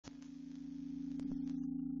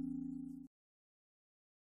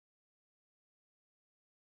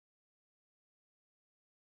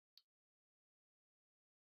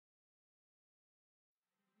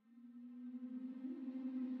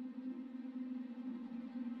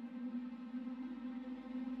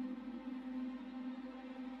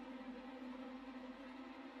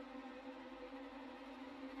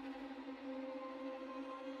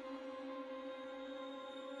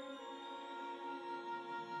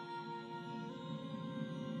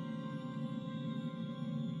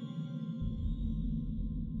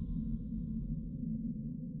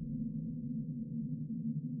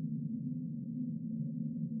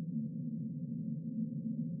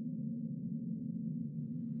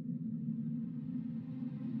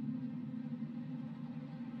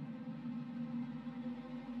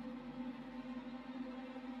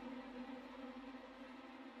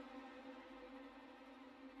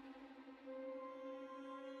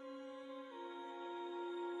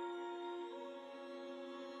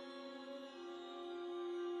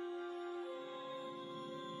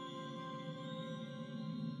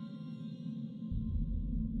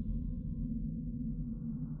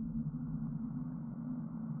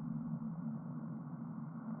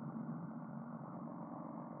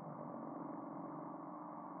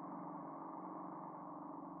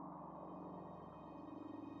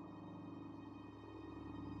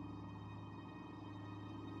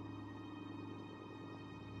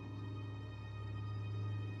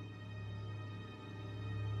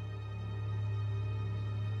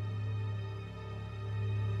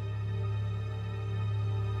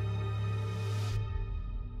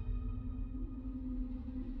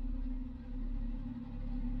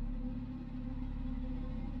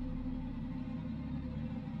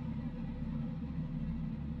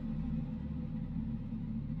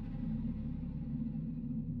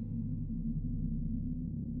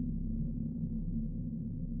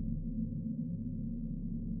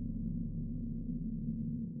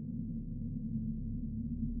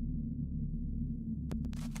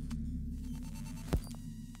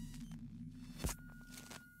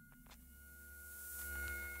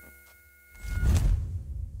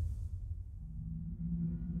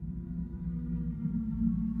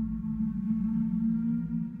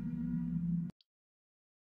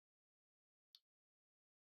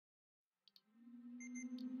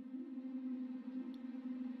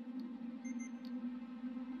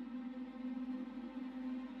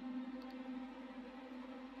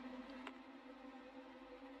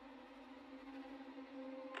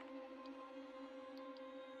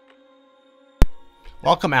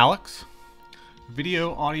Welcome, Alex.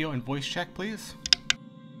 Video, audio, and voice check, please.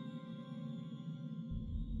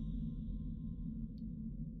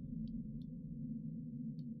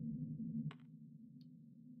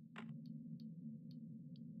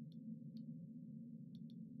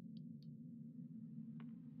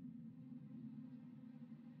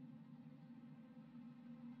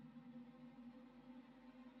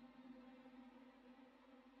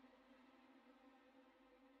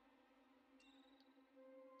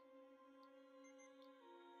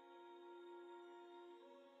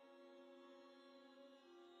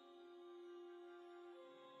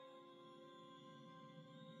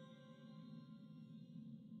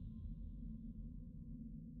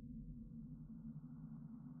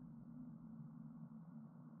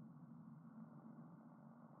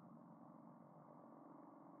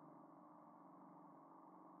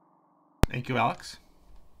 Thank you, Alex.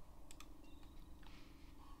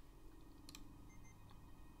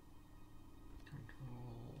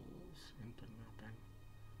 Controls, input mapping,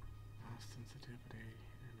 mass sensitivity,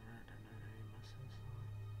 invert identity, message.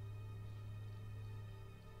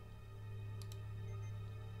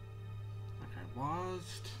 Okay,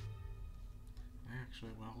 WASD.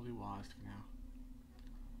 Actually, well, we'll do WASD for now.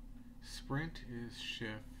 Sprint is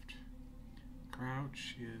shift.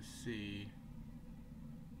 Crouch is C.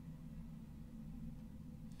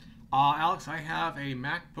 Alex, I have a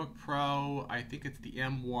MacBook Pro, I think it's the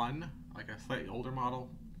M1, like a slightly older model,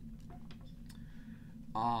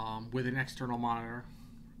 with an external monitor,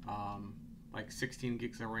 like 16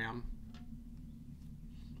 gigs of RAM.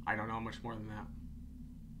 I don't know much more than that.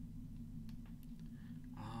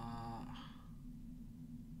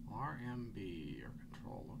 RMB, or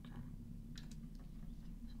control, okay.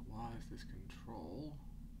 So why is this control?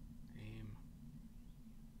 AIM,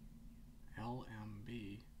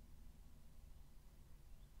 LMB.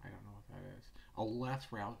 I don't know what that is. A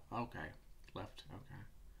left route. Okay. Left. Okay.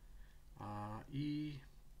 E.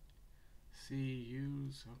 C.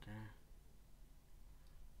 Use. Okay.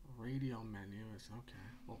 Radio menu is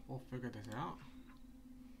okay. We'll figure this out.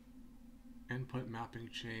 Input mapping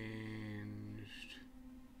changed.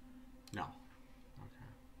 No.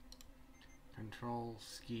 Okay. Control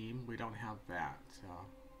scheme. We don't have that, so.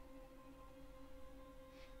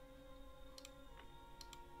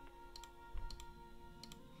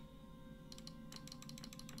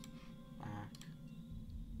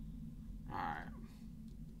 Alright.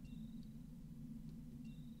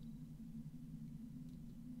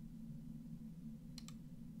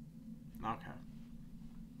 Okay.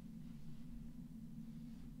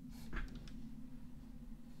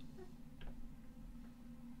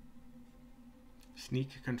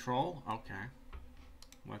 Sneak control? Okay.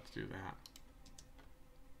 Let's do that.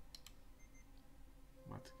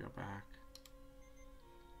 Let's go back.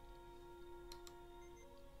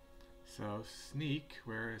 So sneak,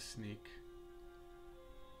 where is sneak?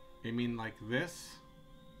 You mean like this?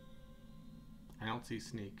 I don't see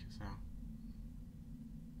sneak, so.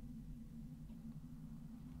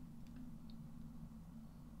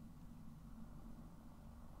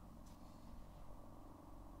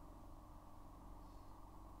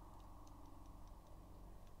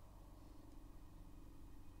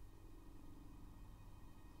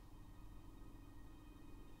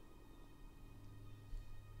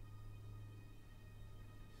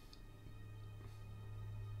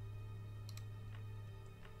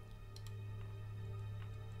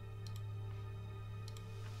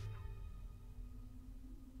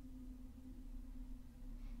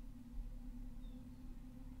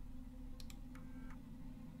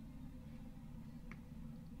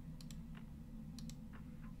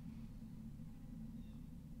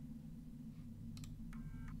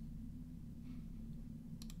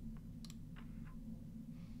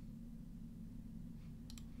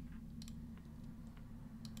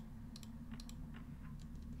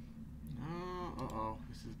 Uh-oh,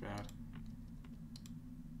 this is bad.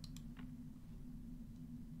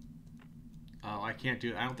 Oh, I can't do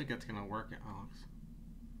it. I don't think that's gonna work, Alex.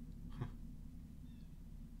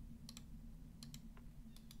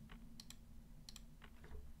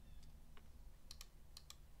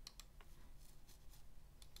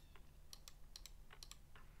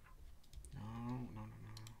 No.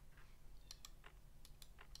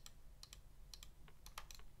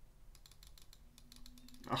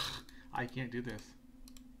 Ugh, I can't do this.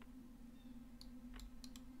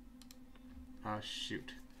 Oh,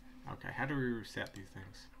 shoot. Okay, how do we reset these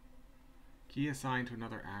things? Key assigned to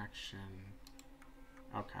another action.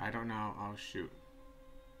 Okay, I don't know. Oh, shoot.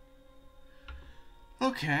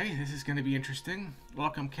 Okay, this is going to be interesting.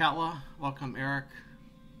 Welcome, Katla. Welcome, Eric.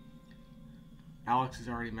 Alex is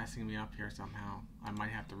already messing me up here somehow. I might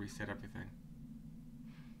have to reset everything.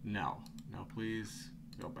 No. No, please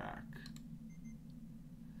go back.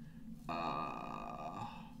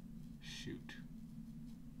 Shoot.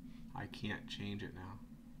 I can't change it now.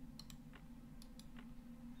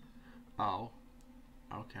 Oh.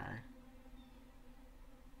 Okay.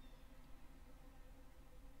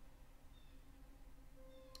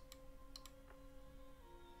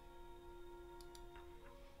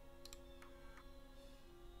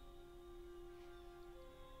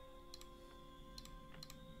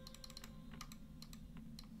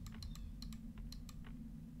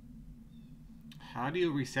 How do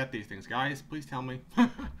you reset these things? Guys, please tell me.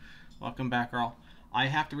 Welcome back, Earl. I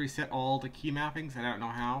have to reset all the key mappings, and I don't know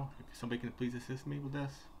how. If somebody can please assist me with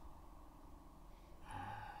this.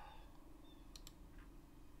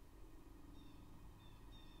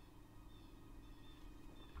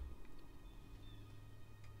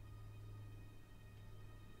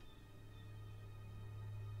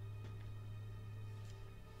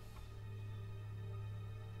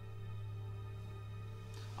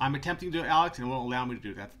 I'm attempting to do it, Alex, and it won't allow me to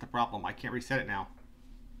do that. That's the problem. I can't reset it now.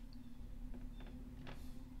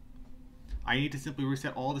 I need to simply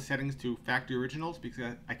reset all the settings to factory originals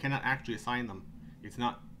because I cannot actually assign them. It's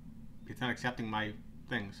not accepting my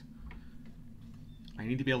things. I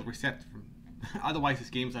need to be able to reset from otherwise this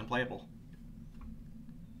game's unplayable.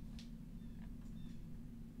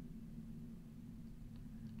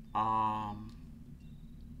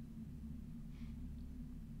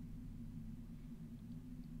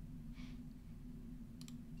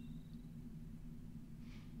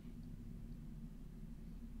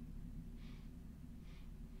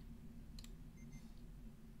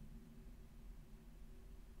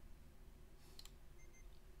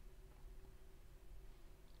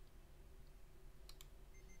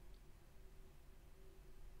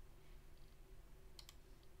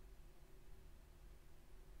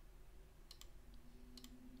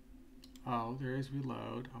 Oh, there is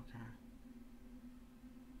reload. Okay.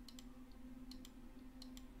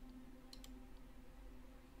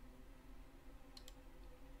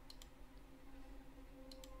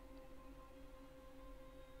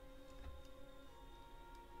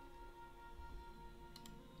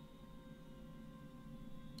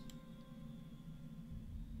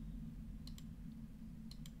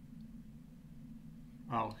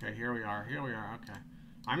 Oh, okay, here we are. Here we are. Okay.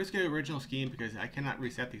 I'm just going to original scheme because I cannot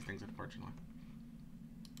reset these things, unfortunately.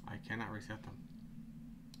 I cannot reset them.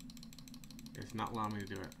 It's not allowing me to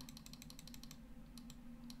do it.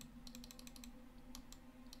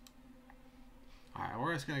 Alright,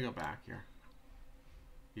 we're just going to go back here.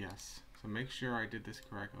 Yes. So make sure I did this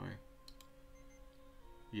correctly.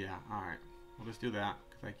 Yeah, alright. We'll just do that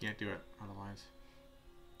because I can't do it otherwise.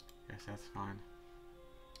 Yes, that's fine.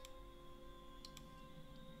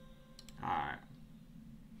 Alright.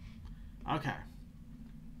 Okay.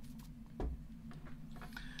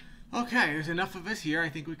 Okay, there's enough of us here. I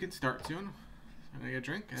think we can start soon. I'm gonna get a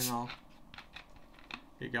drink and I'll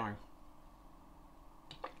get going.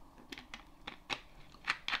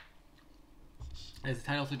 As the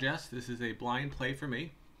title suggests, this is a blind play for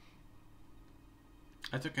me.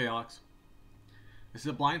 That's okay, Alex. This is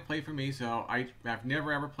a blind play for me, so I've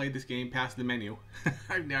never ever played this game past the menu.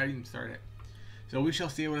 I've not even started it. So we shall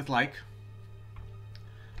see what it's like.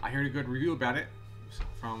 I heard a good review about it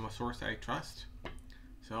from a source I trust.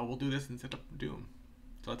 So we'll do this instead of Doom.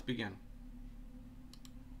 So let's begin.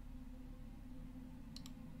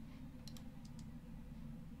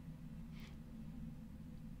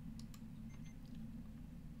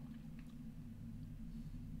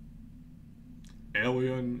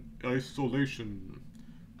 Alien Isolation.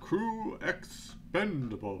 Crew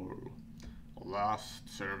expendable. Last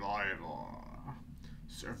survivor.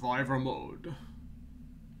 Survivor mode.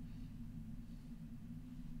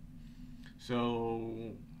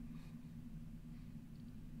 So,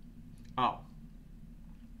 oh,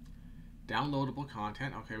 downloadable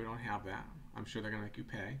content. Okay, we don't have that. I'm sure they're gonna make you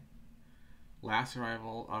pay. Last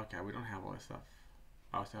survival. Okay, we don't have all this stuff.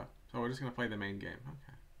 Oh, so we're just gonna play the main game.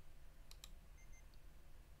 Okay.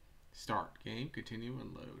 Start game. Continue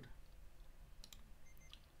and load.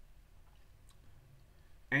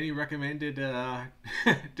 Any recommended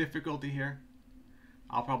difficulty here?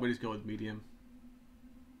 I'll probably just go with medium.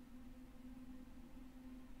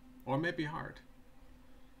 Or maybe hard.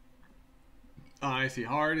 I see.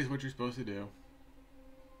 Hard is what you're supposed to do.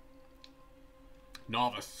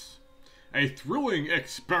 Novice. A thrilling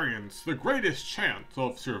experience. The greatest chance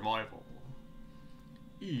of survival.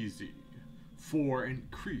 Easy. For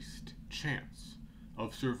increased chance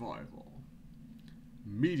of survival.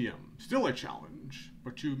 Medium. Still a challenge,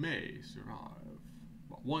 but you may survive.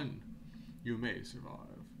 1. You may survive.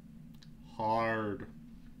 Hard.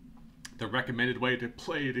 The recommended way to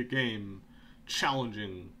play the game.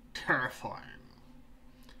 Challenging. Terrifying.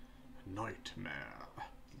 Nightmare.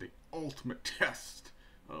 The ultimate test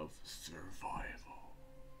of survival.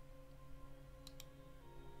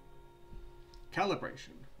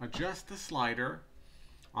 Calibration. Adjust the slider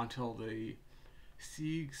until the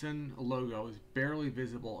Seegson logo is barely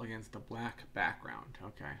visible against the black background.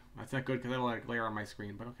 Okay, that's not good because that'll like glare on my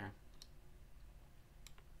screen, but okay.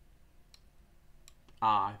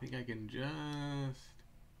 I think I can just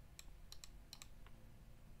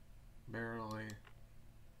barely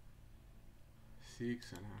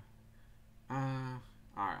Seegson. Alright,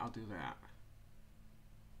 I'll do that.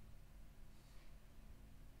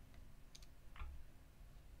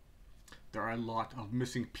 There are a lot of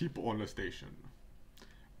missing people on the station.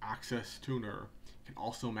 Access tuner can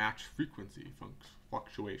also match frequency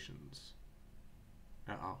fluctuations.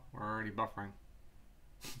 Uh-oh, we're already buffering.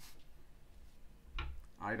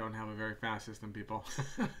 I don't have a very fast system, people.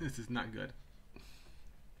 This is not good.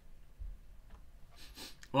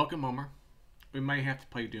 Welcome, Homer. We might have to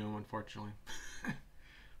play Doom, unfortunately.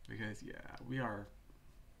 Because, yeah, we are...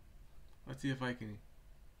 Let's see if I can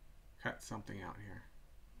cut something out here.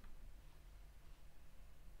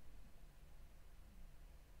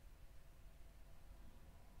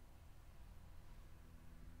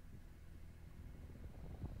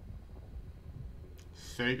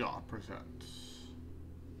 Sega presents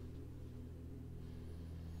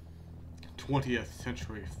 20th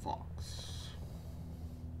Century Fox.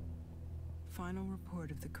 Final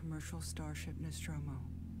report of the commercial starship Nostromo.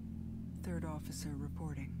 Third officer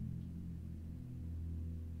reporting.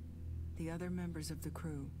 The other members of the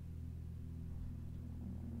crew: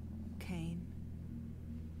 Kane,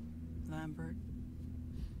 Lambert,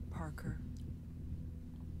 Parker,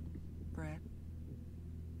 Brett,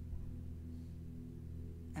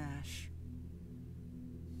 Ash,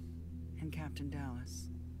 and Captain Dallas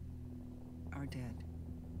are dead.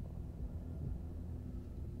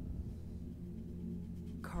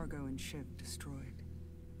 Cargo and ship destroyed.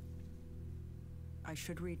 I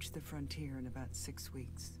should reach the frontier in about 6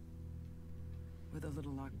 weeks. With a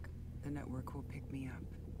little luck, the network will pick me up.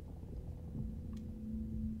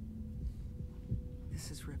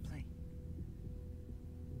 This is Ripley.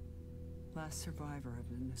 Last survivor of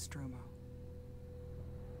the Nostromo.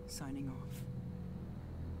 Signing off.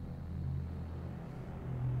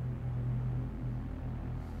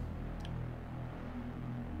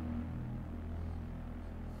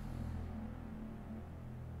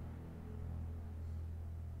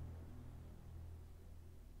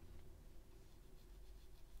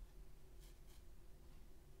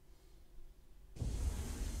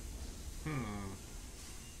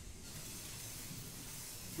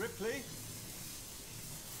 Ripley?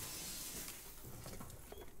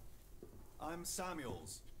 I'm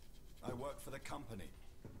Samuels. I work for the company.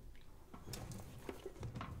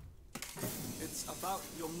 It's about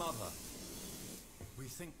your mother. We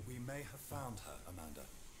think we may have found her, Amanda.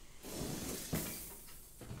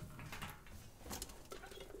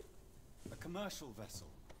 A commercial vessel,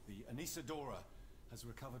 the Anesidora, has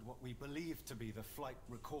recovered what we believe to be the flight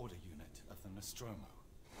recorder unit of the Nostromo.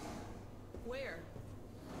 Where?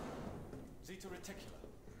 Zeta Reticula.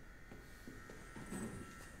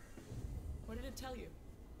 What did it tell you?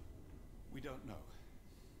 We don't know.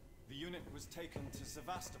 The unit was taken to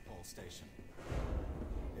Sevastopol station.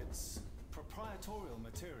 It's proprietorial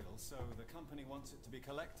material, so the company wants it to be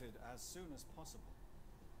collected as soon as possible.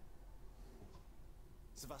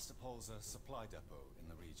 Sevastopol's a supply depot in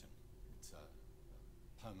the region. It's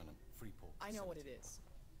a permanent free port facility. I know what it is.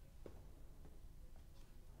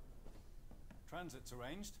 Transit's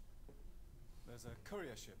arranged. There's a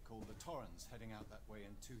courier ship called the Torrens heading out that way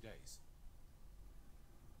in 2 days.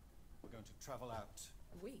 We're going to travel out.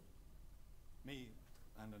 We? Me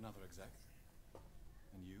and another exec.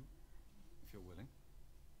 And you, if you're willing.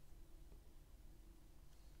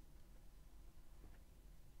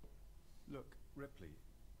 Look, Ripley,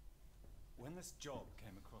 when this job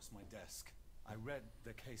came across my desk, I read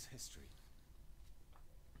the case history.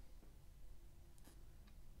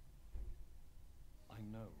 I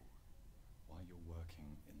know why you're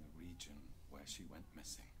working in the region where she went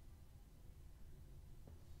missing.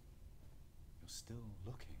 You're still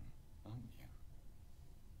looking, aren't you?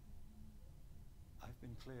 I've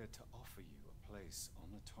been clear to offer you a place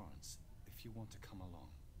on the Torrens if you want to come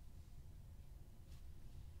along.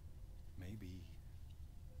 Maybe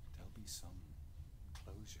there'll be some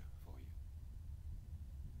closure for you.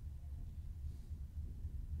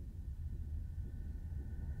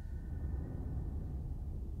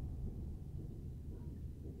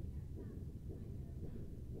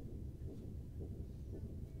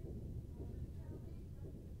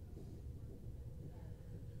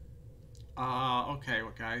 Okay,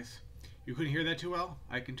 well, guys. You couldn't hear that too well?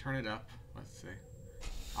 I can turn it up. Let's see.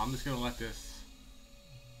 I'm just going to let this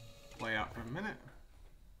play out for a minute.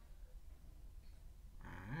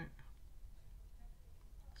 Alright.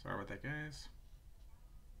 Sorry about that, guys.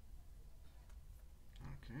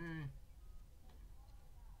 Okay.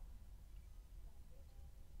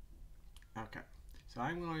 Okay. So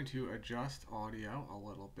I'm going to adjust audio a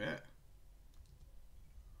little bit.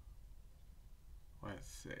 Let's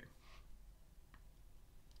see.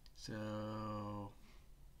 So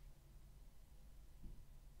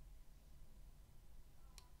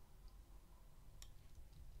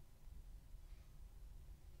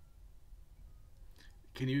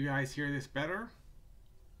can you guys hear this better?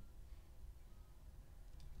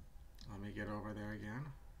 Let me get over there again.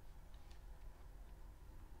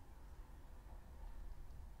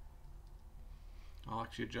 I'll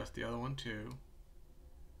actually adjust the other one too.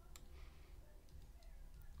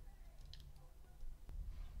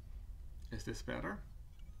 Is this better?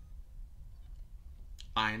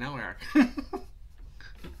 I know, Eric. That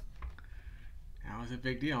was a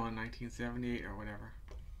big deal in 1978 or whatever.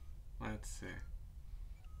 Let's see.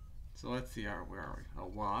 So let's see, where are we? Oh,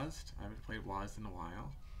 WASD. I haven't played WASD in a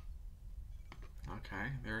while.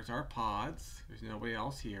 Okay, there's our pods. There's nobody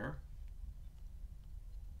else here.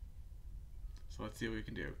 So let's see what we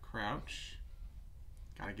can do. Crouch.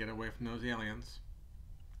 Gotta get away from those aliens.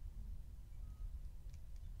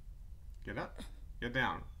 Get up. Get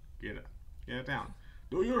down. Get up. Get down.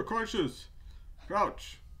 Do your crunches.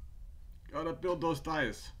 Crouch. Gotta build those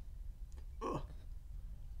thighs. Ugh.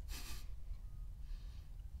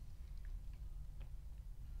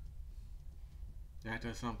 That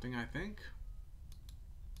does something, I think.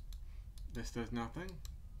 This does nothing.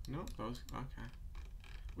 Nope, those. Okay.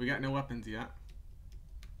 We got no weapons yet.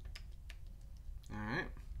 Alright.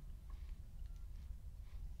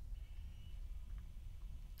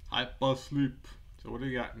 Hyper sleep. So what do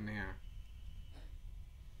we got in there?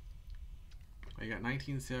 We got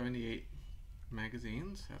 1978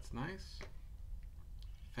 magazines. That's nice.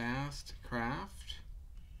 Fast craft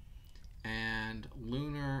and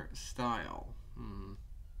lunar style.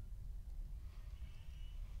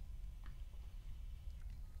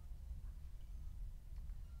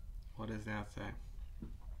 What does that say?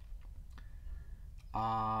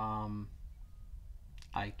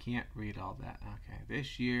 I can't read all that. Okay,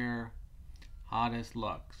 this year, hottest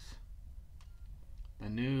looks. The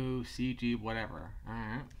new CG whatever.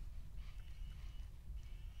 Alright.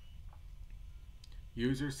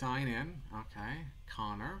 User sign in. Okay.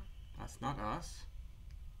 Connor. That's not us.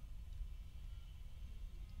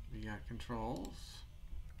 We got controls.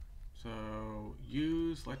 So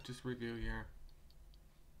use, let's just review here.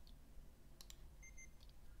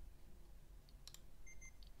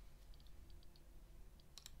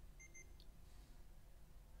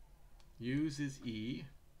 Use is E.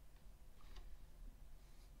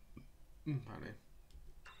 Pardon me.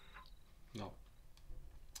 No.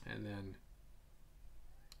 And then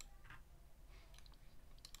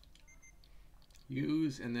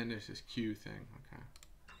use, and then there's this Q thing. Okay.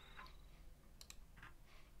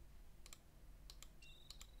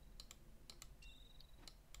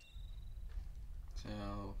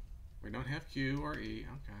 So we don't have Q or E.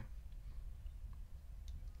 Okay.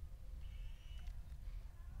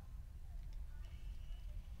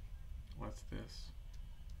 What's this?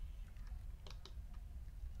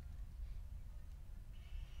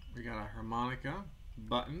 We got a harmonica,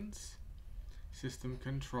 buttons, system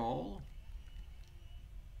control,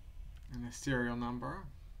 and a serial number.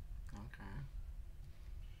 Okay.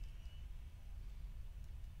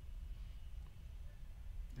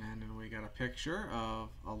 And then we got a picture of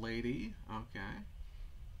a lady. Okay.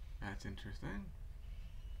 That's interesting.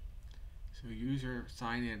 So user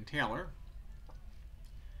sign in Taylor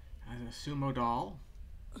has a sumo doll.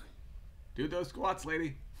 Do those squats,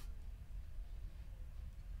 lady.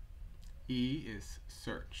 E is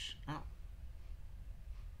search. Oh.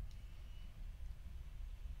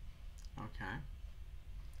 Okay.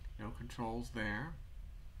 No controls there.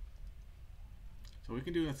 So we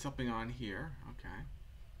can do something on here. Okay.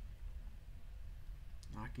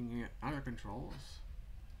 Knocking at other controls.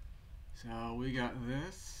 So we got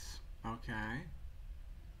this. Okay.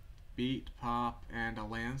 Beat, pop, and a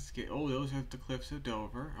landscape. Oh, those are the cliffs of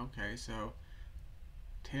Dover. Okay, so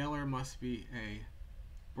Taylor must be a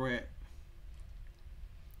Brit.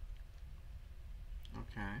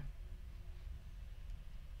 Okay.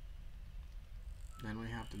 Then we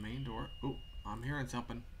have the main door. Oh, I'm hearing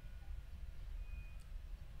something.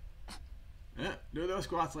 Do those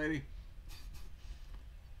squats, lady.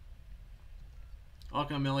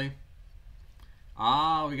 Welcome, Millie.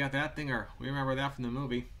 Ah, we got that thinger. We remember that from the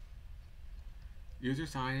movie. User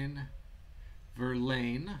sign in.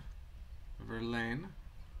 Verlaine. Verlaine.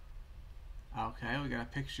 Okay, we got a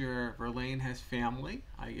picture. Verlaine has family,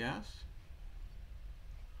 I guess.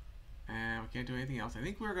 And we can't do anything else. I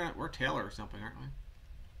think we're Taylor or something, aren't we?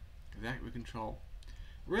 Because that we control.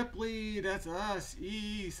 Ripley, that's us.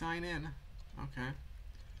 E, sign in. Okay.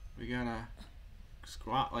 We got a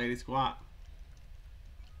squat, lady squat.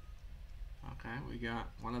 Okay, we got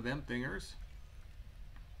one of them thingers.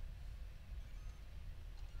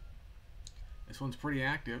 This one's pretty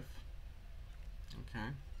active. Okay.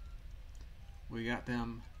 We got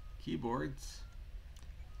them keyboards.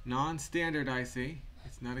 Non-standard, I see.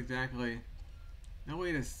 It's not exactly... No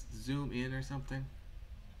way to zoom in or something?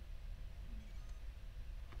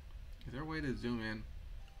 Is there a way to zoom in?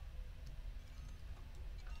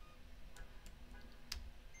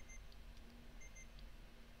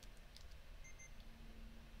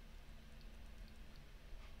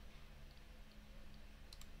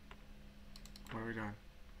 What are we doing?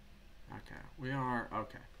 Okay, we are...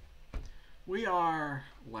 Okay. We are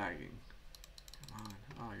lagging. Come on.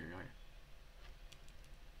 Oh, you're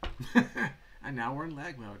and now we're in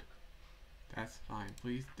lag mode. That's fine.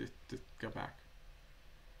 Please just go back.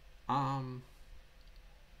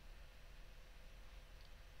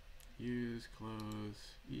 Use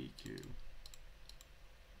close EQ.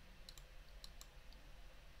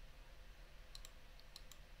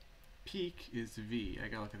 Peak is V. I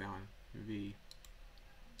gotta look at that one. V.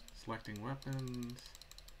 Selecting weapons.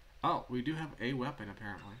 Oh, we do have a weapon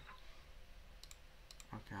apparently.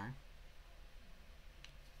 Okay.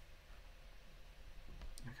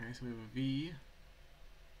 Okay, so we have a V.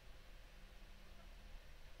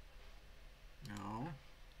 No.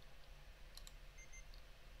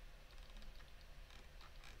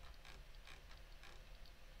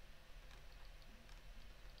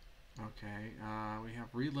 Okay, we have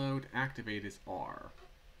reload, activate is R.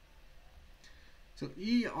 So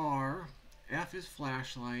ER, F is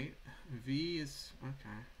flashlight, V is, okay.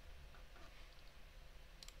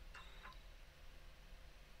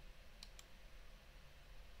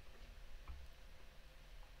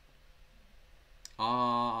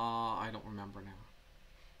 I don't remember now.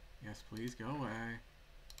 Yes, please go away.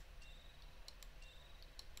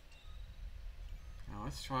 Now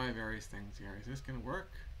let's try various things here. Is this gonna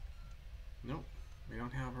work? Nope. We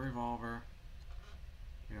don't have a revolver.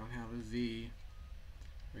 We don't have a Z.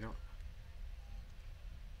 We don't.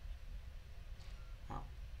 Oh.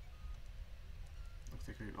 Looks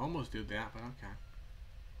like we could almost do that, but okay.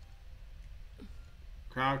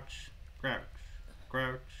 Crouch, crouch,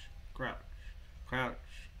 crouch, crouch, crouch,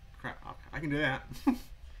 crouch. Okay, I can do that.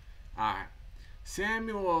 Alright.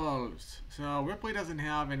 Samuels. So Ripley doesn't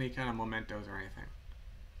have any kind of mementos or anything.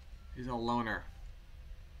 He's a loner.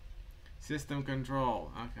 System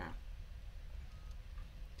control. Okay.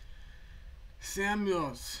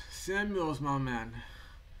 Samuels, my man.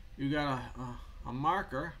 You got a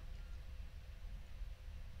marker.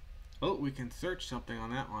 Oh, we can search something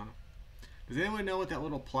on that one. Does anyone know what that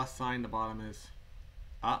little plus sign at the bottom is?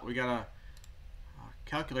 Ah, we got a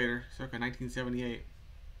calculator, circa 1978.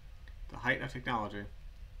 The height of technology.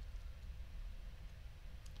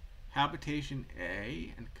 Habitation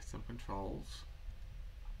A and some controls.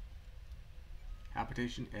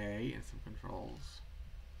 Habitation A and some controls.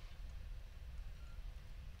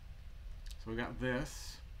 So we got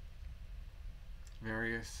this.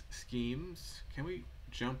 Various schemes. Can we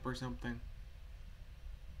jump or something?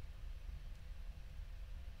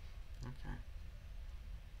 Okay.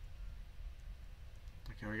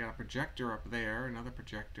 Okay, we got a projector up there, another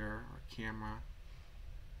projector or camera.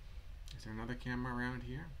 Is there another camera around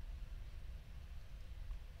here?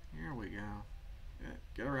 Here we go. Yeah,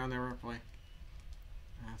 get around there, Ripley.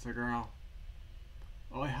 That's a girl.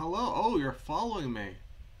 Oh, hello. Oh, you're following me.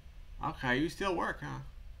 Okay, you still work, huh?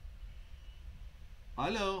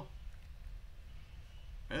 Hello.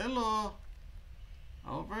 Hello.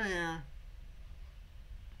 Over here.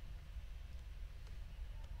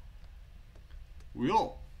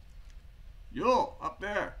 Yo. Yo, up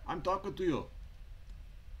there. I'm talking to you.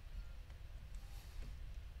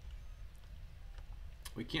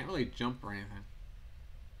 We can't really jump or anything.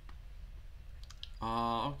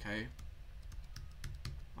 Okay.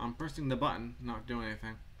 I'm pressing the button, not doing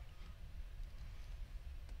anything.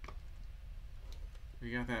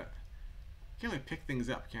 We got that. Can't really pick things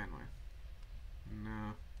up, can we?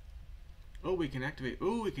 No. Oh, we can activate.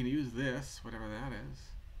 Oh, we can use this, whatever that is.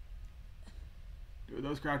 Do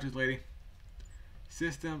those crouches, lady.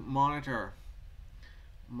 System monitor.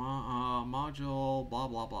 Module, blah,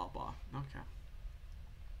 blah, blah, blah. Okay.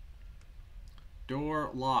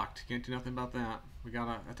 Door locked. Can't do nothing about that. We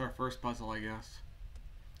gotta. That's our first puzzle, I guess.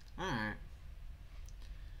 Alright.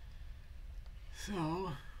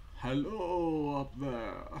 So, hello up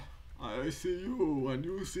there. I see you and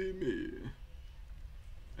you see me.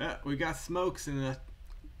 Yeah, we got smokes in the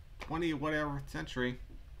 20 whatever century.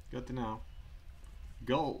 Good to know.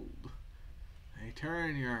 Gold. They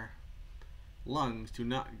turn your lungs to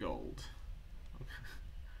not gold.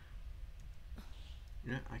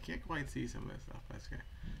 Yeah, I can't quite see some of this stuff. That's okay.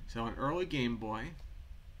 So an early Game Boy.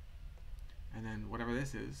 And then whatever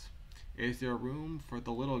this is. Is there room for the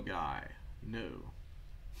little guy? No.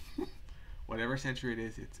 Whatever century it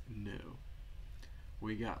is, it's no.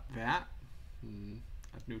 We got that. A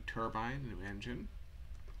new turbine, new engine.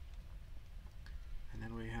 And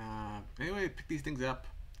then we have... Anyway, pick these things up.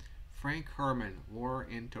 Frank Herman, War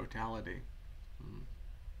in Totality.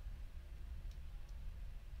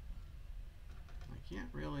 I can't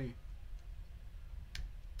really...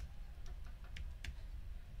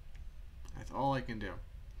 That's all I can do.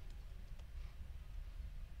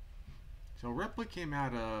 So Ripley came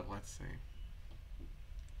out of, let's see.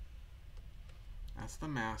 That's the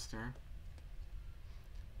master.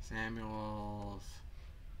 Samuels.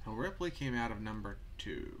 So Ripley came out of number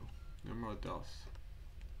 2. Numero dos.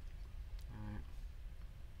 Alright.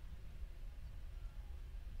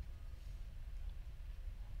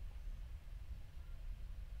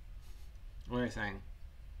 What are you saying?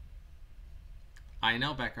 I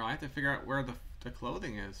know, Becker. I have to figure out where the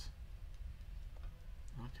clothing is.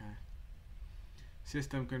 Okay.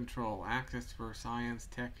 System control. Access for science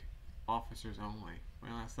tech officers only.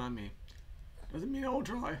 Well, that's not me. Doesn't mean I won't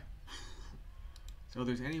try. So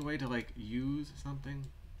there's any way to like use something?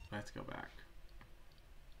 Let's go back.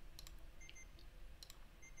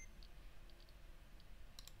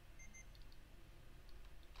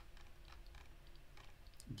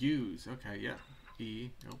 Use. Okay, yeah. E.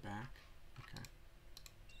 Go back. Okay.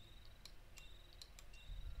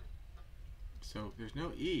 So there's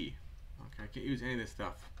no E. Okay, I can't use any of this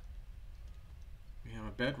stuff. We have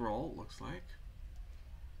a bedroll, looks like.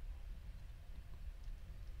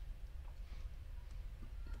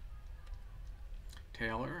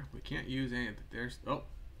 Taylor. We can't use any of the, there's, oh,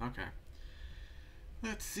 okay.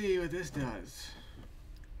 Let's see what this does.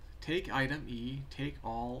 Take item E, take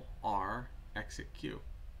all R, exit Q.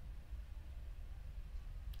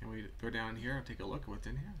 Can we go down here and take a look at what's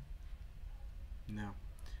in here? No.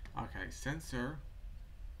 Okay, sensor.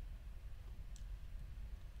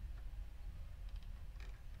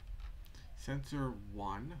 Sensor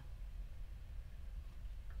 1.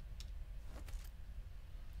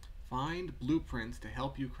 Find blueprints to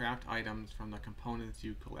help you craft items from the components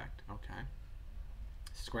you collect. Okay.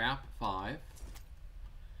 Scrap 5.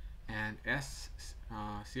 And S,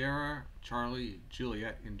 Sierra, Charlie,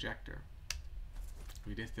 Juliet, injector.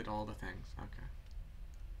 We just did all the things. Okay.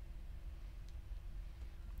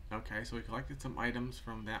 Okay, so we collected some items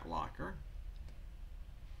from that locker.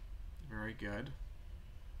 Very good.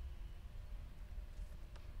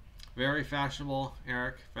 Very fashionable,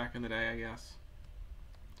 Eric, back in the day, I guess.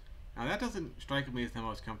 Now that doesn't strike me as the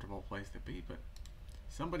most comfortable place to be, but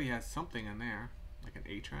somebody has something in there, like an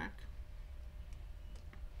A-track.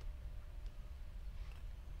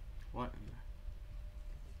 What in the...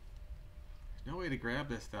 There's no way to grab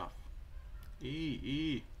this stuff.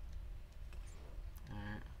 E.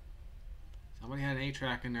 Alright. Somebody had an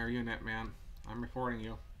A-track in their unit, man. I'm reporting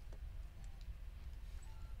you.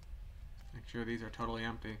 Make sure these are totally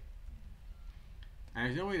empty. And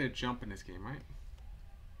there's no way to jump in this game, right?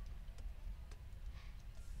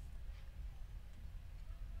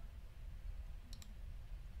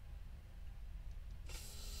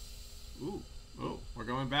 Ooh. Oh, we're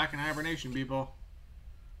going back in hibernation, people.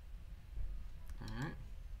 Alright.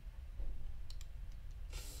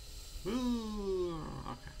 Ooh.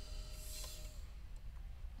 Okay.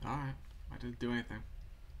 Alright. I didn't do anything.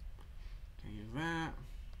 Can't use that.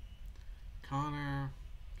 Connor.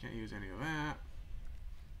 Can't use any of that.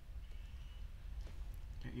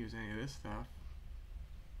 Can't use any of this stuff.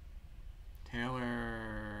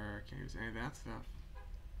 Taylor. Can't use any of that stuff.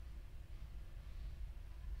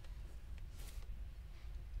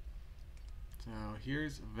 So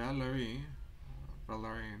here's Valerie.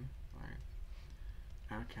 Valerian.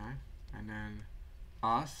 Right. Okay. And then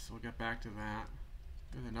us. We'll get back to that.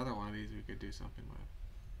 There's another one of these we could do something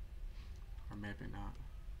with. Or maybe not.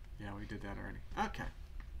 Yeah, we did that already. Okay.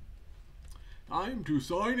 Time to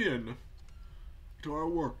sign in to our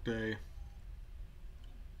work day.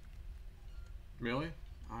 Really?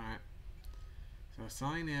 Alright. So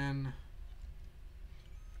sign in.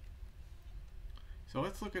 So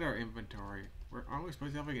let's look at our inventory. Aren't we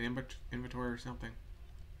supposed to have like an inventory or something?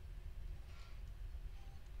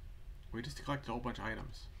 We just collected a whole bunch of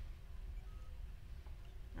items.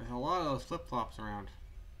 There's a lot of those flip-flops around.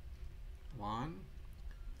 1.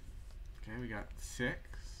 Okay, we got 6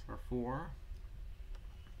 or 4.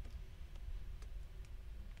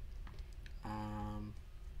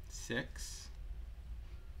 6.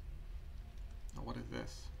 Oh, what is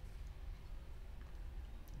this?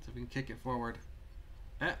 So we can kick it forward.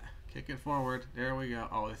 Kick it forward. There we go.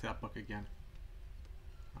 Oh, it's that book again.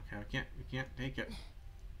 Okay, we can't take it.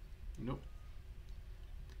 Nope.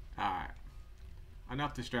 Alright.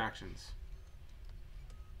 Enough distractions.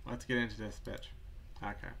 Let's get into this bitch.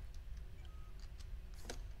 Okay.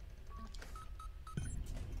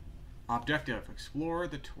 Objective. Explore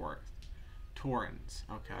the Torrens.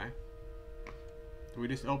 Okay. Did we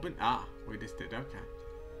just open? Ah, we just did. Okay.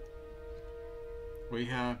 We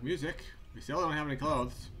have music. We still don't have any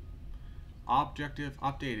clothes. Objective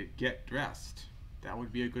updated. Get dressed. That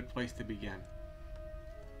would be a good place to begin.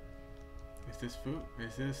 Is this food?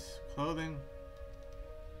 Is this clothing?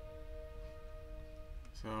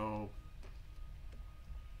 So...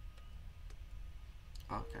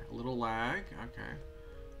 Okay, a little lag. Okay.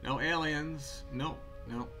 No aliens. Nope.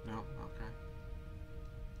 Nope. Nope. Okay.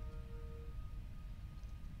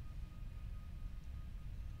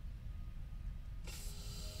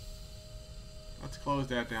 Let's close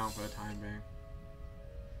that down for the time being.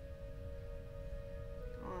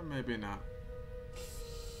 Or maybe not.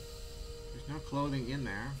 There's no clothing in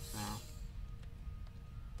there, so...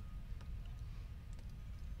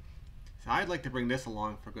 So I'd like to bring this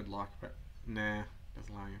along for good luck, but nah,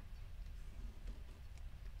 doesn't allow you.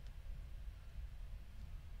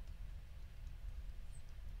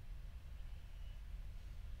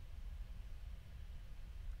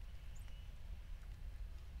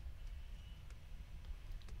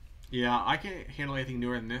 Yeah, I can't handle anything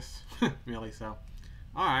newer than this, really, so.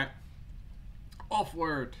 Alright.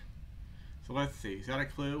 Offward. So let's see, is that a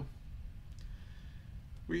clue?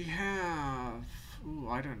 We have... Ooh,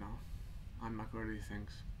 I don't know. I'm not good at these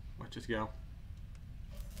things. Let's just go.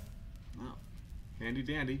 Oh, handy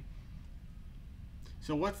dandy.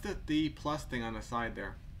 So what's the plus thing on the side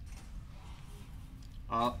there?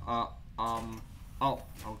 Oh,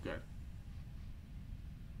 good.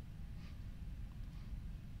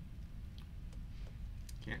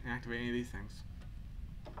 Can't activate any of these things.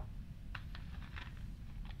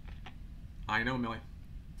 I know, Millie.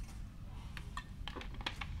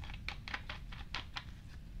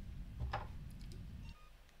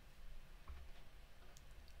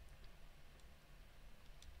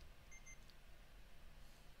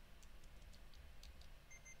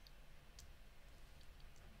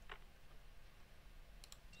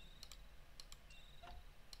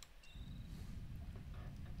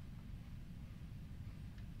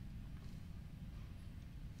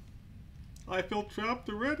 I feel trapped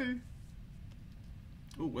already.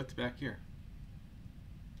 Ooh, what's back here?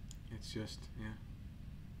 It's just, yeah.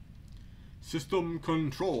 System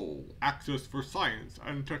control. Access for science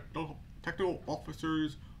and technical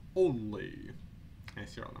officers only. And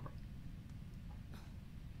serial number.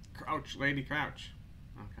 Crouch, lady, crouch.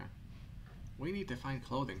 Okay. We need to find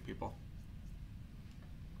clothing, people.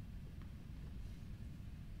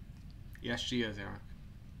 Yes, she is, Eric.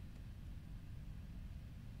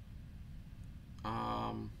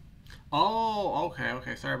 Oh,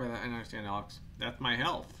 okay. Sorry about that. I understand, Alex. That's my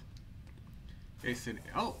health. Jason.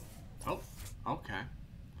 Oh, okay.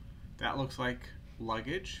 That looks like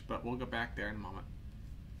luggage, but we'll go back there in a moment.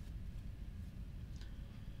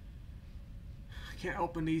 Can't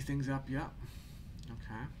open these things up yet.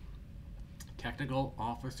 Okay. Technical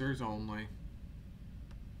officers only.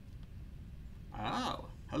 Oh,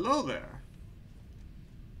 hello there.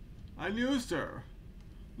 I'm you, sir.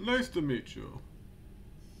 Nice to meet you.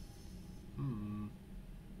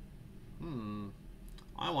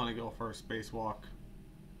 I want to go for a spacewalk.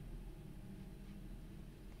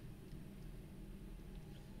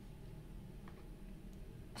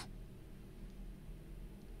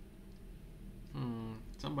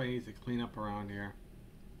 Somebody needs to clean up around here.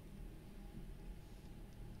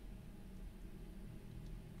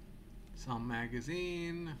 Some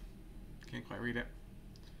magazine. Can't quite read it.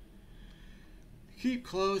 Keep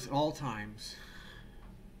clothes at all times.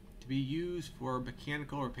 To be used for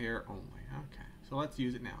mechanical repair only. Okay, so let's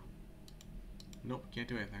use it now. Nope, can't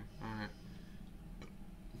do anything. Alright.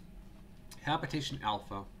 Habitation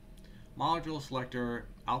Alpha. Module selector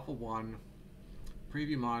Alpha 1.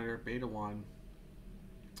 Preview monitor Beta 1.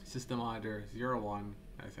 System monitor 01,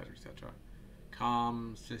 etc., etc.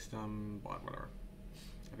 Com system, whatever.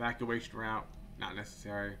 Evacuation route. not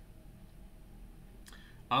necessary.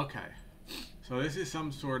 Okay. So this is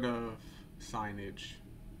some sort of signage.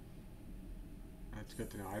 That's good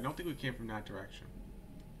to know. I don't think we came from that direction.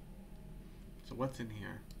 So what's in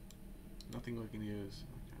here? Nothing we can use.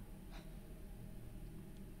 Okay.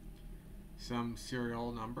 Some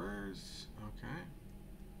serial numbers. Okay.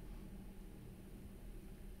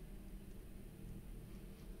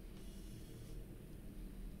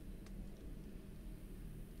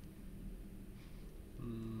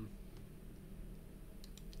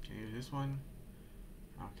 Can you use this one?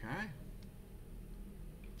 Okay.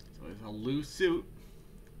 So there's a loose suit.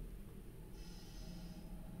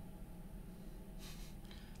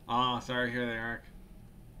 Oh, sorry to hear that, Eric.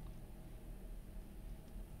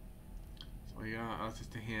 So we got, that's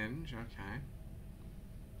just a hinge, okay.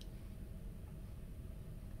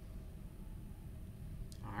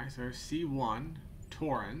 Alright, so there's C1,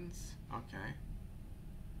 Torrens, okay.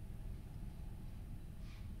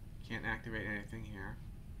 Can't activate anything here.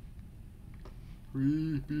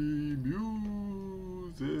 Creepy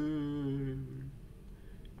music.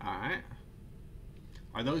 Alright.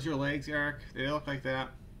 Are those your legs, Eric? They look like that.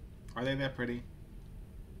 Are they that pretty?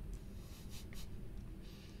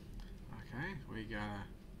 Okay, we got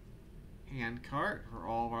a hand cart for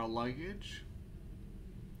all of our luggage.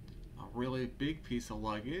 A really big piece of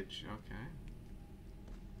luggage. Okay.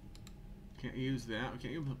 Can't use that. We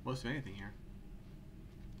can't use most of anything here.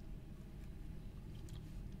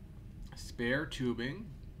 Spare tubing.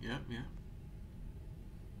 Yep, yeah.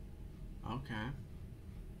 Okay.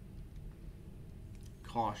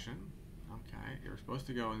 Caution. Okay, you're supposed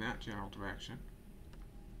to go in that general direction.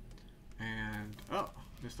 And, oh,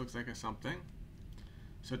 this looks like a something.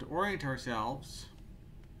 So to orient ourselves,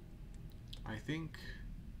 I think,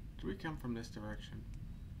 do we come from this direction?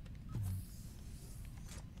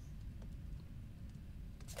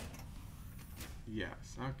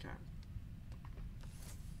 Yes, okay.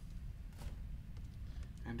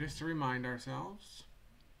 And just to remind ourselves,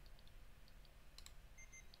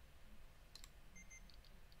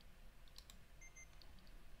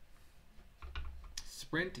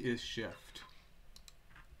 sprint is shift.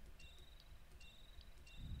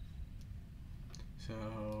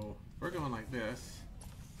 So we're going like this.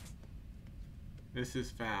 This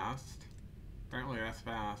is fast. Apparently that's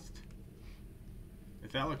fast.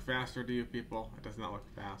 Does that look faster to you people? It does not look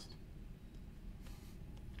fast.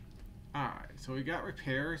 Alright, so we got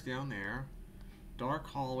repairs down there. Dark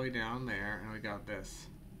hallway down there, and we got this.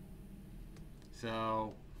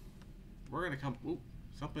 So we're gonna come. Oop,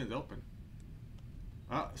 something's open.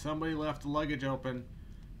 Oh, somebody left the luggage open.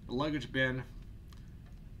 The luggage bin.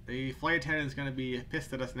 The flight attendant's gonna be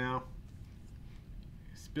pissed at us now.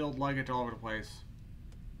 Spilled luggage all over the place.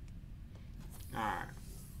 Alright.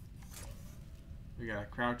 We gotta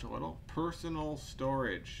crouch a little. Personal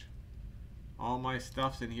storage. All my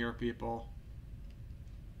stuff's in here, people.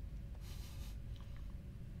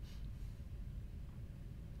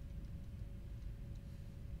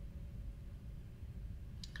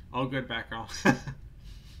 Oh, good background.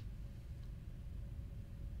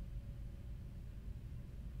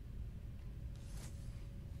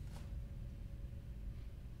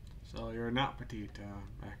 So you're not petite,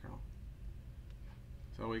 background.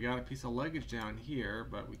 So we got a piece of luggage down here,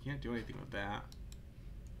 but we can't do anything with that.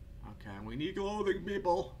 Okay, we need clothing,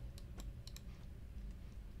 people.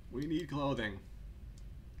 We need clothing.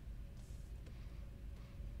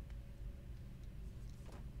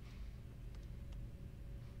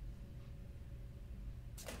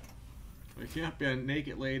 We can't be a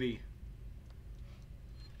naked lady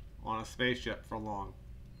on a spaceship for long.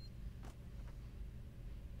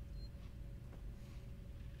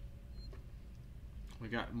 We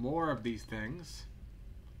got more of these things.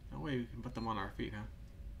 No way we can put them on our feet, huh?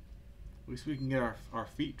 At least we can get our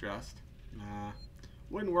feet dressed. Nah,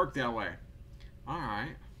 wouldn't work that way.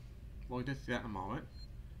 Alright. We'll get to that in a moment.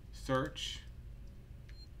 Search.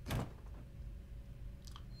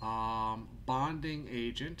 Bonding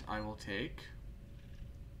agent, I will take.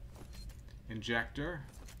 Injector.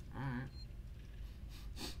 Alright.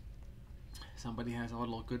 Somebody has a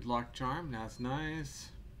little good luck charm. That's nice.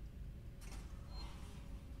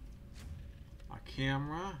 A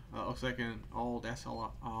camera. Looks like an old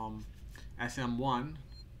SM1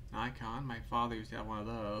 Nikon. My father used to have one of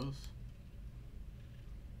those.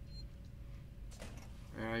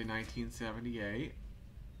 Early 1978.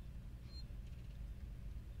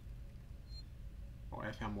 Or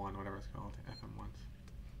FM1, whatever it's called. FM1s.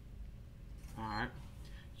 Alright.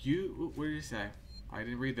 What did you say? I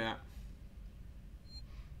didn't read that.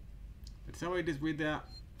 Did somebody just read that?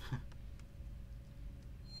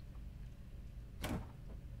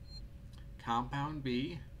 Compound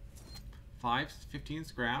B. 15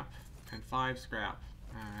 scrap and 5 scrap.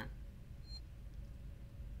 Alright.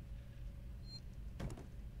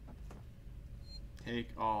 Take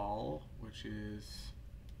all, which is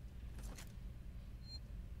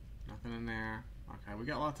nothing in there. Okay, we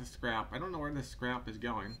got lots of scrap. I don't know where this scrap is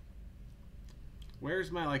going.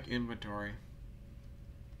 Where's my, like, inventory?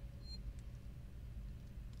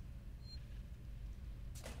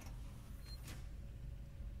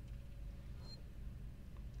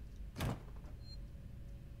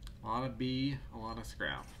 A lot of B, a lot of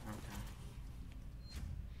scrap. Okay.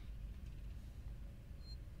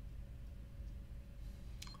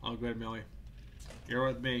 All good, Millie. You're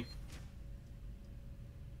with me.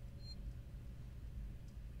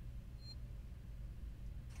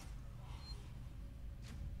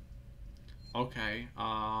 Okay,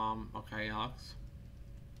 okay, Alex.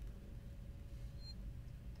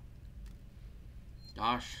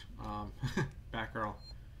 Gosh, Batgirl.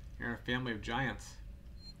 You're in a family of giants.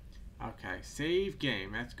 Okay, save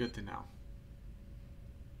game. That's good to know.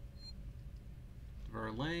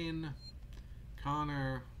 Verlaine,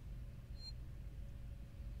 Connor.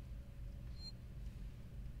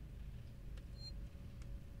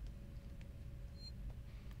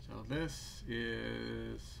 So this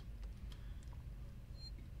is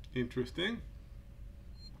interesting.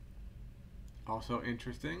 Also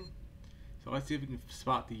interesting. So let's see if we can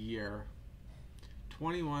spot the year.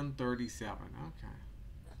 2137. Okay.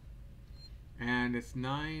 And it's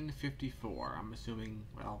 9:54. I'm assuming,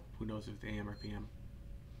 well, who knows if it's AM or PM.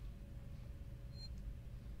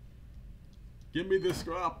 Give me the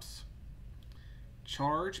scraps.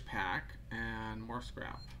 Charge pack and more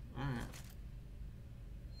scrap. Alright.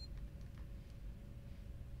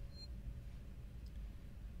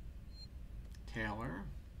 Taylor.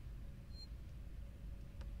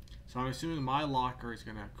 So I'm assuming my locker is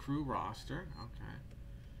going to crew roster. Okay.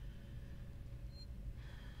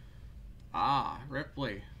 Ah,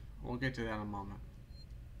 Ripley. We'll get to that in a moment.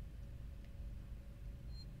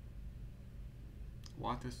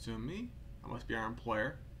 Watasumi. That must be our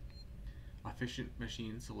employer. Efficient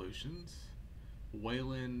Machine Solutions.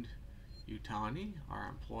 Wayland Utani, our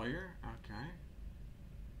employer. Okay.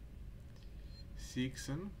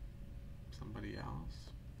 Seekson. Somebody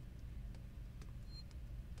else.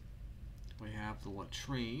 We have the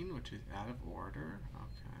latrine, which is out of order.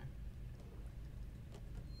 Okay.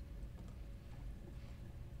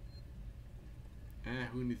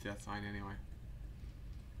 Who needs that sign anyway?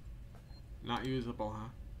 Not usable, huh?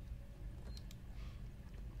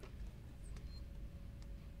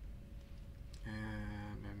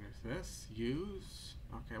 And then there's this. Use.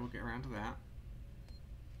 Okay, we'll get around to that.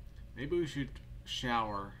 Maybe we should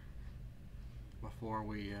shower before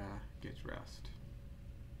we get dressed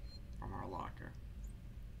from our locker.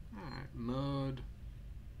 Alright, mode.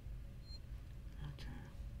 Okay.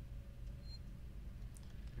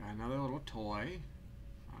 Got another little toy.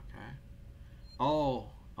 Okay. Oh,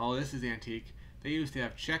 this is antique. They used to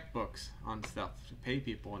have checkbooks on stuff to pay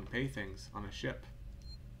people and pay things on a ship.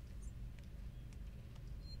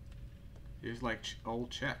 Here's like old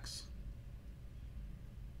checks.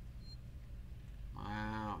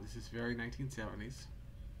 Wow, this is very 1970s.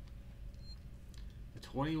 The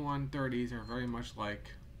 2130s are very much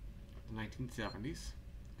like the 1970s.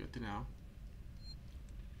 Good to know.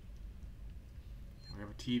 We have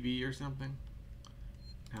a TV or something.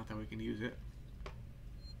 Not that we can use it.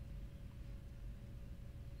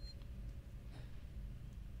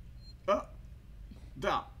 Up,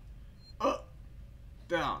 down, up,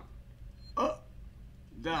 down, up,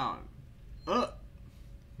 down, up.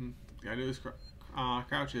 Gotta do this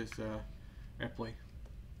crouches, Ripley.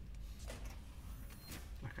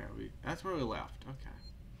 Okay, that's where we left. Okay.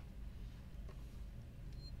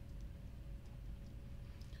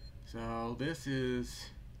 So this is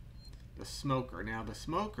the smoker. Now the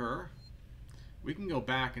smoker, we can go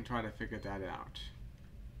back and try to figure that out.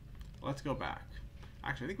 Let's go back.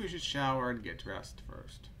 Actually, I think we should shower and get dressed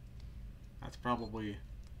first. That's probably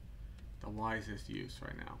the wisest use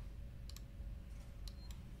right now.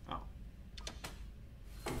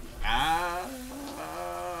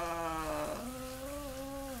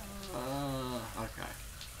 Okay.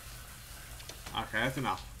 Okay, that's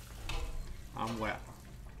enough. I'm wet.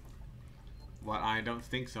 But I don't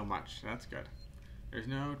stink so much. That's good. There's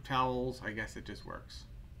no towels. I guess it just works.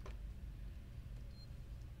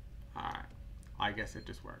 Alright. I guess it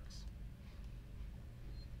just works.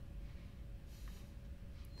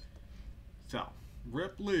 So,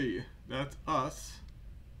 Ripley. That's us.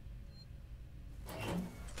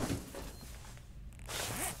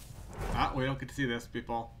 We don't get to see this,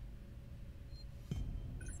 people.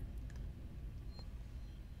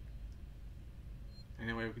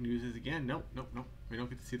 we can use this again. Nope, nope, nope. We don't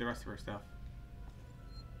get to see the rest of our stuff.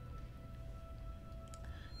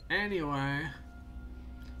 Anyway,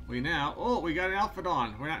 we got an outfit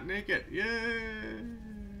on. We're not naked. Yay!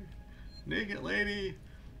 Naked lady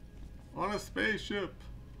on a spaceship.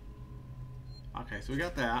 Okay, so we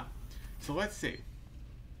got that. So let's see.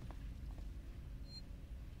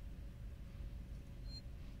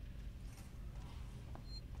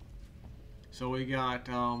 So we got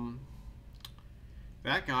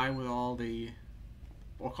that guy with all the,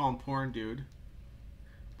 we'll call him porn dude.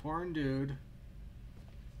 Porn dude.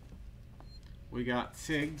 We got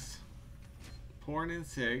SIGs. Porn and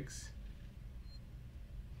SIGs.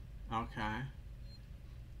 Okay.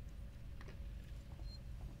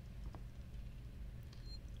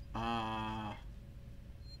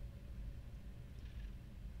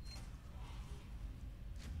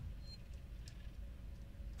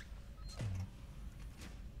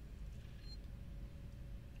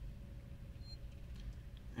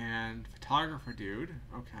 And photographer dude.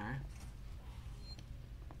 Okay.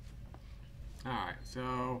 Alright,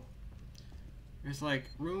 so there's like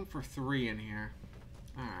room for 3 in here.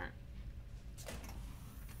 Alright.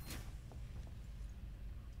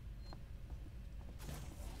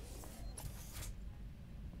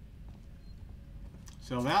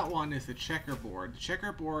 So that one is the checkerboard. The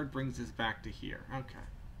checkerboard brings us back to here. Okay.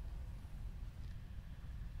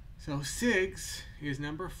 So SIGs is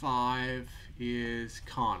number 5 is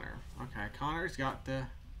Connor. Okay, Connor's got the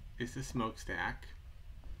smokestack.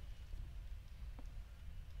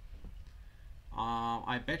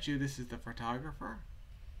 I bet you this is the photographer.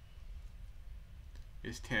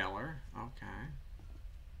 Is Taylor. Okay.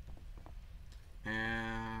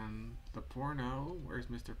 And the porno. Where's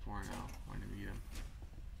Mr. Porno? I want to meet him.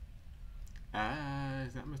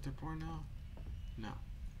 Is that Mr. Porno? No.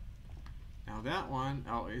 Now that one,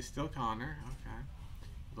 is still Connor. Okay.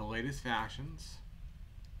 The latest fashions.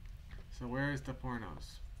 So where is the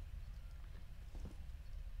pornos?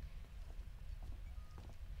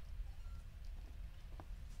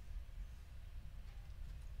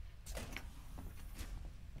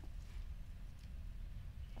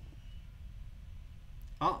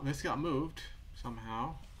 Oh, this got moved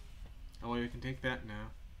somehow. Oh, we can take that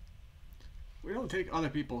now. We don't take other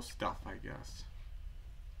people's stuff, I guess.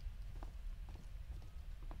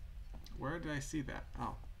 Where did I see that?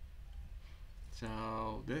 Oh.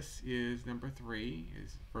 So this is number 3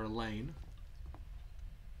 is for Lane.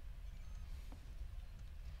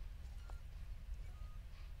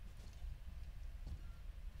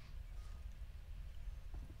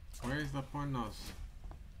 Where is the pornos?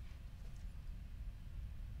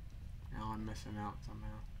 Now I'm missing out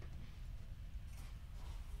somehow.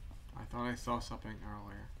 I thought I saw something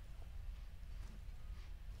earlier.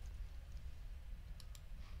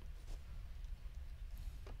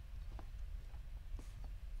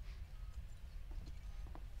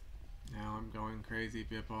 Now I'm going crazy,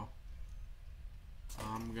 people.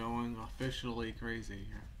 I'm going officially crazy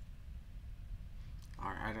here.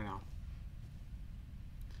 Alright, I don't know.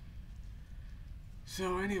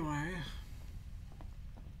 So anyway.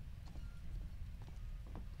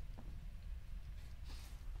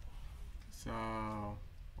 So,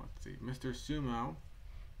 let's see. Mr. Sumo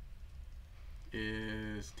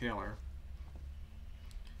is Taylor.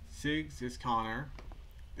 SIGs is Connor,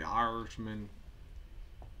 the Irishman.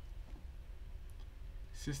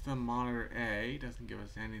 System Monitor A doesn't give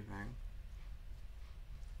us anything.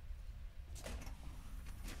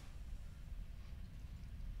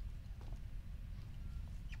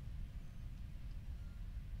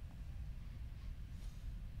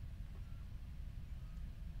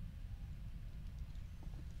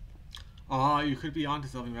 Oh, you could be onto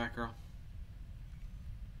something, Batgirl.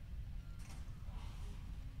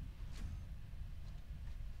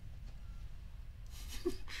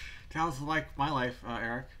 Sounds like my life,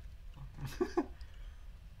 Eric.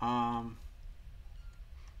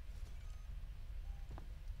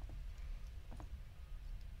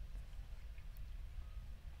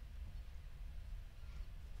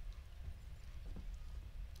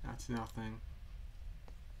 That's nothing.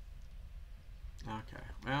 Okay,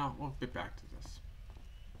 well, we'll get back to this.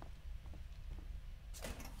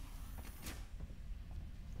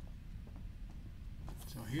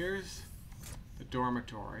 So here's the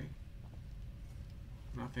dormitory.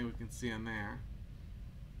 Nothing we can see in there.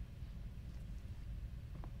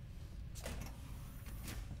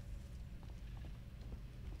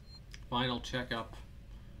 Final checkup.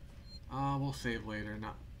 We'll save later.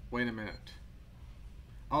 Not. Wait a minute.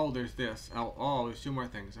 Oh, there's this. Oh, there's 2 more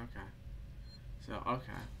things. Okay. So,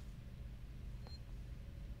 okay.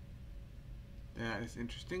 That is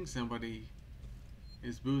interesting. Somebody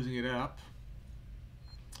is boozing it up.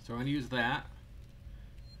 So I'm going to use that.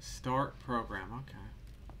 Start program. Okay.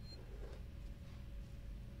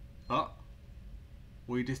 Oh.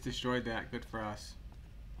 We just destroyed that. Good for us.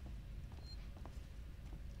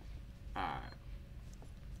 Alright.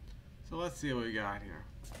 So let's see what we got here.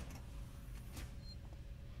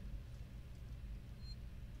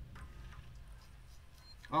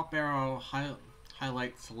 Up arrow,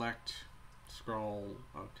 highlight, select, scroll.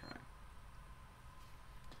 Okay.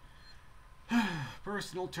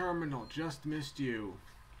 Personal terminal, just missed you.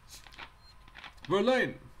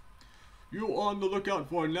 Verlaine, you on the lookout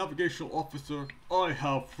for a navigational officer? I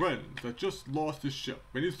have friends that just lost his ship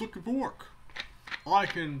and he's looking for work. I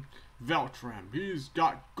can vouch for him. He's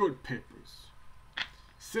got good papers.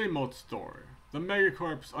 Same old story. The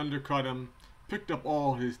megacorps undercut him, picked up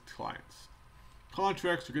all his clients.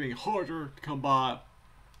 Contracts are getting harder to come by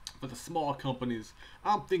for the small companies.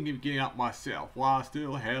 I'm thinking of getting out myself while I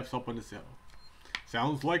still have something to sell.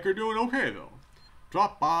 Sounds like you're doing okay though.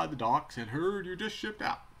 Dropped by the docks and heard you just shipped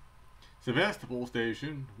out. Sevastopol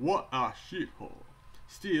Station, what a shithole.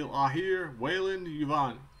 Still, I hear Wayland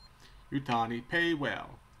Yutani pay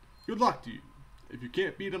well. Good luck to you. If you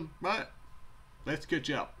can't beat them, right? Let's catch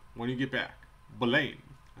up when you get back. Blaine.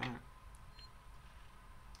 Alright.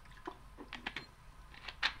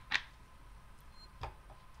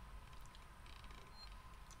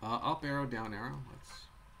 Up arrow, down arrow. Let's.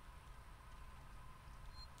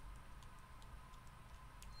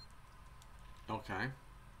 Okay.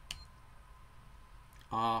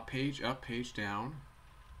 Page up, page down.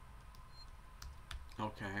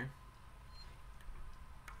 Okay.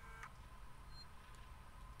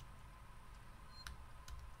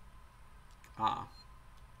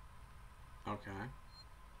 Okay.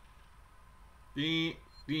 Dee.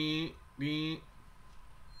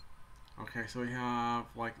 Okay, so we have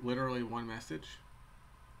like literally one message.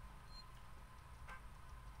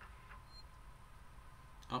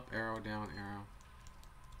 Up arrow, down arrow.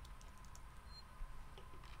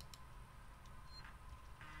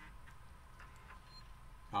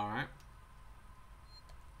 Alright.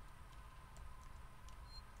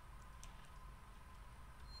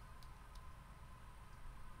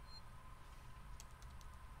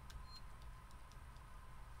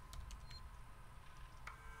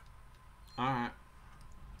 Alright.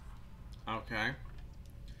 Okay.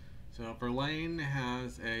 So Verlaine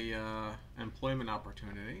has a employment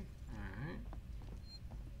opportunity. Alright.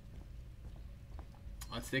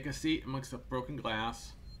 Let's take a seat amongst the broken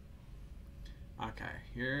glass. Okay,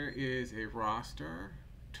 here is a roster.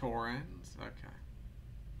 Torrens. Okay.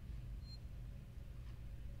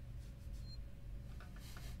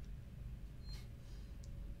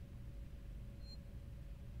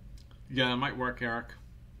 Yeah, that might work, Eric.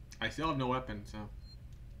 I still have no weapon, so.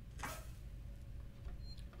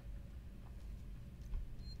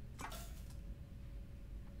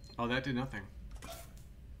 Oh, that did nothing.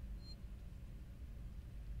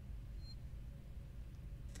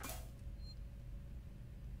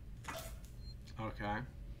 Okay.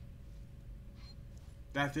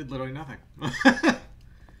 That did literally nothing.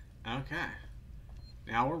 Okay.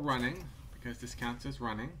 Now we're running, because this counts as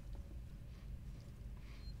running.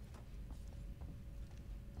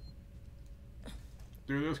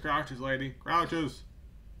 Through those crouches, lady. Crouches!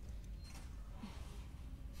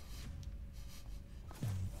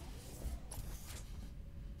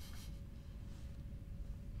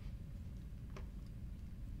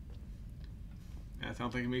 Yeah,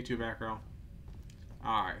 sounds like a Me Too back row.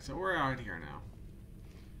 Alright, so we're out here now.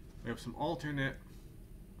 We have some alternate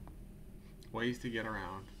ways to get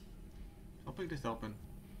around. Something just open.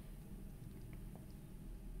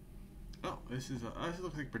 Oh, this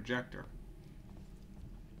looks like a projector.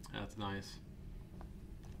 That's nice.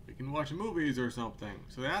 We can watch movies or something.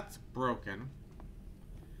 So that's broken.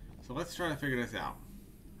 So let's try to figure this out.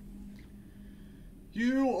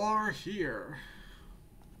 You are here.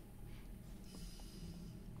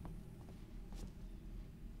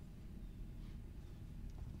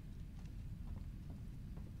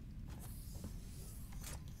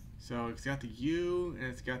 So it's got the U and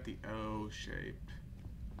it's got the O shape.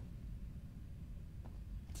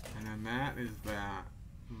 And then that is that.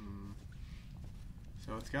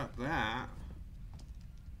 So it's got that.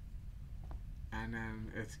 And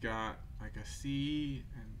then it's got like a C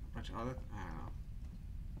and a bunch of other, I don't know.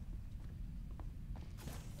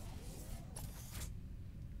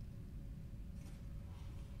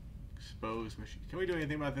 Exposed machine. Can we do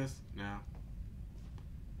anything about this? No.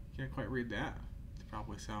 Can't quite read that. It's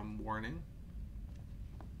probably some warning.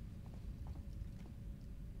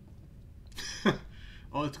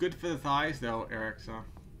 Oh, it's good for the thighs though, Eric, so.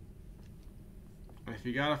 But if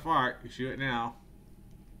you got a fart, you shoot it now.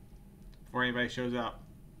 Before anybody shows up.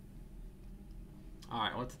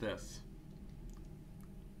 Alright, what's this?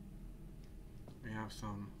 We have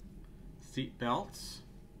some seat belts.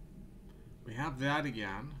 We have that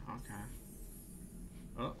again. Okay.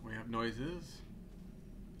 Oh, we have noises.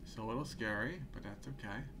 It's a little scary, but that's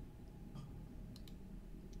okay.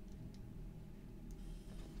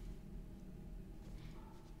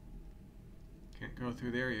 Can't go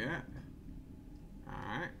through there yet.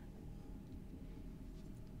 Alright.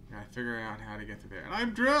 Gotta figure out how to get to there. And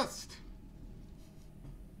I'm dressed!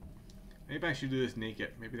 Maybe I should do this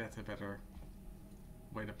naked. Maybe that's a better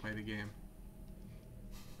way to play the game.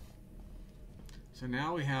 So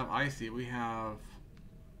now we have, I see, we have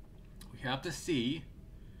the C,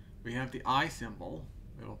 we have the I symbol,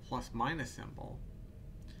 we have a plus minus symbol.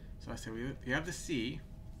 So I say we have the C.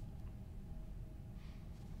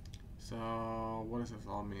 So what does this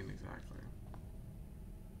all mean exactly?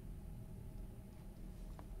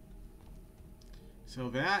 So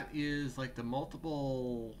that is like the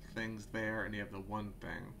multiple things there, and you have the one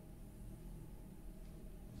thing.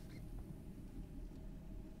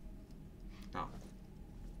 Oh.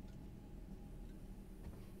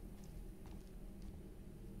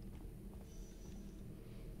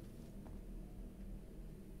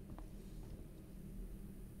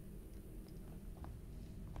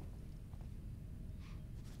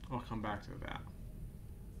 I'll come back to that.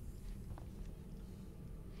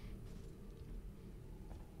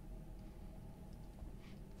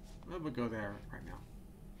 We'll go there right now.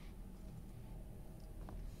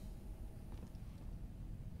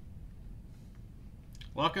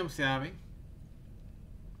 Welcome, Savvy.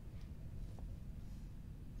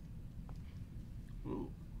 Ooh.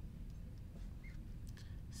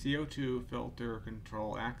 CO2 filter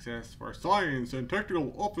control access for science and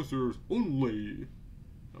technical officers only.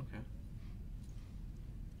 Okay.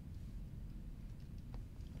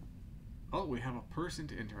 Oh, we have a person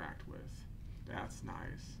to interact with. That's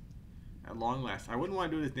nice. At long last. I wouldn't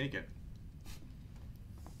want to do this naked.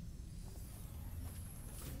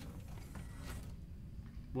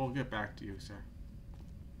 We'll get back to you, sir.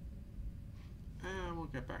 We'll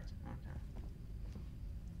get back to you.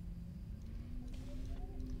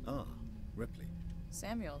 Okay. Ah, Ripley.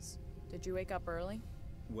 Samuels, did you wake up early?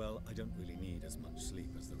 Well, I don't really need as much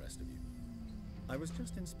sleep as the rest of you. I was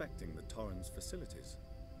just inspecting the Torrens facilities.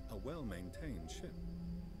 A well-maintained ship.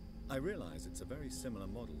 I realize it's a very similar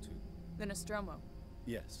model to... The Nostromo.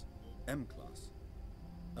 Yes, M-Class.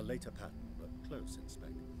 A later pattern, but close in spec.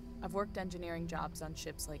 I've worked engineering jobs on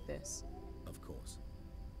ships like this. Of course.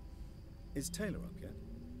 Is Taylor up yet?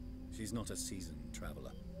 She's not a seasoned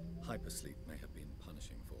traveler. Hypersleep may have been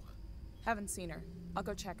punishing for her. Haven't seen her. I'll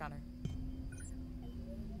go check on her.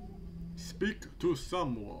 Speak to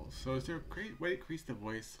Samuel. So is there a great way to increase the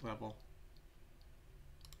voice level?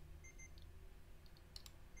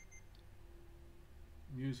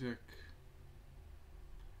 Music.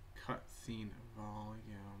 Cutscene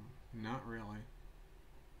volume. Not really.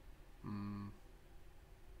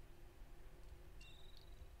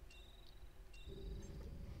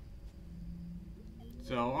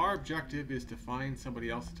 So our objective is to find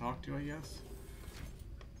somebody else to talk to, I guess.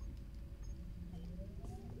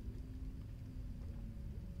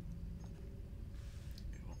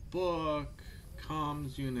 Book,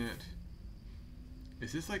 comms unit.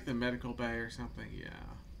 Is this like the medical bay or something? Yeah.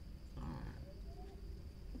 Alright.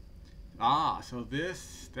 Ah, so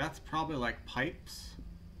that's probably like pipes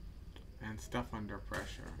and stuff under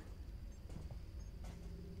pressure.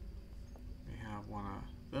 We have one of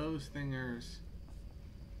those thingers.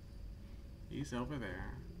 He's over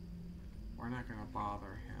there. We're not gonna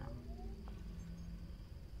bother him.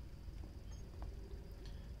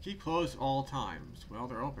 Keep closed all times. Well,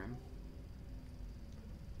 they're open.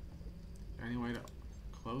 Is there any way to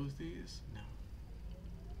close these? No.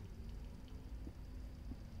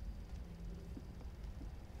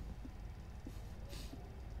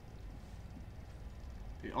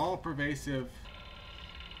 The all-pervasive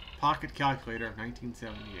pocket calculator of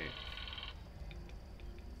 1978.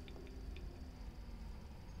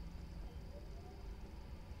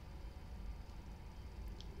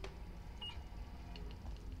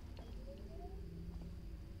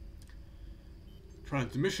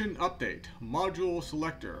 Transmission update. Module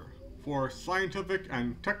selector. For scientific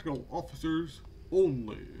and technical officers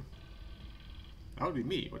only. That would be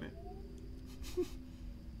me, wouldn't it?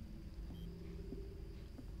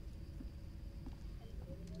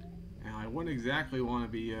 Now, I wouldn't exactly want to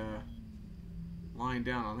be lying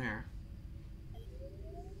down on there.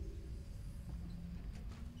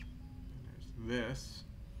 There's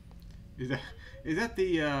this. Is that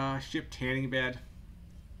the ship tanning bed?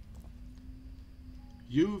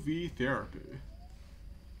 UV therapy.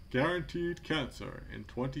 Guaranteed cancer in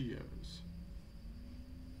 20 years.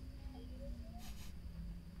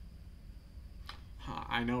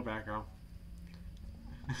 I know, Batgirl.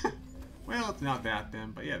 Well, it's not that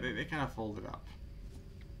then, but yeah, they kind of fold it up.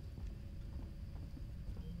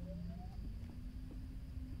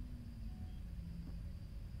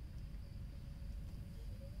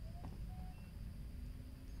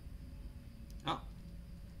 Oh.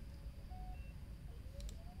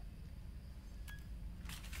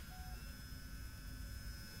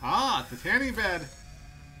 Ah, it's a tanning bed.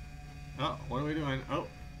 Oh, what are we doing? Oh.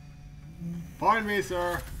 Pardon me,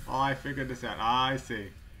 sir. Oh, I figured this out. I see.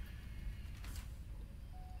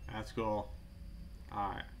 That's cool.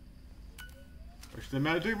 Alright. Push the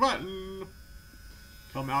magic button.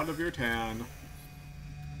 Come out of your tan.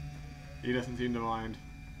 He doesn't seem to mind.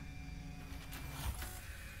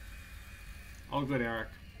 Oh, good, Eric.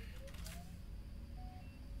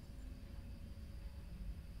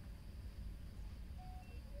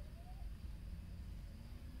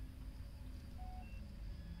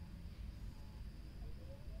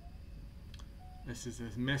 This is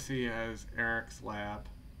as messy as Eric's lab.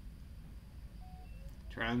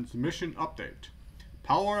 Transmission update.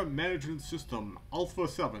 Power management system Alpha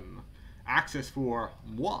 7. Access for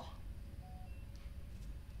moi.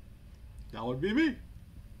 That would be me.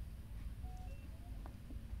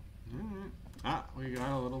 Ah, we got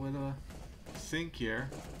a little bit of a sink here.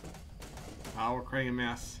 Ah, we're creating a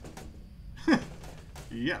mess.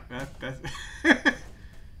 Yep, that's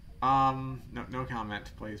no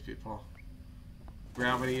comment, please, people.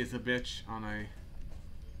 Gravity is a bitch on a...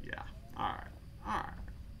 Yeah. Alright.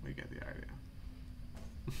 We get the idea.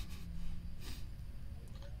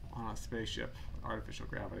 On a spaceship. Artificial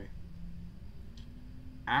gravity.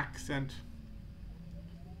 Accent.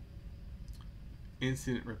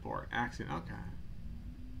 Incident report. Accident. Okay.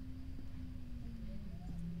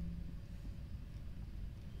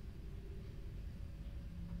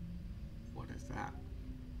 What is that?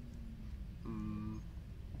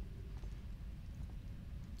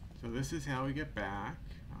 So this is how we get back.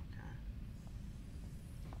 Okay.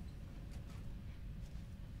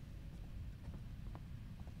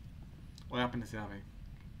 What happened to Savvy?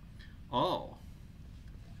 Oh.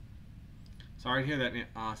 Sorry to hear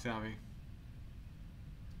that, Savvy.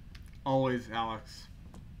 Always, Alex.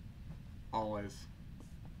 Always.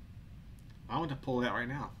 I want to pull that right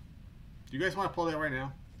now. Do you guys want to pull that right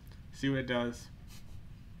now? See what it does.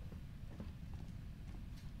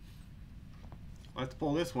 Let's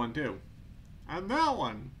pull this one too. And that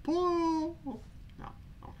one. Pull. No.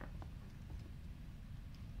 Okay.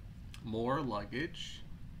 More luggage.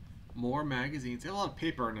 More magazines. They have a lot of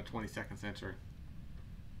paper in the 22nd century.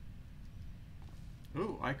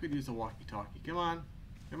 Ooh, I could use a walkie-talkie. Come on.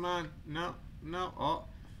 Come on. No. No. Oh.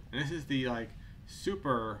 And this is the, like,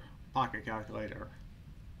 super pocket calculator.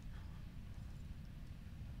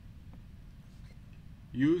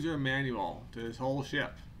 User manual to this whole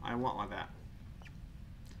ship. I want one of that.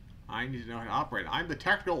 I need to know how to operate. I'm the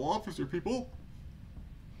tactical officer, people.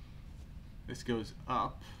 This goes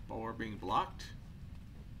up, but we're being blocked,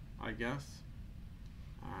 I guess.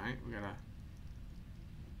 Alright, we gotta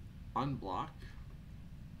unblock.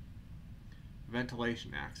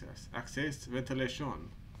 Ventilation access. Access ventilation.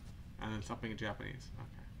 And then something in Japanese.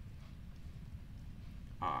 Okay.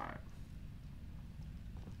 Alright.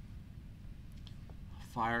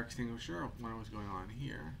 Fire extinguisher. What was going on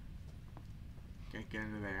here? Can't get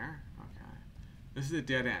into there. Okay. This is a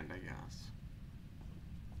dead end, I guess.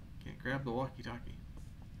 Can't grab the walkie-talkie.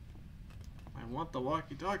 I want the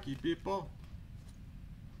walkie-talkie, people.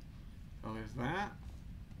 So there's that.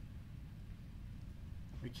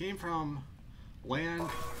 We came from land.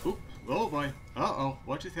 Oop. Oh boy. Uh-oh.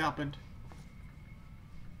 What just happened?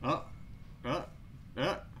 So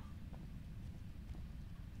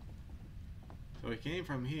we came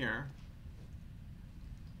from here.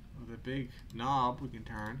 With a big knob we can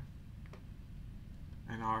turn.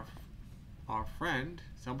 And our friend,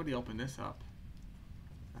 somebody open this up.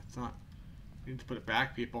 That's not... We need to put it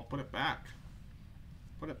back, people. Put it back.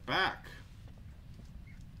 Put it back.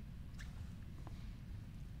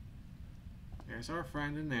 There's our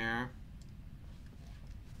friend in there.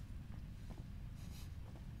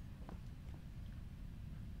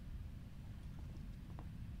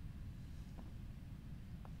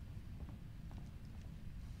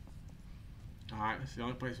 Alright, this is the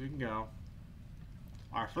only place we can go.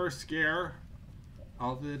 Our first scare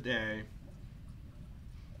of the day.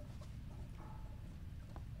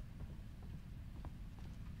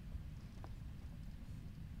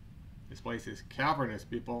 This place is cavernous,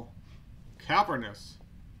 people. Cavernous.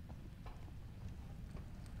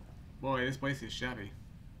 Boy, this place is shabby.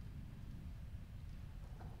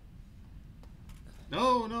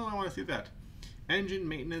 No, no, I want to see that. Engine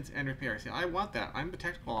maintenance and repair. See, I want that. I'm the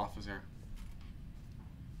technical officer.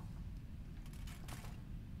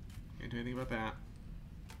 Can't do anything about that.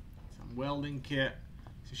 Some welding kit.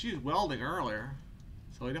 So she's welding earlier.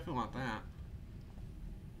 So I definitely want that.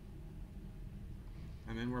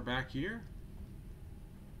 And then we're back here.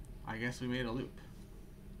 I guess we made a loop.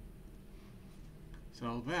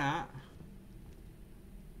 So that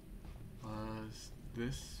was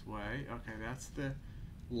this way. Okay, that's the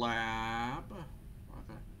lab or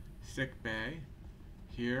the sick bay.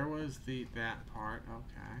 Here was that part.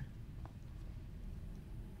 Okay.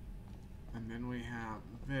 And then we have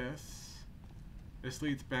this. This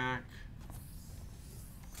leads back.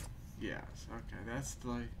 Yes. Okay, that's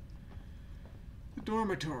the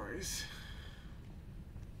dormitories.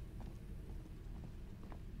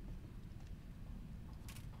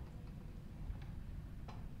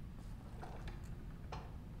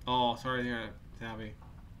 Oh, sorry there, Tabby.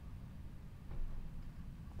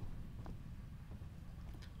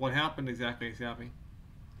 What happened exactly, Tabby?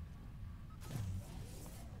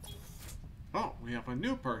 Oh, we have a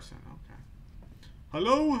new person. Okay.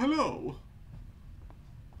 Hello, hello.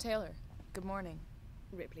 Taylor, good morning.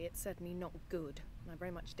 Ripley, it's certainly not good, and I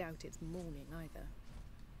very much doubt it's morning either.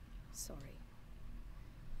 Sorry.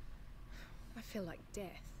 I feel like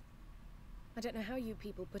death. I don't know how you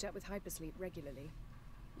people put up with hypersleep regularly.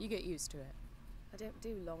 You get used to it. I don't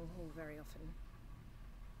do long haul very often.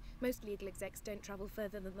 Most legal execs don't travel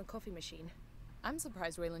further than the coffee machine. I'm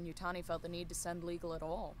surprised Weyland-Yutani felt the need to send legal at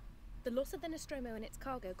all. The loss of the Nostromo and its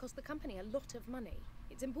cargo cost the company a lot of money.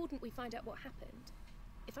 It's important we find out what happened.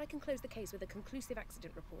 If I can close the case with a conclusive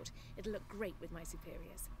accident report, it'll look great with my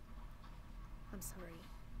superiors. I'm sorry.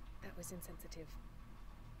 That was insensitive.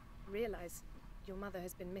 Realize your mother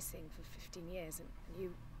has been missing for 15 years and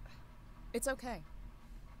you... It's okay.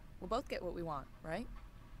 We'll both get what we want, right?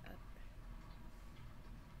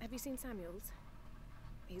 Have you seen Samuels?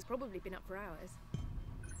 He's probably been up for hours.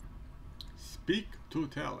 Speak to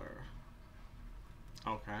Taylor.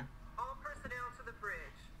 Okay. All personnel to the bridge.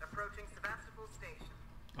 Approaching Sevastopol Station.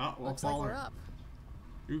 Oh, we'll Looks like follow we're her. up.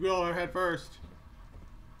 You go ahead first.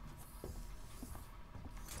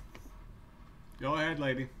 Go ahead,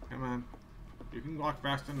 lady. Come on. You can walk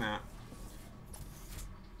faster than that.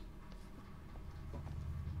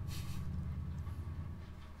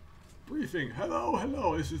 Briefing. Hello,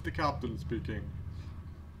 hello. This is the captain speaking.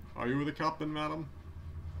 Are you the captain, madam?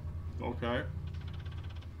 Okay.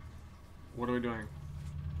 What are we doing?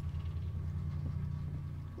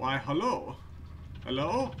 Why, hello.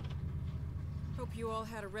 Hello? Hope you all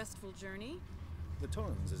had a restful journey. The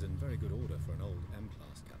Torrens is in very good order for an old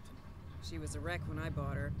M-class, Captain. She was a wreck when I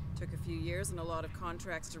bought her. Took a few years and a lot of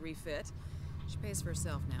contracts to refit. She pays for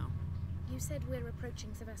herself now. You said we're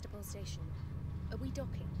approaching Sevastopol Station. Are we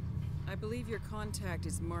docking? I believe your contact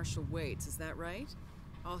is Marshal Waits, is that right?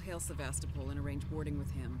 I'll hail Sevastopol and arrange boarding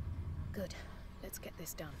with him. Good. Let's get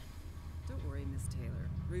this done. Don't worry, Miss Taylor.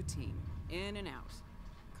 Routine. In and out.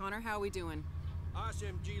 Connor, how we doing?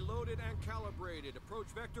 SMG loaded and calibrated. Approach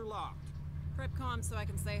vector locked. Prep comm so I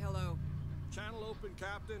can say hello. Channel open,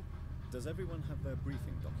 Captain. Does everyone have their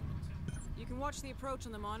briefing documents? You can watch the approach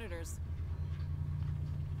on the monitors.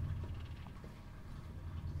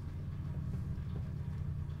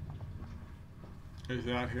 Is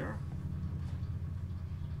that here?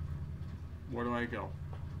 Where do I go?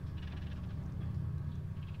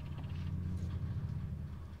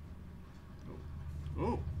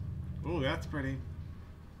 Oh, oh, that's pretty.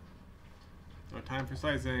 No time for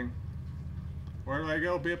sightseeing. Where do I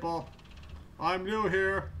go, people? I'm new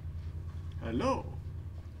here. Hello.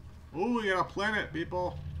 Oh, we got a planet,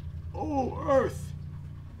 people. Oh, Earth.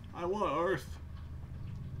 I want Earth.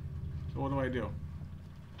 So what do I do?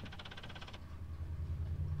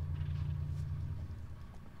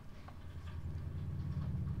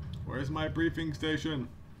 Where's my briefing station?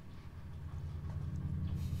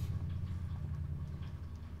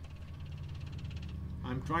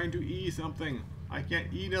 I'm trying to E something. I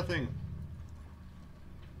can't E nothing.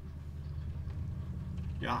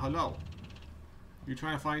 Yeah, hello. You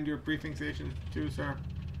trying to find your briefing station too, sir?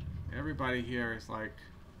 Everybody here is like...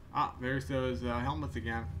 Ah, there's those helmets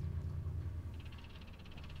again.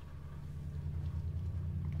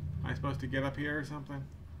 Am I supposed to get up here or something?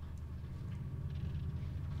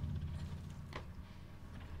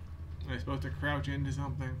 Am I supposed to crouch into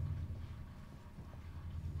something?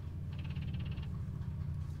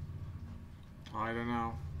 I don't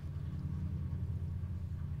know.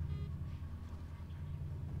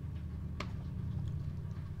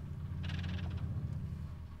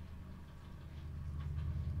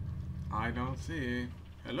 I don't see.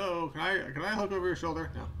 Hello, can I look over your shoulder?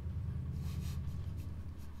 No.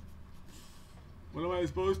 What am I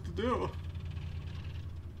supposed to do?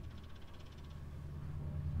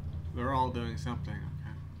 They're all doing something,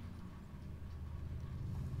 okay.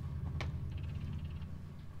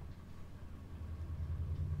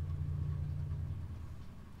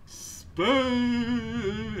 Spain!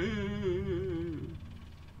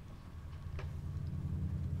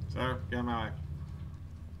 Sir, get out of my way.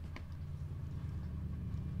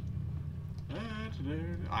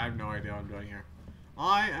 I have no idea what I'm doing here.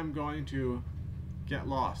 I am going to get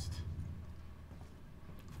lost.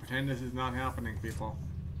 Pretend this is not happening, people.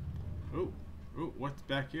 Ooh, ooh, what's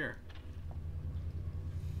back here?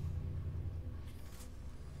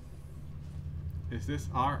 Is this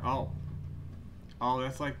our... Oh. Oh,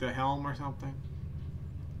 that's like the helm or something?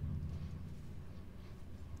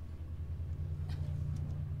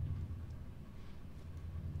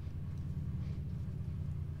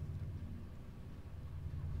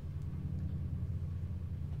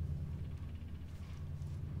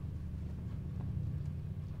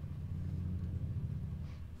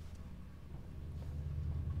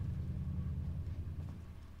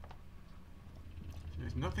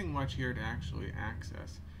 There's nothing much here to actually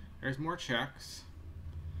access. There's more checks.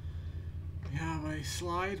 We have a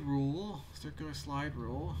slide rule, circular slide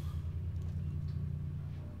rule.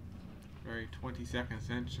 Very 22nd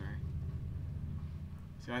century.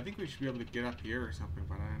 So I think we should be able to get up here or something,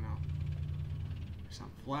 but I don't know. There's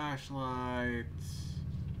some flashlights.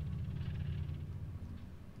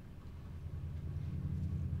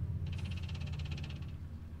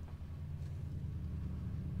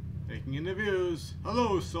 Taking in the views.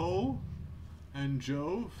 Hello, Soul and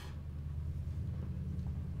Jove.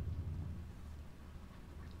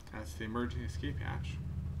 That's the emergency escape hatch.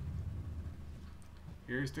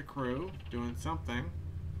 Here's the crew doing something.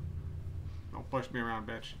 Don't push me around,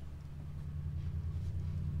 bitch.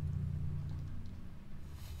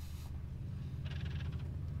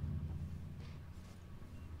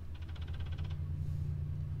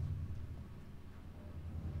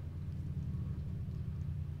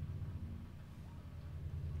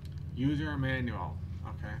 User manual.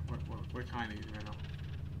 Okay, what kind of user manual?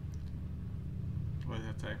 What does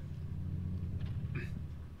that say?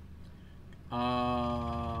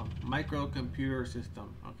 Microcomputer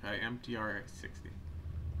system. Okay, MTR-60.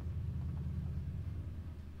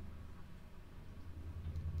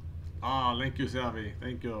 Ah, thank you, Savvy.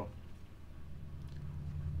 Thank you.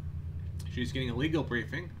 She's getting a legal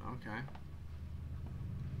briefing. Okay.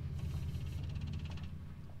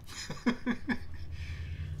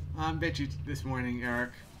 I'm bitchy this morning,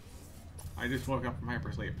 Eric. I just woke up from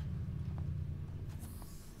hypersleep.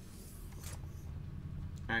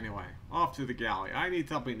 Anyway, off to the galley. I need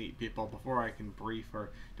something to eat, people, before I can brief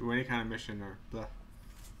or do any kind of mission or blah.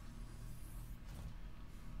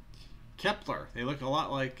 Kepler. They look a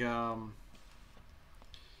lot like, what are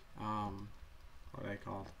they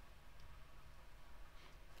called?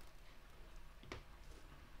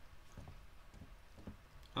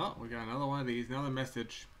 Oh, we got another one of these. Another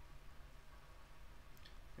message.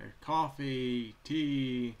 There's coffee,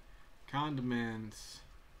 tea, condiments.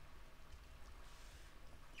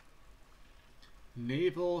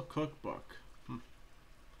 Naval cookbook.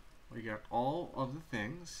 We got all of the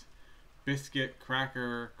things. Biscuit,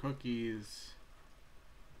 cracker, cookies.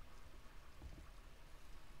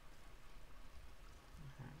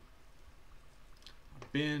 A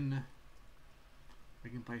bin. We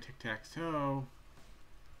can play tic-tac-toe.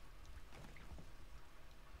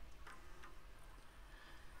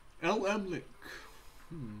 LM Link.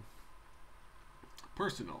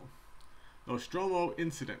 Personal. Nostromo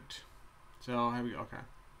incident. So, here we go. Okay.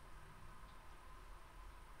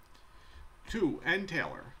 2. N.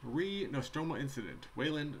 Taylor. Nostromo incident.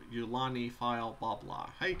 Wayland Yulani file blah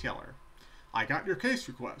blah. Hey Taylor. I got your case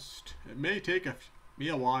request. It may take me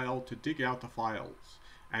a while to dig out the files.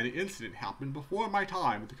 And the incident happened before my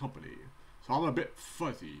time at the company. So I'm a bit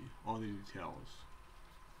fuzzy on the details.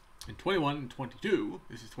 In 21 and 22,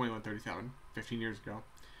 this is 2137, 15 years ago,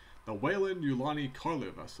 the Wayland Yulani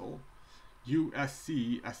cargo vessel,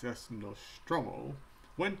 USC SS Nostromo,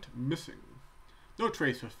 went missing. No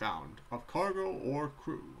trace was found of cargo or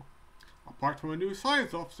crew. Apart from a new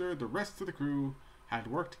science officer, the rest of the crew had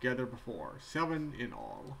worked together before, 7 in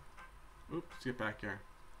all. Oops, let's get back here.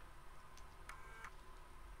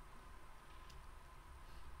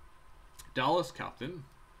 Dallas Captain,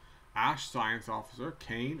 Ash Science Officer,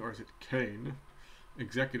 Kane, or is it Kane,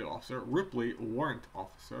 Executive Officer, Ripley Warrant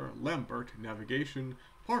Officer, Lambert Navigation,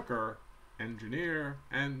 Parker Engineer,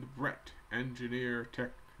 and Brett Engineer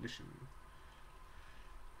Technician.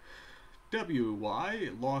 WY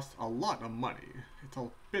lost a lot of money. It's a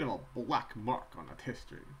bit of a black mark on its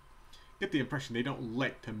history. Get the impression they don't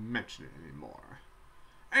like to mention it anymore.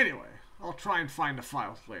 Anyway, I'll try and find the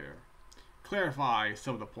files later. Clarify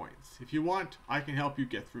some of the points. If you want, I can help you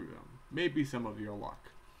get through them. Maybe some of your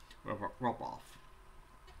luck will rub off.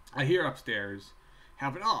 I hear upstairs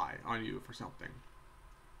have an eye on you for something.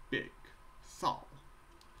 Big. Saul.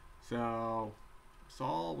 So,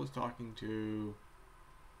 Saul was talking to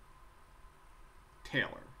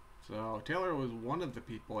Taylor. So, Taylor was one of the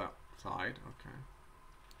people outside. Okay.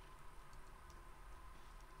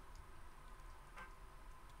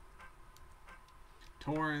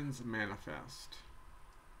 Torrens Manifest.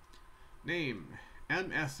 Name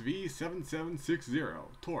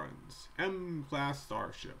MSV-7760. Torrens. M-Class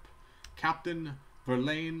Starship. Captain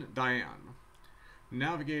Verlaine Diane.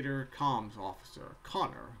 Navigator Comms Officer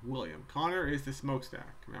Connor William. Connor is the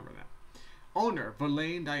smokestack. Remember that. Owner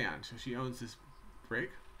Verlaine Diane. So she owns this brig.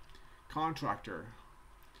 Contractor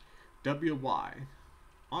WY.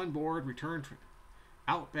 On board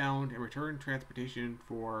outbound and return transportation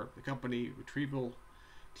for the company retrieval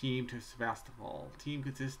team to Sevastopol. Team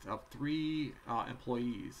consists of 3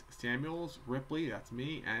 employees. Samuels, Ripley, that's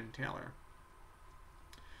me, and Taylor.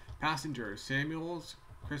 Passengers, Samuels,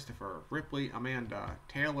 Christopher, Ripley, Amanda,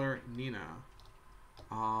 Taylor, Nina.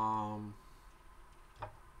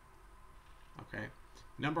 Okay.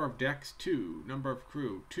 Number of decks, 2. Number of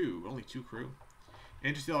crew, 2. Only 2 crew.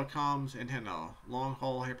 Interstellar comms antenna. Long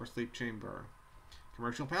haul hypersleep chamber.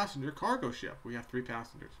 Commercial passenger cargo ship. We have 3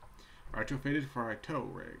 passengers. Retrofitted for a tow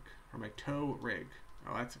rig. From a tow rig.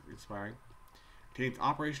 Oh, that's inspiring. Contains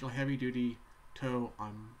operational heavy duty tow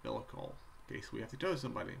umbilical. In case we have to tow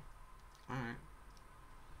somebody. Alright.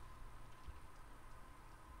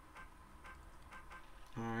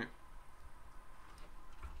 Alright.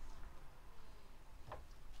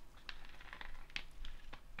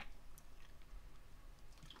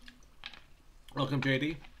 Welcome,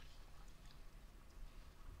 JD.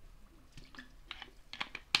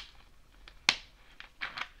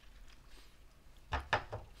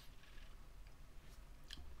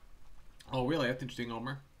 Oh, really? That's interesting,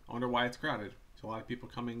 Omer. I wonder why it's crowded. There's a lot of people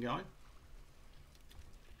coming and going.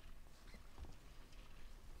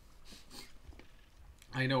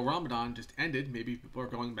 I know Ramadan just ended. Maybe people are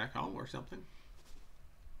going back home or something.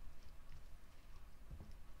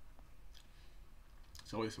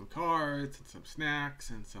 So always some cards and some snacks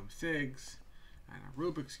and some cigs and a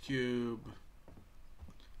Rubik's Cube.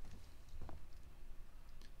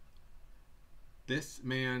 This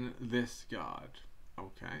man, this God.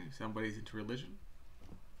 Okay, somebody's into religion.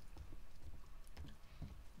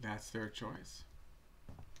 That's their choice.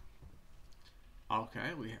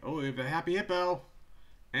 Okay, we have the Happy Hippo.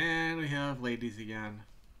 And we have ladies again.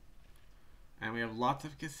 And we have lots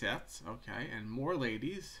of cassettes. Okay, and more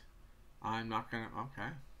ladies. I'm not gonna... Okay.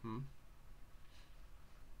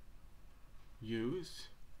 Use.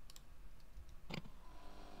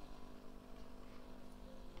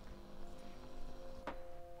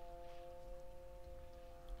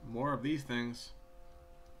 More of these things.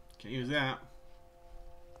 Can't use that.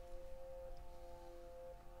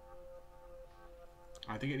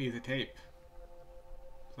 I think it needs a tape.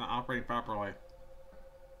 It's not operating properly.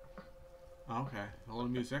 Okay, a little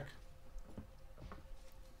music.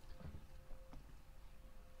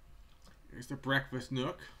 Here's the breakfast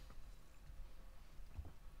nook.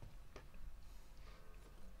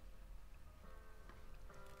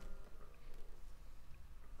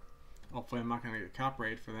 Hopefully I'm not going to get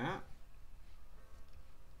copyrighted for that.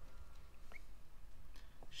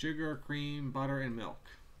 Sugar, cream, butter, and milk.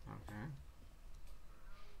 Okay.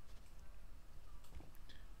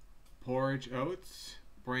 Porridge oats,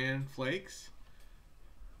 bran flakes,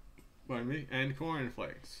 pardon me, and corn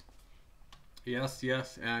flakes. Yes,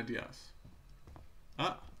 yes, and yes.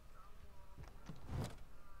 Ah.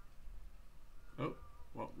 Oh,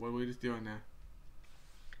 what are we just doing now?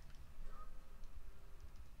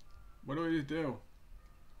 What do we just do?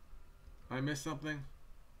 Did I miss something?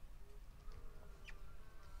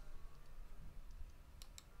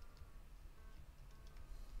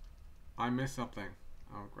 I missed something.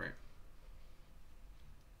 Oh, great.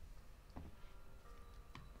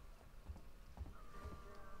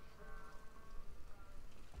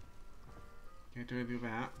 Can't do anything with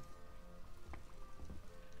that.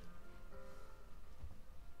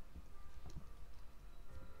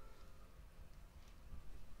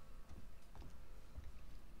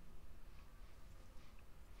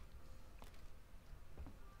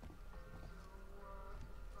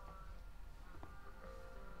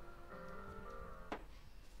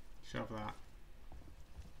 Shove that.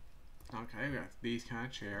 Okay, we got these kind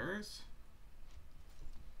of chairs.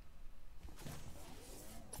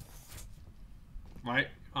 Right?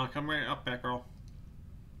 Come right up, Batgirl.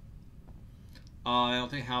 I don't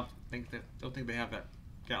think they have that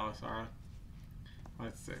Galisara.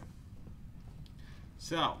 Let's see.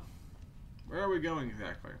 So, where are we going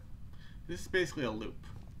exactly? This is basically a loop.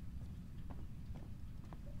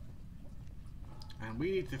 And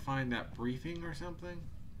we need to find that briefing or something.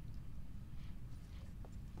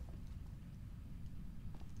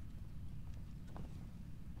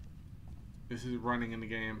 This is running in the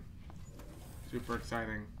game. Super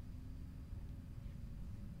exciting.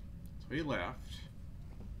 So he left.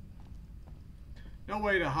 No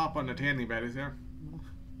way to hop on the tanning bed, is there?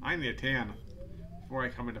 I need a tan before I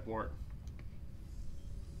come into port.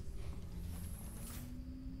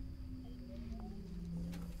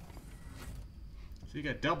 So you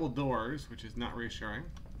got double doors, which is not reassuring.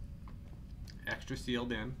 Extra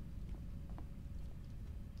sealed in.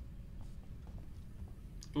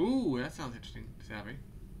 Ooh, that sounds interesting, Savvy.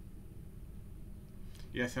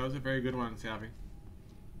 Yes, that was a very good one, Savvy.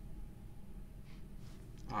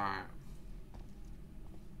 Alright.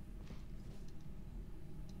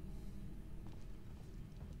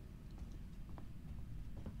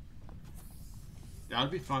 That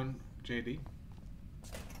would be fun, JD.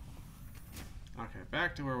 Okay,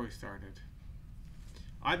 back to where we started.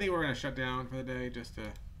 I think we're going to shut down for the day just to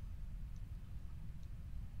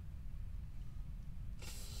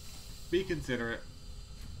be considerate.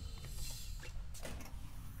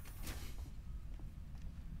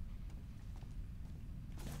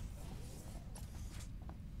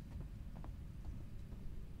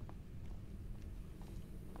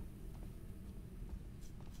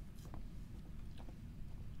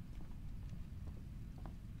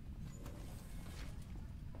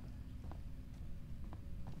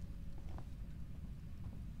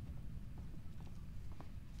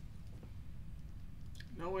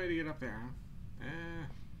 No way to get up there, huh?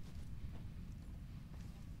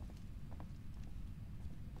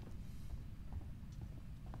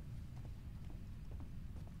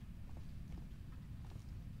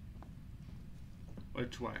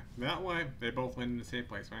 Which way? That way? They both went in the same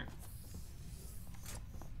place, right?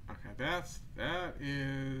 Okay, that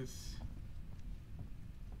is...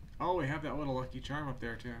 Oh, we have that little Lucky Charm up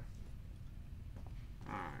there, too.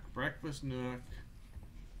 Alright, Breakfast Nook.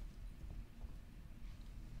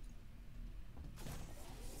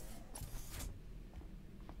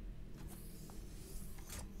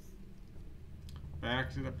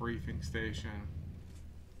 Back to the briefing station.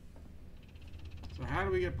 So how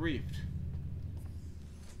do we get briefed?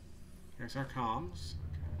 Here's our comms.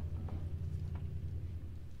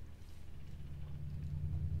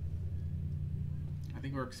 Okay. I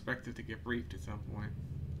think we're expected to get briefed at some point.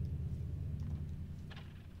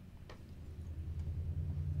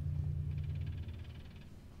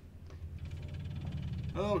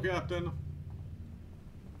 Hello, Captain.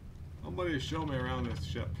 Somebody show me around this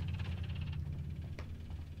ship.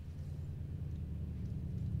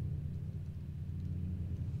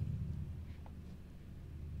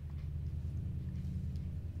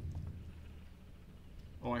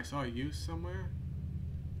 Oh, I saw a use somewhere.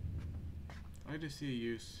 I just see a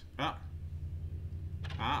use. Ah.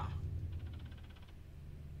 Ah.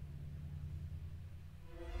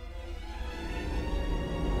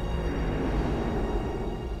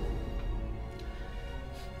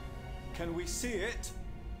 Can we see it?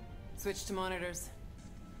 Switch to monitors.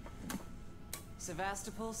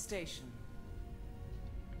 Sevastopol Station.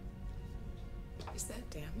 Is that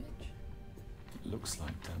damage? It looks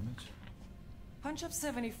like damage. Punch up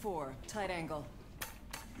 74, tight angle.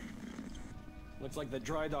 Looks like the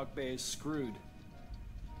dry dock bay is screwed.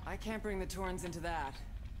 I can't bring the Torrens into that.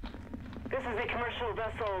 This is a commercial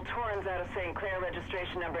vessel, Torrens out of St. Clair,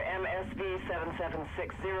 registration number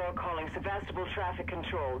MSV7760, calling Sevastopol Traffic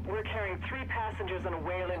Control. We're carrying 3 passengers on a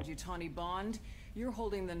Wayland. Yutani Bond, you're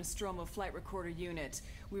holding the Nostromo flight recorder unit.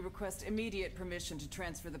 We request immediate permission to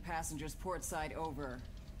transfer the passengers port side over.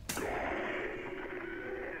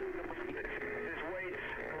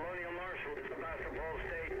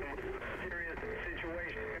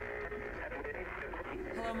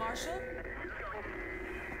 Hello, Marshall?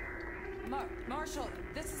 Marshall,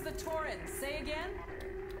 this is the Torrens. Say again?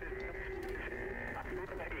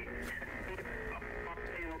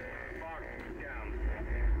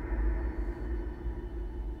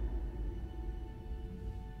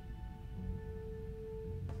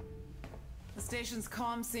 The station's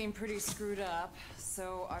comms seem pretty screwed up,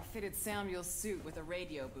 so I fitted Samuel's suit with a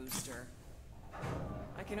radio booster.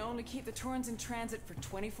 I can only keep the Torrens in transit for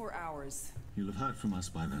 24 hours. You'll have heard from us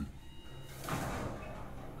by then.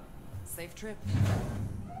 Safe trip.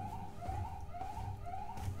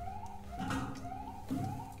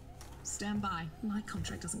 stand by. My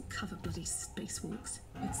contract doesn't cover bloody spacewalks.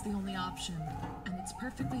 It's the only option, and it's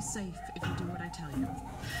perfectly safe if you do what I tell you.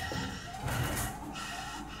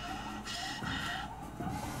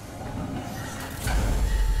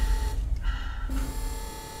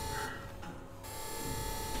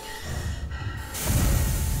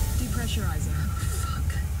 Depressurizer.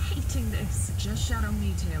 Fuck. Hating this. Just shadow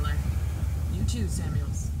me, Taylor. You too,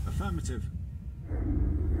 Samuels. Affirmative.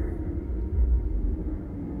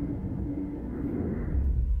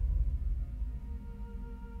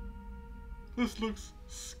 This looks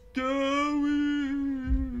scary.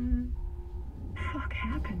 Fuck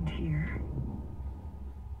happened here?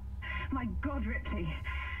 My God, Ripley.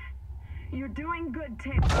 You're doing good,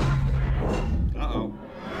 Taylor. Uh-oh.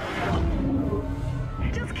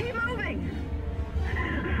 Just keep moving.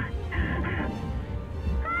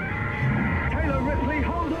 Taylor, Ripley,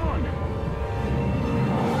 hold on.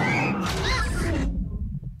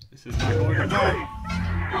 This is not going to go.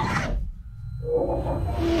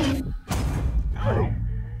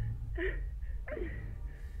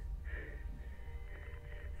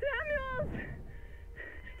 Samuels!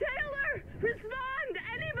 Taylor! Respond!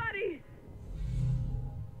 Anybody!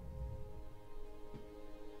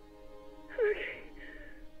 Okay.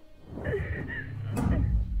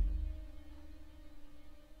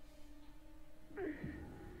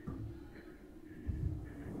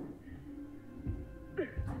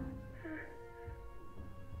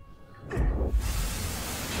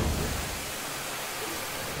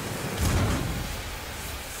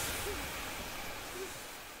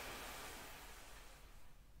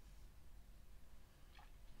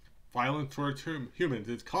 Violence towards humans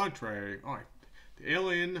is contrary. Alright. The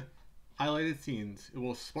alien highlighted scenes. It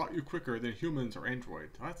will spot you quicker than humans or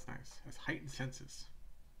androids. Oh, that's nice. That's heightened senses.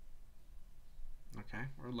 Okay,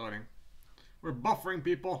 we're loading. We're buffering,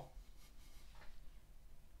 people.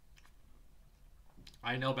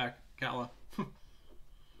 I know back, Kala.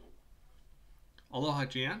 Aloha,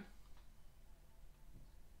 Jan.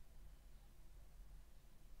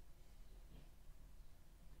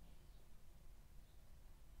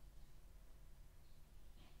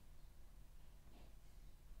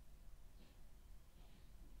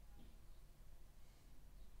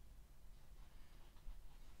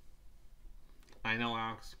 I know,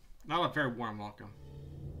 Alex. Not a very warm welcome.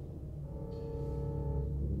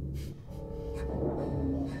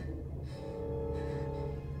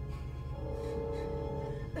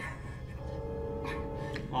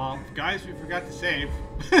 Guys, we forgot to save.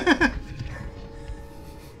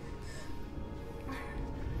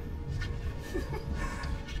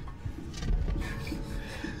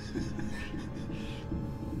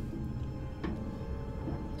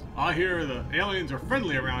 I hear the aliens are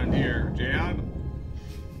friendly around here, Jan.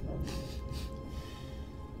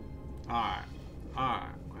 Alright.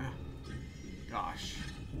 Alright. Gosh.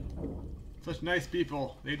 Such nice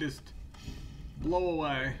people. They just blow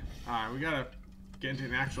away. Alright, we gotta get into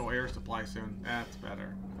an actual air supply soon. That's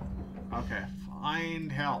better. Okay.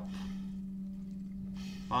 Find help.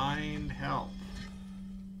 Find help.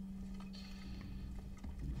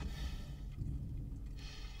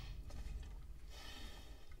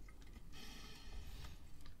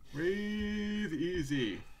 Breathe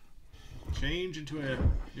easy. Change into a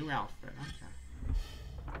new outfit. Okay.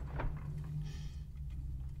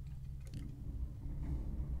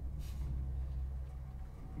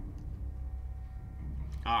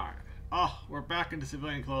 Alright. Oh, we're back into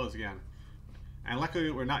civilian clothes again. And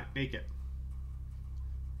luckily we're not naked.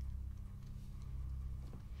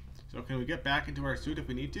 So can we get back into our suit if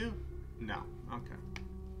we need to? No. Okay.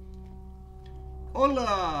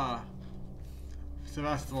 Hola!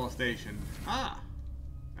 Sevastopol Station. Ah!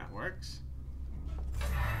 That works.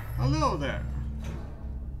 Hello there!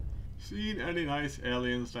 Seen any nice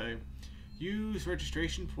aliens today? Use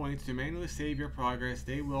registration points to manually save your progress.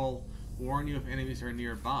 They will warn you if enemies are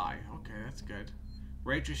nearby. Okay, that's good.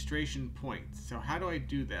 Registration points. So how do I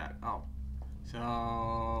do that? Oh.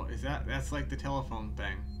 So is that's like the telephone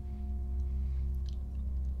thing.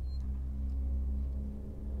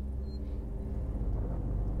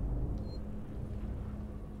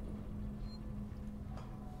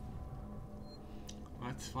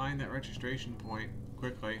 Let's find that registration point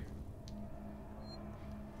quickly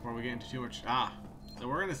before we get into too much. Ah, so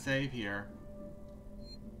we're gonna save here.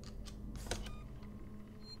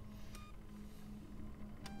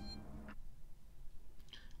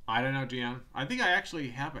 I don't know, GM. I think I actually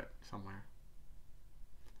have it somewhere.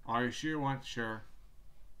 Are you sure you want? Sure.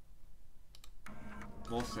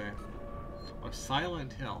 We'll see. Oh,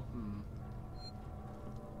 Silent Hill.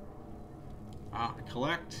 Ah,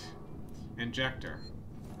 collect injector.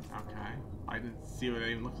 Okay. I didn't see what it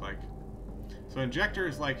even looked like. So injector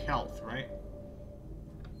is like health, right?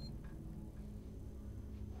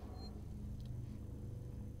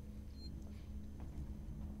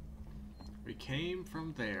 We came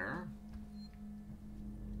from there.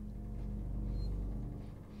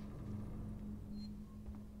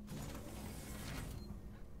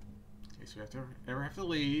 Okay, so we have to ever have to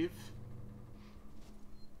leave.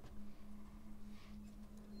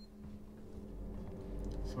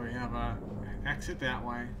 So we have an exit that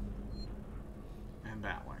way and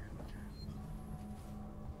that way. Okay.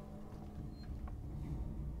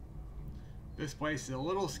 This place is a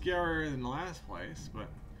little scarier than the last place, but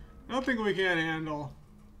nothing we can't handle.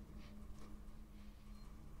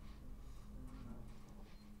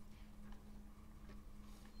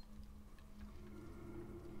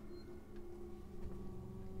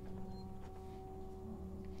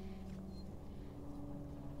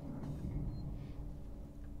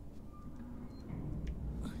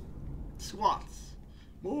 Squats.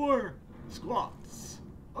 More squats.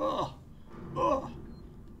 Oh.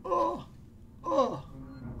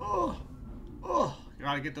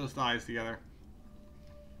 Gotta get those thighs together.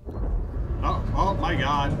 Oh my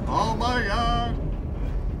god. Oh my god.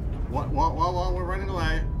 What, we're running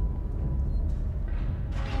away.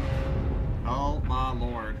 Oh my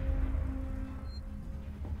lord.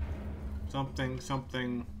 Something.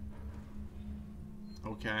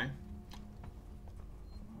 Okay.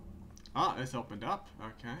 Ah, it's opened up.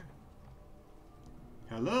 Okay.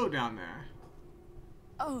 Hello down there.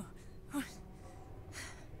 Oh.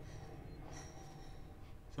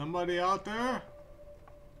 Somebody out there?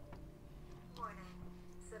 Warning.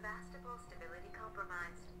 Sevastopol stability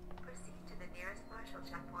compromised. Proceed to the nearest partial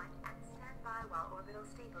checkpoint and stand by while orbital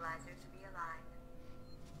stabilizers realign.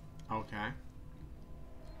 Okay.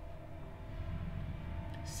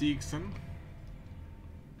 Seegson.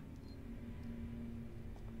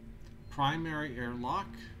 Primary airlock.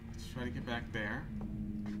 Let's try to get back there.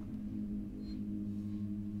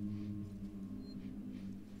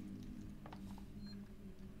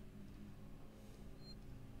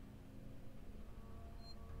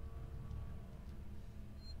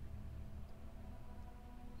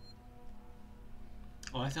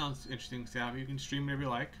 Oh, that sounds interesting, Savvy. You can stream whatever you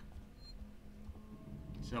like.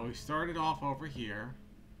 So we started off over here.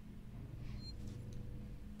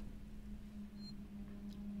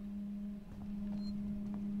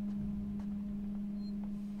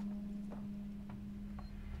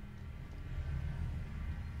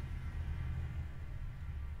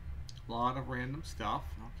 A lot of random stuff.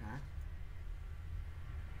 Okay.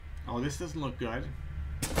 Oh, this doesn't look good.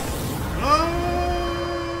 Oh!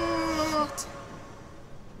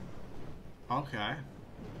 Okay.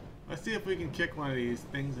 Let's see if we can kick one of these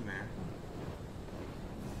things in there.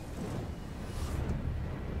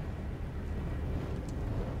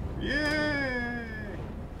 Yay!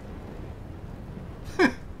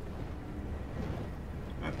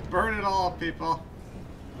 Let's burn it all, people.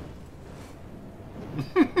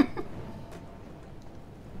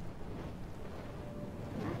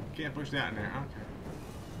 Can't push that in there. Okay.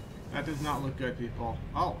 That does not look good, people.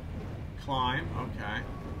 Oh. Climb. Okay.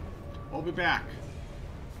 We'll be back.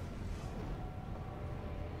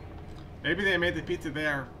 Maybe they made the pizza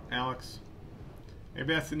there, Alex.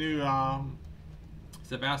 Maybe that's the new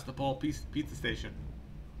Sevastopol pizza station.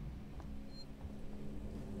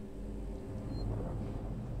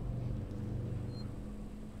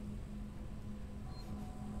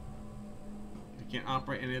 We can't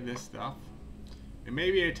operate any of this stuff. It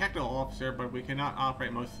may be a technical officer, but we cannot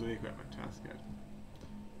operate most of the equipment. That's good.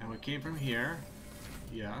 And we came from here.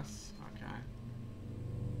 Yes. Okay.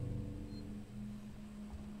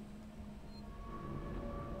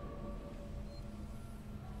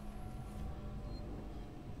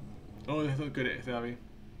 Oh, this looks good, Savvy.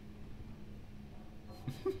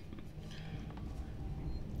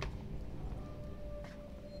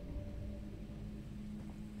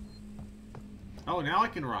 Oh, now I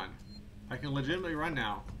can run. I can legitimately run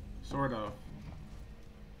now. Sort of.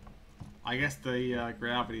 I guess the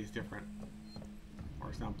gravity is different.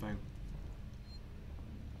 Or something.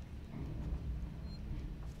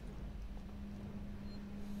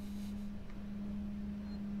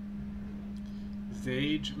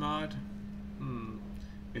 Zage mod?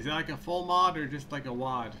 Is that like a full mod or just like a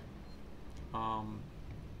WAD?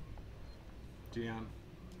 GM.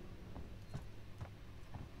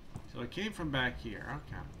 So it came from back here.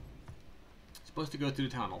 Okay. Supposed to go through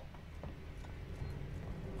the tunnel.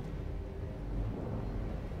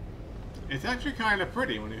 It's actually kind of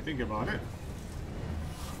pretty when you think about it.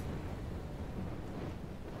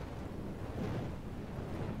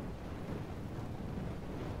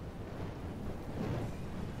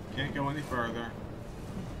 Can't go any further.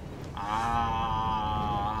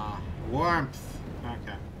 Ah, warmth.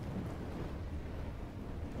 Okay.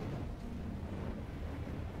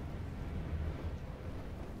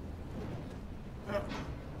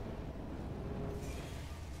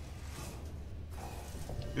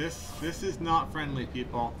 This is not friendly,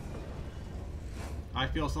 people. I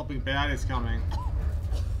feel something bad is coming.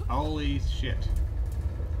 Holy shit.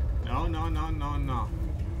 No, no, no, no, no.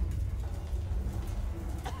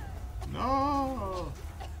 No!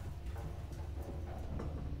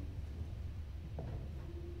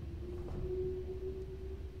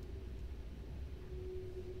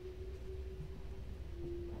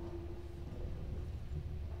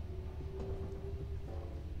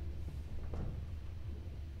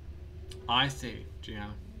 I see,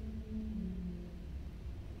 Gianna.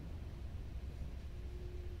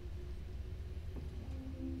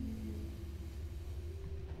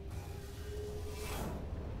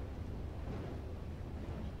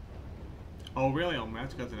 Oh, really? Oh,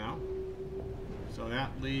 that's good to know. So that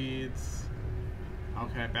leads...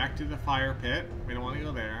 Okay, back to the fire pit. We don't want to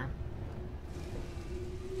go there.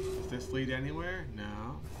 Does this lead anywhere?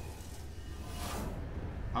 No.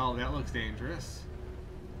 Oh, that looks dangerous.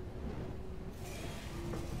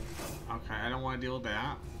 Okay, I don't want to deal with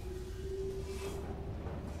that.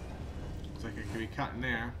 Looks like it could be cut in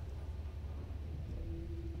there.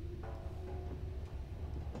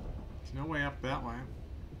 There's no way up that way.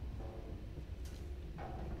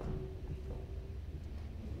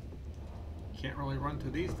 Can't really run to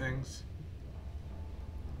these things.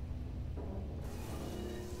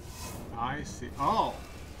 I see. Oh!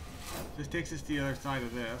 This takes us to the other side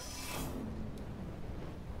of this.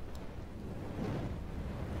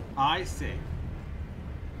 I see.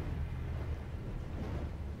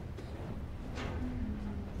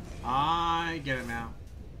 I get it now.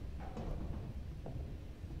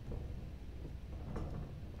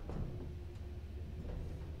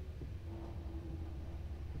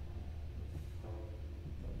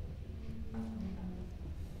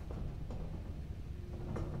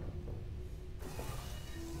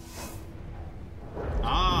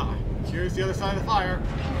 Ah, here's the other side of the fire.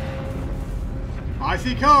 I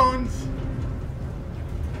see cones!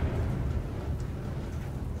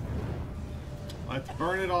 Let's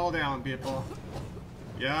burn it all down, people.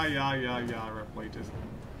 Yeah, Ripley, just...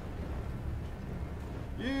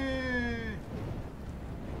 Yay!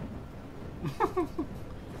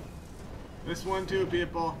 This one too,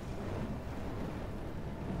 people.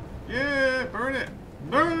 Yeah, burn it!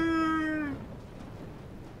 Burn!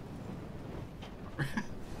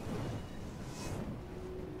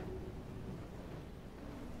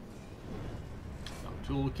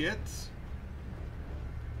 Toolkits.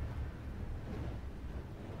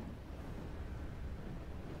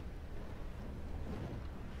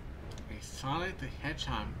 A Sonic the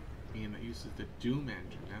Hedgehog game that uses the Doom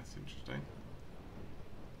engine. That's interesting.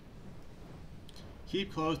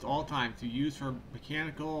 Keep closed all time to use for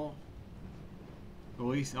mechanical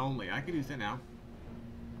release only. I can use that now.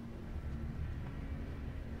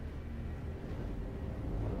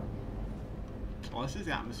 Well, this is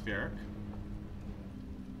atmospheric.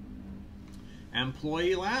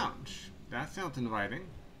 Employee lounge. That sounds inviting.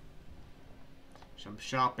 Some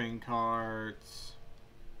shopping carts.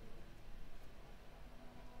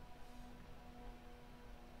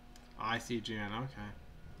 I see, Jan. Okay.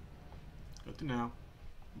 Good to know.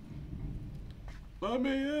 Let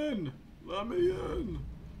me in! Let me in!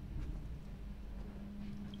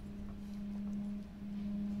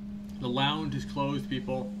 The lounge is closed,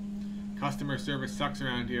 people. Customer service sucks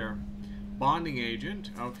around here. Bonding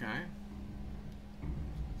agent. Okay.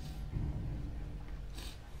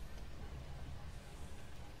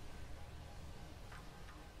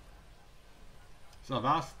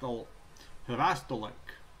 Sevastolink.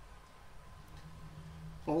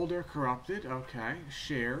 Folder corrupted. Okay.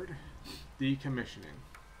 Shared. Decommissioning.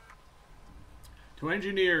 To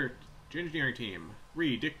engineering team.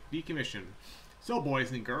 Read. Decommission. So,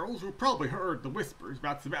 boys and girls, you've probably heard the whispers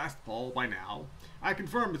about Sevastopol by now. I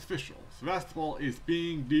confirm it's official. Sevastopol is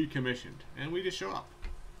being decommissioned. And we just show up.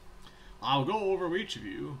 I'll go over each of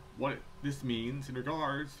you what this means in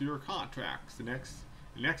regards to your contracts, the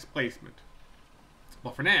next placement.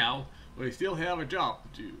 But for now, we still have a job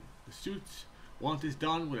to do. The suits want this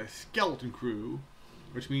done with a skeleton crew,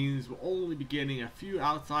 which means we'll only be getting a few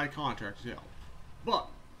outside contractors help. But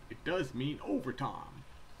it does mean overtime.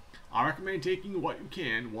 I recommend taking what you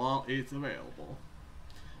can while it's available.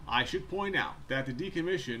 I should point out that the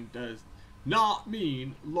decommission does not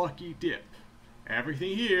mean lucky dip.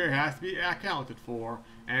 Everything here has to be accounted for,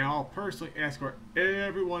 and I'll personally escort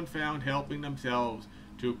everyone found helping themselves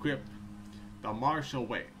to equip The marshal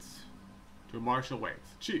waits. The marshal waits.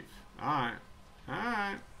 Chief. Alright.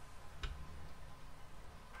 Alright.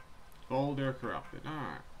 Folder corrupted.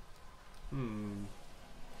 Alright.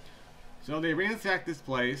 So they ransacked this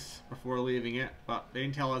place before leaving it, but they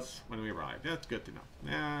didn't tell us when we arrived. That's good to know.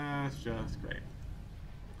 That's just great.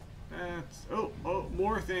 That's... Oh,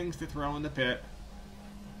 more things to throw in the pit.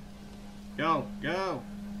 Go, go.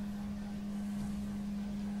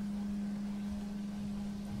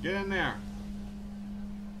 Get in there.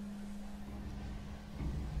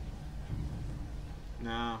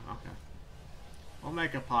 No, okay. We'll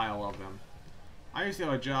make a pile of them. I used to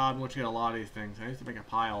have a job in which we had a lot of these things. I used to make a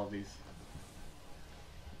pile of these.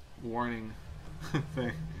 Warning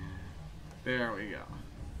thing. There we go.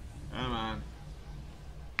 Come on.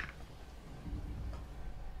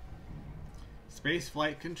 Space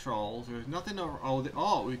flight controls. There's nothing over.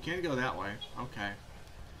 Oh, we can't go that way. Okay.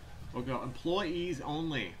 We'll go employees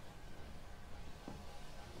only.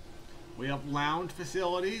 We have lounge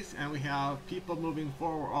facilities and we have people moving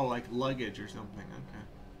forward. Oh, like luggage or something. Okay.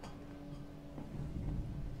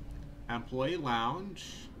 Employee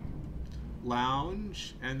lounge.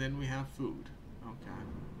 Lounge. And then we have food. Okay.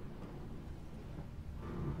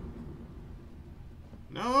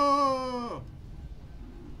 No!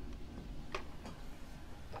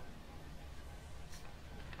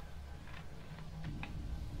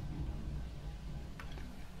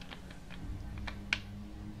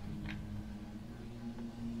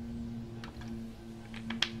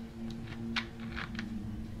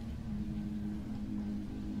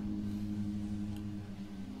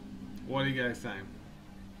 What are you guys saying?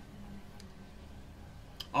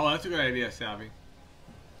 Oh, that's a good idea, Savvy.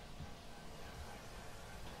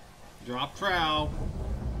 Drop trowel.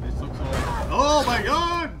 This looks like... Oh my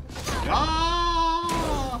god!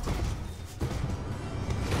 Ah!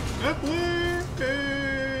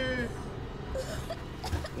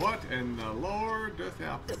 What in the Lord just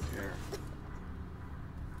happened here?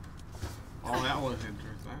 Oh, that was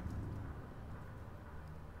interesting.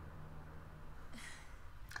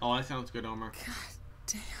 Oh, that sounds good, Omer. God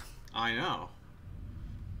damn. I know.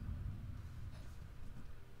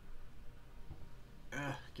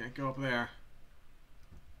 Can't go up there.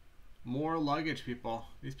 More luggage, people.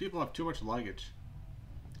 These people have too much luggage.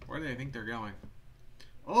 Where do they think they're going?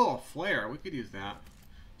 Oh, a flare. We could use that.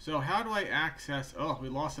 So how do I access... Oh, we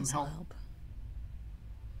lost some health.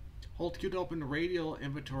 Hold Q to open the radial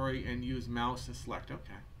inventory and use mouse to select.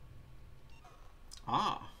 Okay.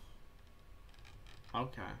 Ah.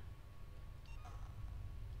 Okay.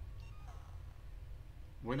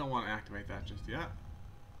 We don't want to activate that just yet.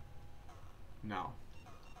 No.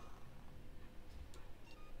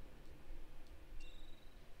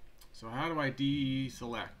 So how do I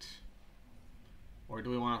deselect? Or do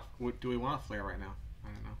we want a flare right now? I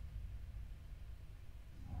don't know.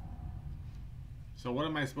 So what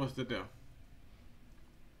am I supposed to do?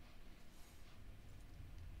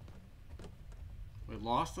 We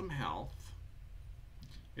lost some health.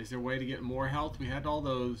 Is there a way to get more health? We had all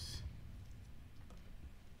those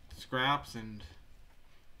scraps and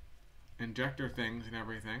injector things and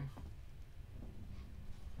everything.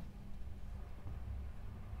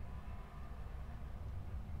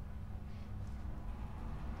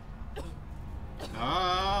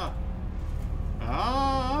 Ah!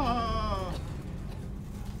 Ah!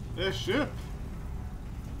 This ship!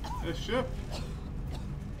 This ship!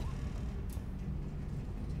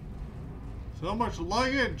 So much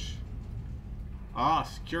luggage! Ah,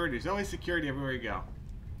 security. There's always security everywhere you go.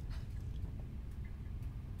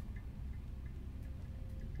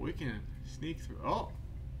 We can sneak through. Oh!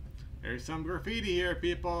 There's some graffiti here,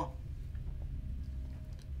 people.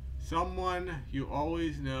 Someone you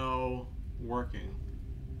always know working.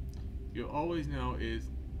 You always know is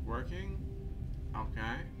working.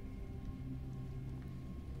 Okay.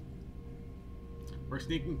 We're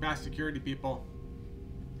sneaking past security, people.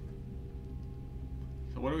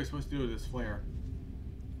 So what are we supposed to do with this flare?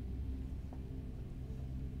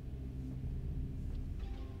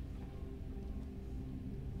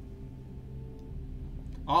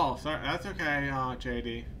 Oh, sorry. That's okay,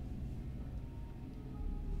 JD.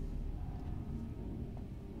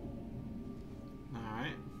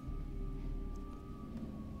 Alright.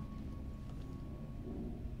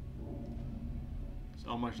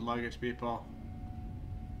 So much luggage, people.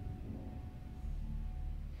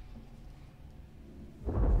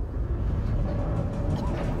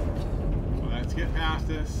 Let's get past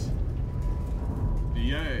this.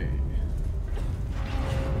 Yay.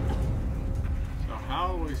 So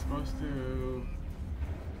how are we supposed to...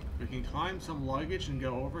 We can climb some luggage and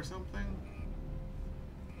go over something?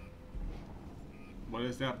 What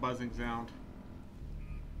is that buzzing sound?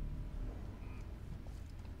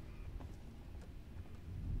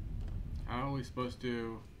 are we supposed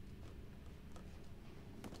to...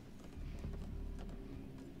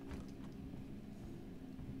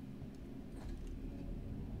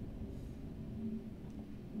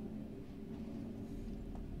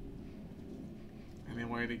 Any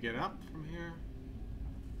way to get up from here?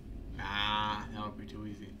 Nah, that would be too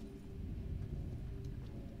easy.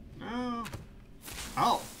 No.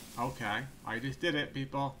 Oh, okay. I just did it,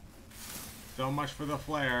 people. So much for the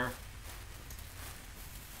flare.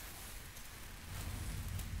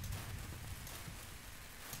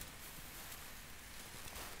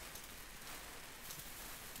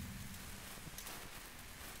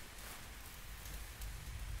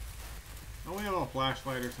 Don't we have a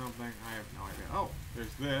flashlight or something? I have no idea. Oh,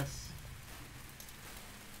 there's this.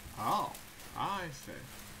 Oh, I see.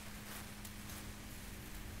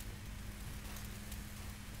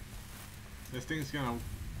 This thing's gonna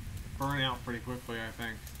burn out pretty quickly, I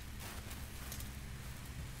think.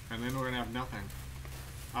 And then we're gonna have nothing.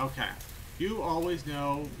 Okay. You always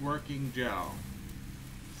know Working Joe.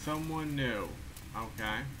 Someone new.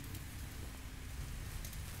 Okay.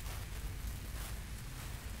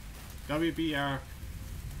 WBR.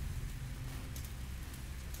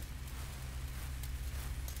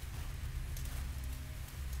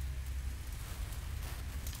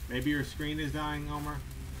 Maybe your screen is dying, Homer.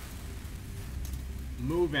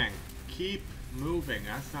 Moving. Keep moving.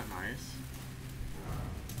 That's not nice.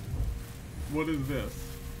 What is this?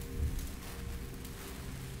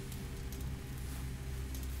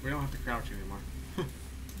 We don't have to crouch anymore.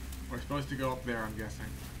 We're supposed to go up there, I'm guessing.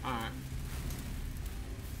 Alright.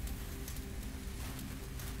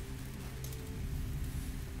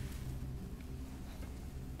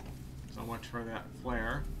 So much for that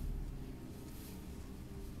flare.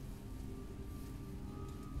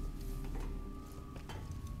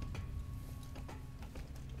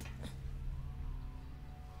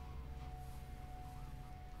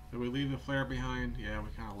 Did we leave the flare behind? Yeah, we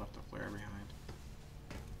kind of left the flare behind.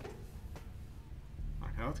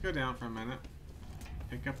 Okay, let's go down for a minute.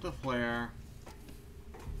 Pick up the flare.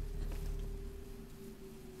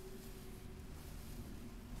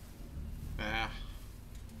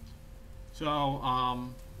 So,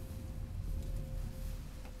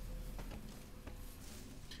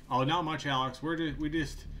 oh, not much, Alex. We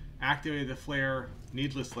just activated the flare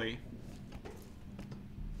needlessly.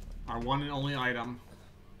 Our one and only item.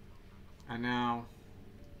 And now,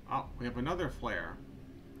 oh, we have another flare.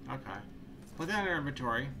 Okay. Put that in our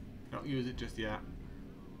inventory. Don't use it just yet.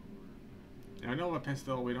 Now, I know a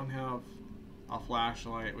pistol. We don't have a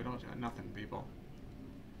flashlight. We don't have nothing, people.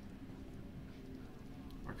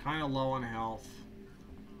 We're kind of low on health.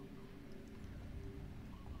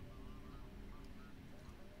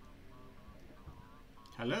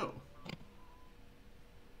 Hello.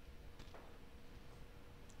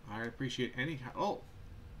 I appreciate any... Oh!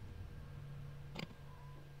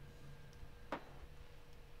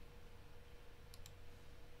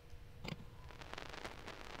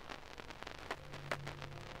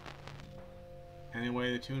 Any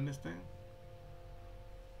way to tune this thing?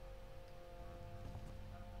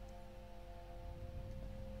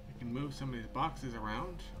 We can move some of these boxes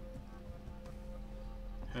around.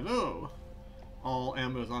 Hello, all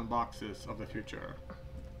Amazon boxes of the future.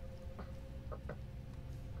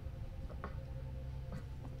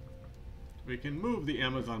 We can move the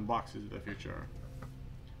Amazon boxes of the future.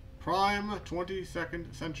 Prime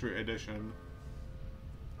 22nd Century Edition.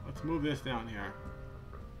 Let's move this down here.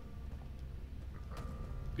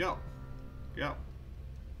 Go. Go.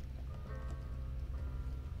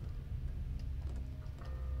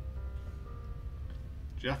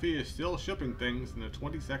 Jeffy is still shipping things in the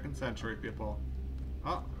 22nd century, people.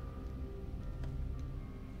 Oh.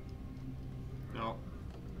 No.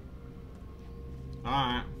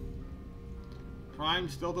 Alright. Prime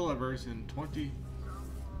still delivers in 20...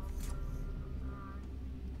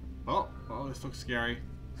 Oh, oh, this looks scary.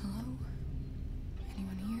 Hello?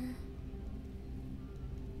 Anyone here?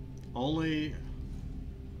 Only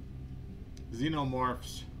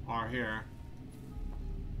xenomorphs are here.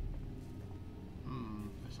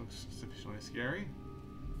 This looks sufficiently scary.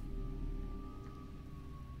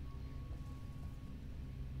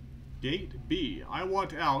 Gate B. I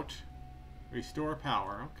want out. Restore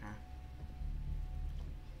power. Okay.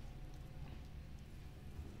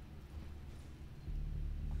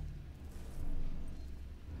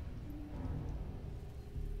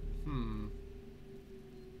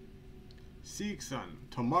 Seegson.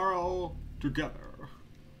 Tomorrow together.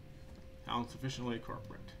 Sounds sufficiently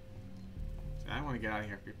corporate. I want to get out of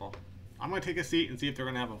here, people. I'm going to take a seat and see if they're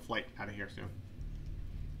going to have a flight out of here soon.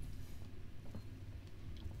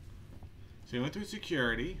 So we went through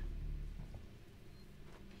security.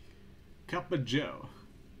 Cup of Joe.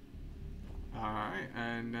 Alright,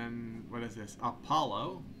 and then what is this?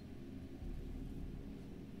 Apollo.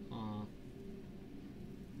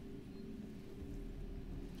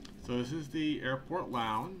 So this is the airport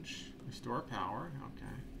lounge. Restore power.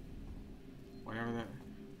 Okay. Whatever that.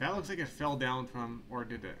 That looks like it fell down from, or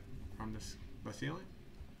did it? From the ceiling?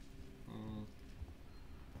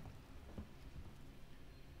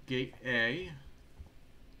 Gate A.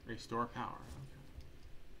 Restore power. Okay.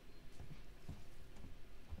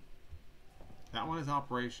 That one is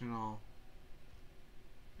operational.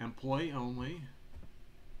 Employee only.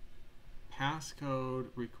 Passcode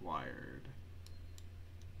required.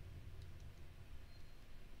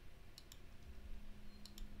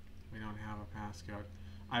 We don't have a passcode.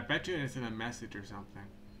 I bet you it's in a message or something.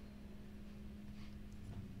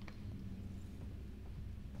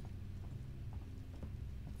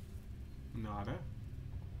 Nada.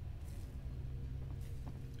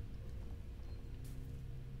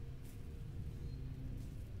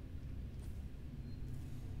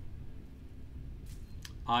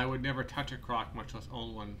 I would never touch a croc, much less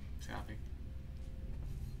own one, Sappy.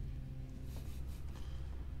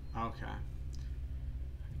 Okay.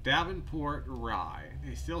 Davenport Rye.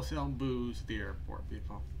 They still sell booze at the airport,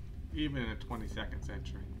 people. Even in the 22nd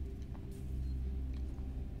century.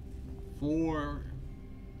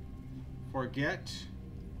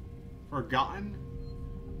 Forgotten?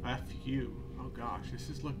 F-U. Oh gosh, this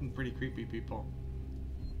is looking pretty creepy, people.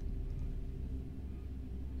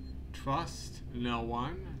 Trust no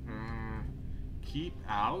one. Keep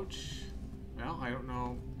out. Well, I don't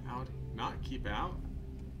know how to not keep out.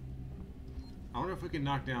 I wonder if we can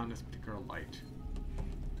knock down this particular light.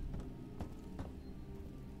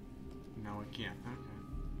 No, we can't. Okay.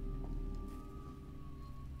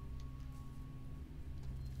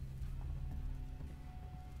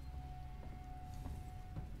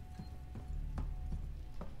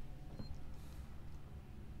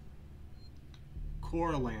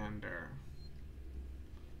 Corlander.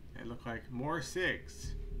 It looked like more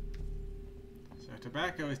cigs. So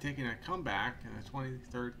tobacco is taking a comeback in the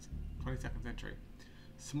 22nd century.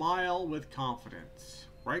 Smile with confidence.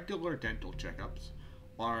 Regular dental checkups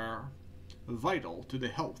are vital to the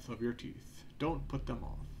health of your teeth. Don't put them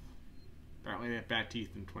off. Apparently they have bad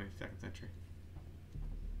teeth in the 22nd century.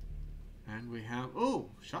 And we have, oh,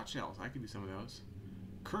 shot shells. I could do some of those.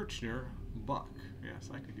 Kirchner Buck. Yes,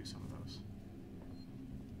 I could do some of those.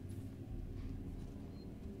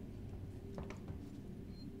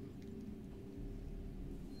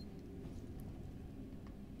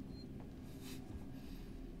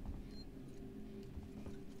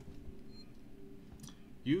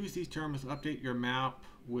 Use these terms to update your map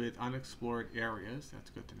with unexplored areas.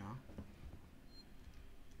 That's good to know.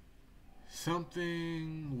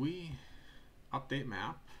 Something we update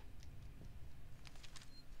map.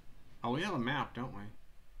 Oh, we have a map, don't we?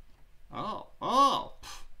 Oh!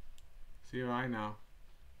 Pff. See what I know.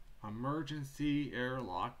 Emergency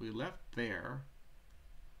airlock. We left there.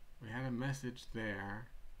 We had a message there.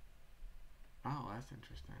 Oh, that's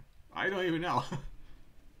interesting. I don't even know.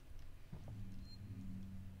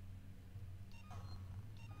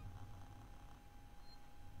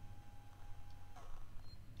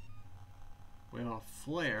 We have a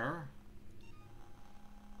flare.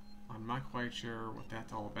 I'm not quite sure what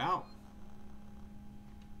that's all about.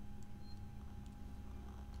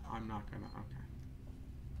 I'm not gonna, okay.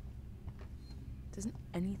 Doesn't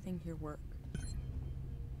anything here work?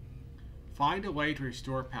 Find a way to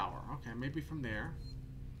restore power. Okay, maybe from there.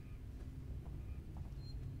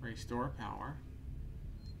 Restore power.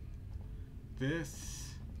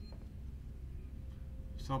 This.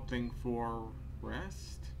 Something for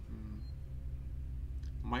rest.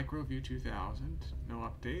 Microview 2000, no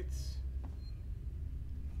updates.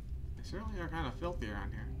 They certainly are kind of filthy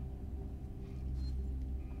around here.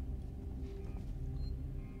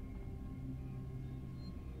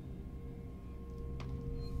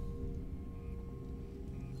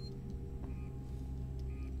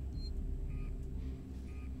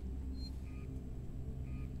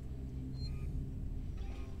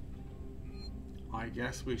 I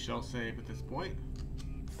guess we shall save at this point.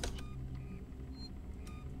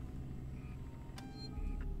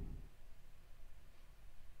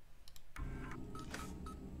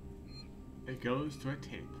 It goes to a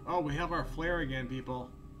tape. Oh, we have our flare again, people.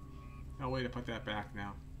 No way to put that back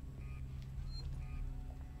now.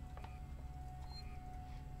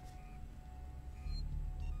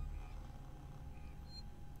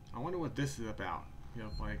 I wonder what this is about. You know,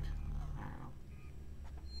 like, I don't know.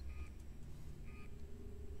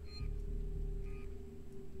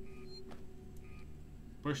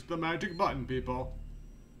 Push the magic button, people.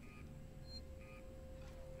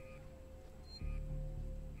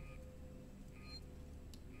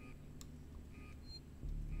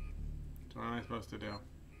 What am I supposed to do?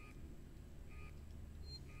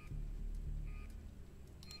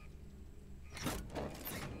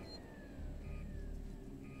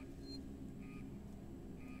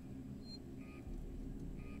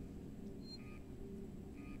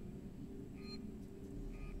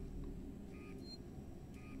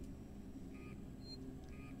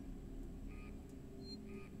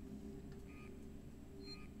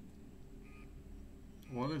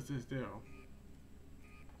 What does this do?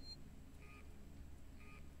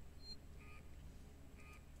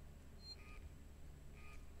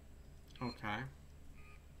 Okay.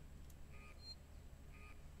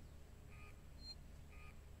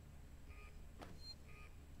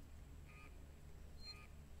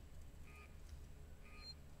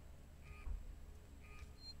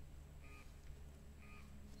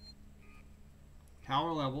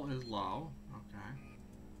 Power level is low. Okay.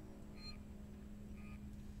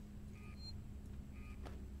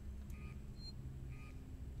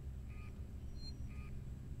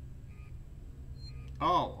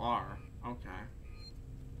 Oh, R. Okay.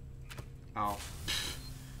 Oh.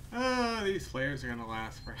 These flares are gonna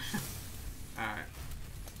last for... Alright.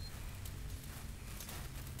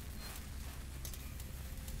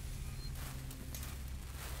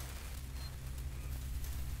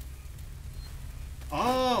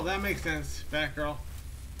 Oh, that makes sense, Batgirl.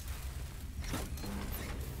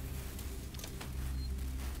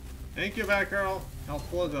 Thank you, Batgirl.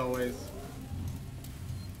 Helpful as always.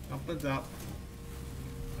 Opens up.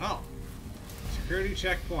 Oh. Security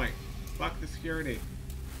checkpoint. Fuck the security.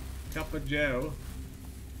 Cup of Joe.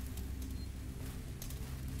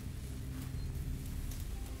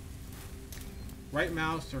 Right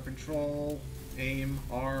mouse or control, aim,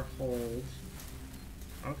 R, hold.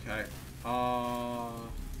 Okay. Okay,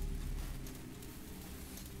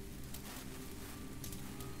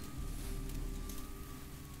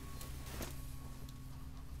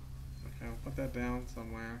 I'll put that down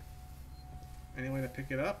somewhere. Any way to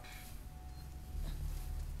pick it up?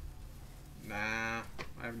 Nah,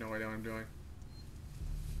 I have no idea what I'm doing.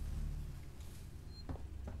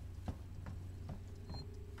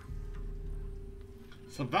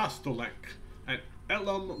 Sevastolink and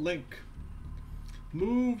Elm Link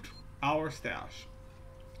moved our stash.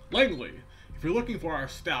 Langley, if you're looking for our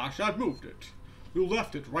stash, I've moved it. We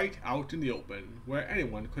left it right out in the open, where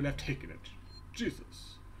anyone could have taken it.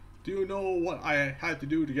 Jesus. Do you know what I had to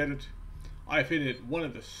do to get it? I've hidden it in one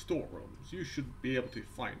of the storerooms. You should be able to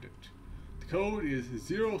find it. The code is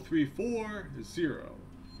 0340.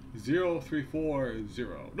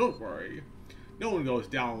 0340. Don't worry. No one goes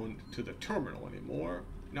down to the terminal anymore.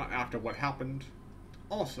 Not after what happened.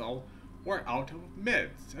 Also, we're out of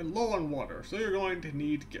meds and low on water, so you're going to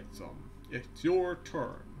need to get some. It's your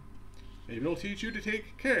turn. Maybe it'll teach you to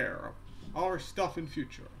take care of our stuff in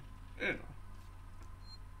future. You know.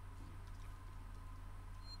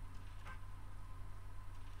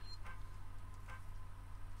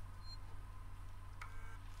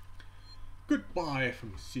 Goodbye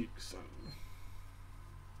from Seegson.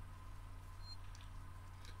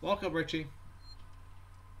 Welcome, Richie.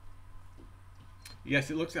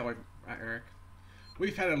 Yes, it looks that way, Eric.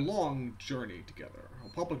 We've had a long journey together. A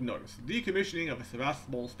public notice. Decommissioning of a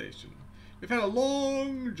Sevastopol station. We've had a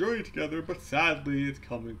long journey together, but sadly it's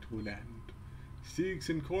coming to an end.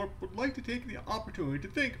 Seegson Corp would like to take the opportunity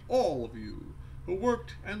to thank all of you who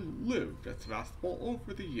worked and lived at Sevastopol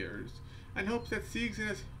over the years, and hopes that Seegson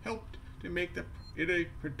has helped to make it a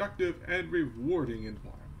productive and rewarding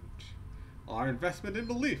environment. Our investment and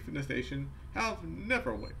belief in the station have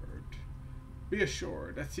never wavered. Be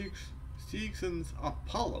assured that Seegson's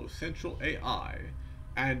Apollo Central AI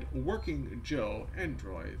and Working Joe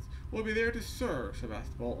androids will be there to serve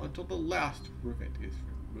Sevastopol until the last prevent is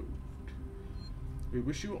removed. We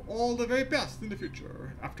wish you all the very best in the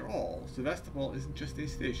future. After all, Sevastopol isn't just a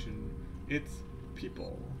station, it's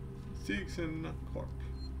people. Seegson Corp.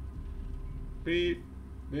 Beep,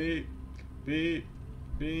 beep, beep,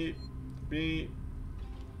 beep, beep.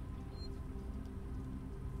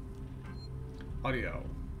 Audio.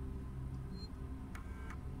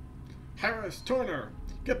 Harris Turner,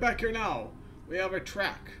 get back here now. We have a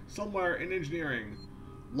track somewhere in engineering.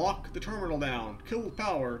 Lock the terminal down. Kill the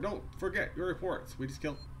power. Don't forget your reports. We just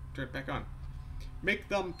turn it back on. Make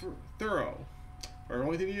them thorough. We're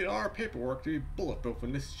going to need our paperwork to be bulletproof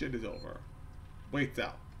when this shit is over. Waits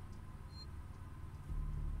out.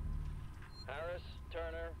 Harris,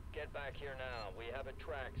 Turner, get back here now. We have a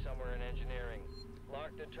track somewhere in engineering.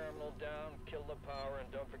 Lock the terminal down, kill the power,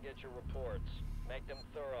 and don't forget your reports. Make them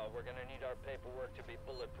thorough. We're gonna need our paperwork to be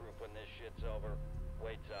bulletproof when this shit's over.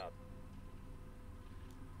 Waits out.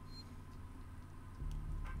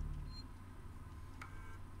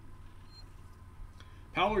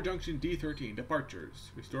 Power junction D13.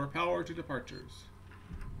 Departures. Restore power to departures.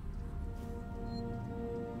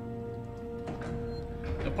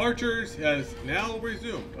 Departures has now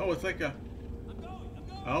resumed. Oh, it's like a...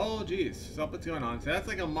 Oh, geez. Something's going on. So that's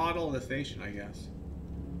like a model of the station, I guess.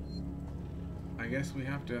 I guess we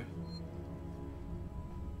have to...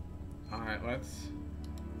 Alright, let's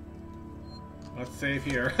save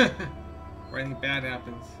here. Or anything bad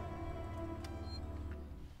happens.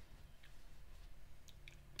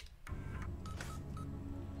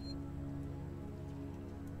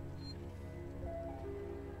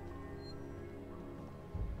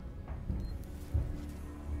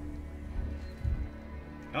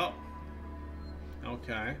 Oh.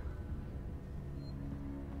 Okay.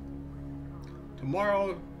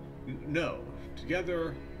 Tomorrow, no.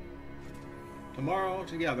 Together. Tomorrow,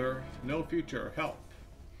 together. No future. Help.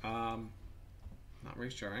 Not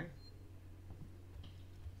reassuring.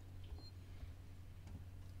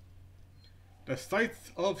 The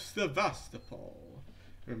Sights of Sevastopol.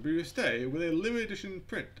 Remember your stay with a limited edition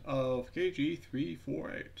print of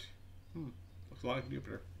KG-348. Looks like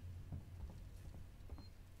Jupiter.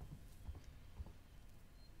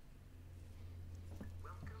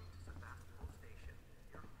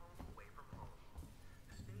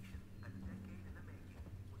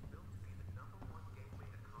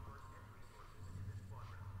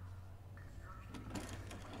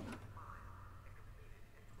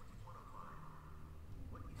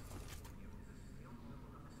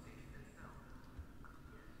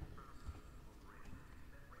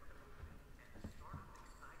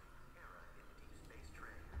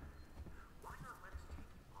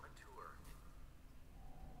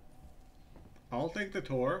 I'll take the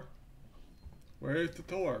tour. Where's the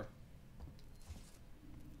tour?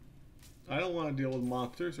 I don't want to deal with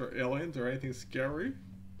monsters or aliens or anything scary.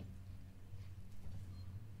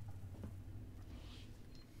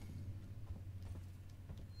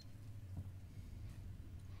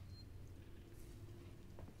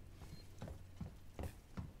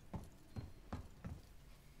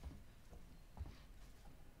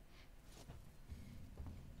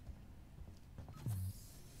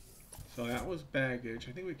 So that was baggage.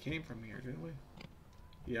 I think we came from here, didn't we?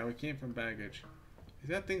 Yeah, we came from baggage. Is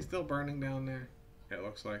that thing still burning down there? Yeah, it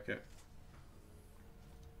looks like it.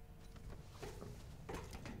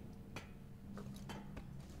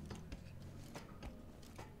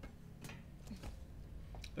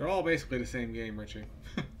 They're all basically the same game, Richie.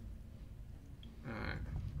 Alright.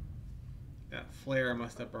 That flare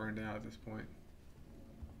must have burned out at this point.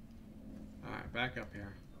 Alright, back up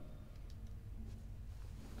here.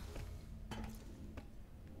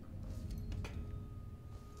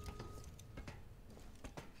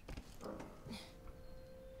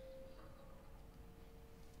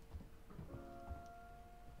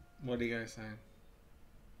 What are you guys saying?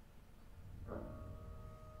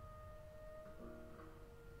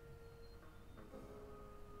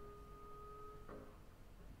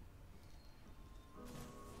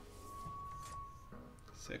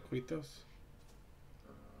 Sequitos?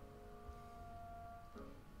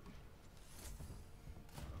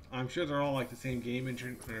 I'm sure they're all like the same game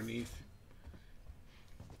engine underneath.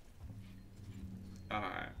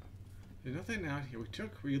 Alright. There's nothing out here.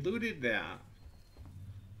 We looted that.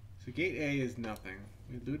 So gate A is nothing.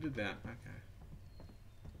 We looted that. Okay.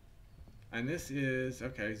 And this is,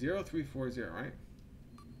 okay, 0340, right?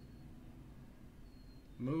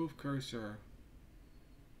 Move cursor.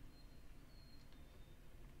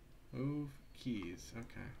 Move keys.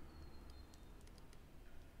 Okay.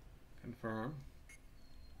 Confirm.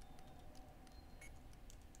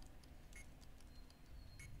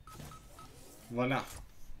 Voila.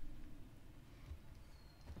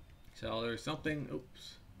 So there's something,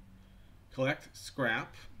 oops. Collect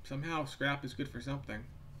scrap. Somehow scrap is good for something.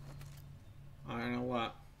 I don't know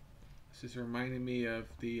what. This is reminding me of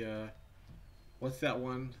the, what's that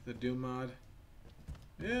one? The Doom mod?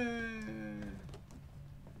 Yeah.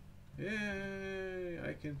 Yay!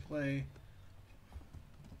 I can play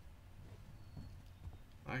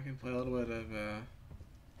a little bit of,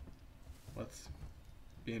 what's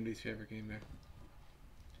BMD's favorite game there?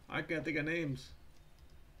 I can't think of names.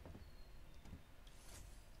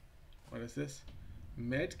 What is this?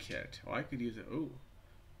 Medkit. Oh, I could use it. Ooh.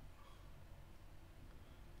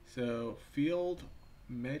 So, field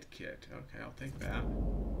medkit. Okay, I'll take that.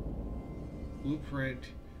 Blueprint.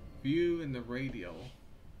 View in the radial.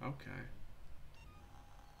 Okay.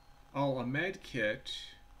 Oh, a medkit.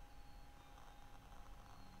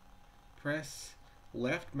 Press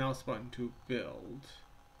left mouse button to build.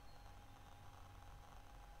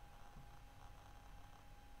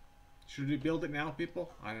 Should we build it now,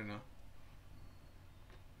 people? I don't know.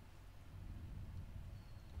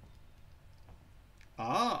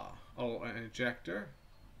 projector.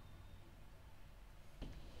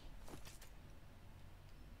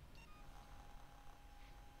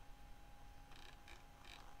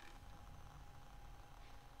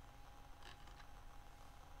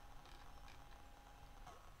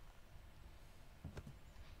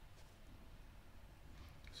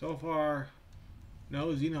 So far, no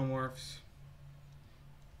xenomorphs.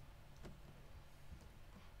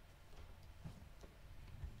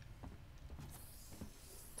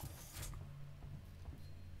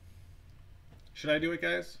 Should I do it,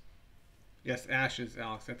 guys? Yes, Ashes,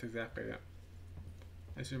 Alex. That's exactly it.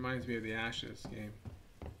 This reminds me of the Ashes game.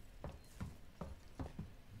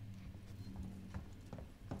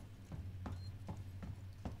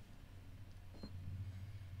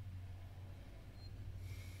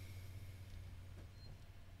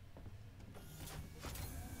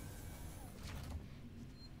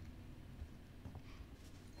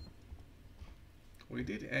 We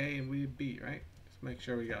did A and we did B, right? Let's make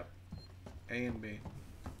sure we got A and B.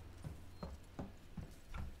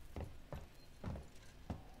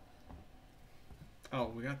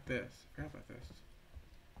 Oh, we got this. I forgot about this.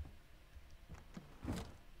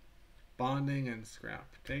 Bonding and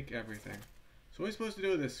scrap. Take everything. So what are we supposed to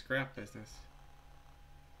do with this scrap business?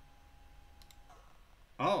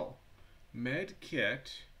 Oh. Med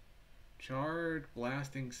kit. Charred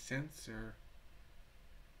blasting sensor.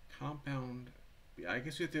 Compound. I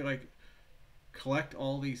guess we have to like collect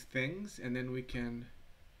all these things, and then we can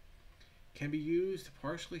be used to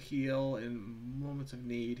partially heal in moments of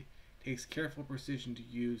need. Takes careful precision to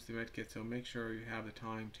use the medkit, so make sure you have the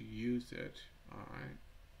time to use it. Alright.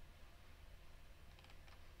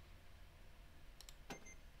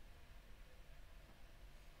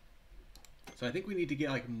 So I think we need to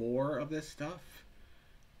get like more of this stuff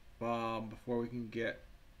before we can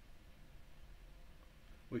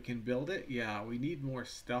build it. Yeah, we need more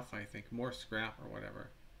stuff, I think. More scrap or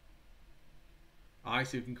whatever.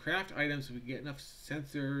 So we can craft items if we can get enough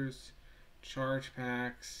sensors, charge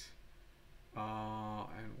packs,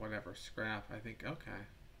 and whatever. Scrap, I think. Okay.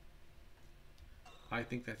 I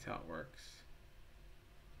think that's how it works.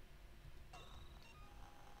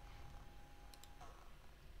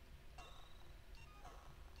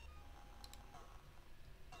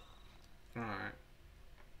 Alright.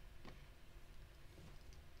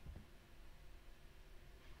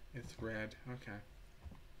 It's red. Okay.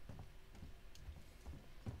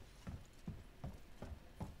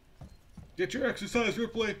 Get your exercise,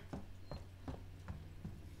 Ripley!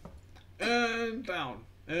 And down.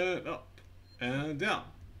 And up. And down.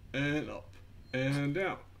 And up. And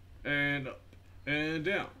down. And up. And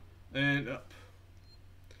down. And up.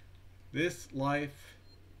 This life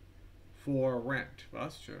for rent. Well,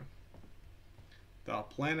 that's true. The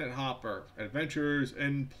Planet Hopper. Adventures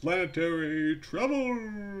in planetary travel.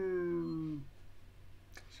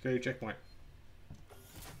 Security checkpoint.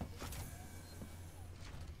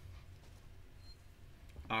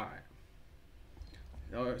 Alright.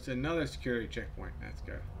 Oh, it's another security checkpoint. That's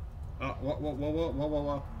good. Oh,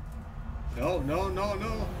 whoa. No.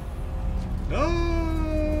 No!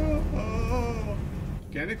 Oh.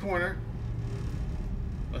 Get in the corner.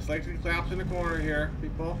 Let's like to collapse in the corner here,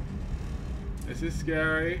 people. This is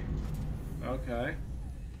scary. Okay.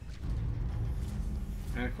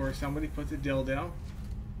 And of course somebody puts a dildo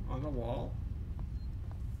on the wall.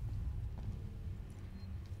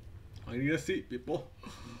 I need a seat, people.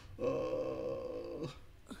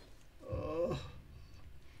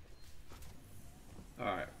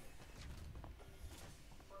 Alright.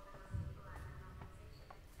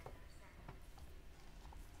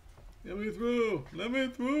 Let me through! Let me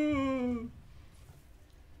through!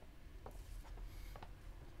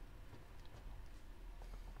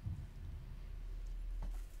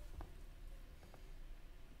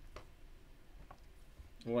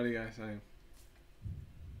 What are you guys saying?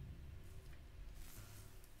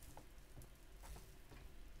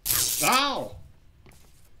 Ow!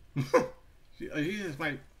 Jesus,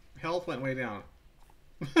 my health went way down.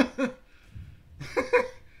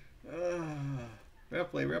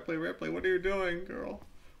 Ripley, what are you doing, girl?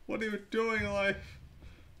 What are you doing in life?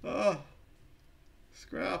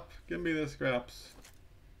 Scrap. Give me the scraps.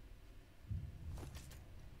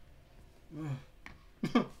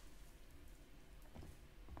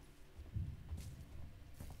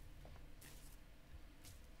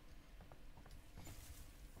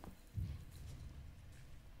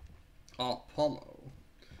 Apollo.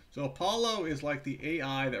 So Apollo is like the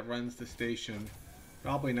AI that runs the station.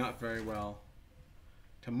 Probably not very well.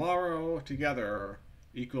 Tomorrow together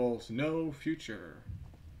equals no future.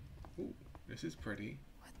 Ooh, this is pretty.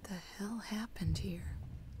 What the hell happened here?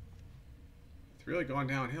 It's really gone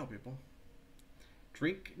downhill, people.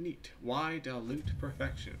 Drink neat. Why dilute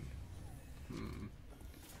perfection?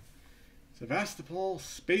 Sevastopol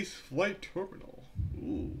Space Flight Terminal.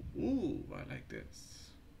 Ooh, ooh, I like this.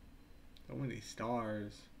 So many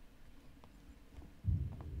stars.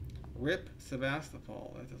 RIP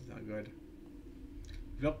Sevastopol. That doesn't sound good.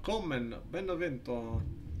 Willkommen, benvenuto,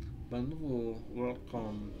 bonjour,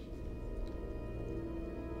 welcome.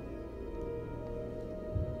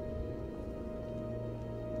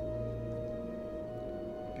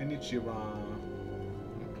 Konnichiwa.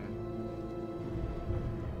 Okay.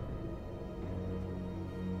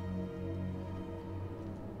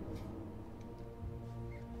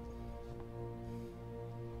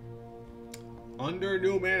 Under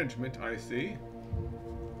new management, I see.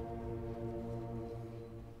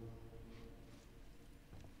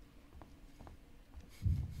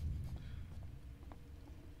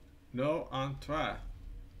 No entrée.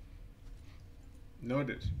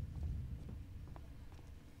 Noted.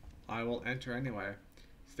 I will enter anyway.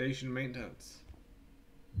 Station maintenance.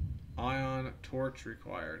 Ion torch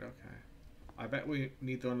required. Okay. I bet we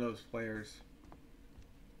need one of those flares.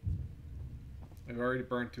 I've already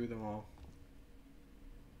burned through them all.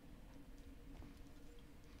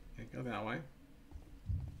 Okay, go that way.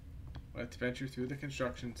 Let's venture through the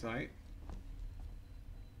construction site.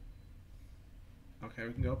 Okay,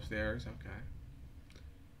 we can go upstairs. Okay.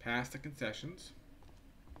 Past the concessions.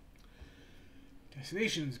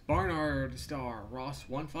 Destinations: Barnard Star, Ross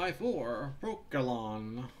 154,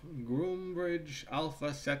 Brooklyn, Groombridge,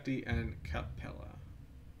 Alpha Ceti, and Capella.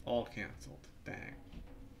 All cancelled. Dang.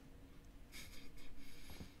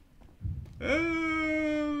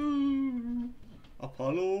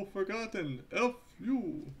 Apollo forgotten.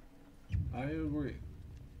 F.U. I agree.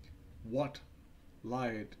 What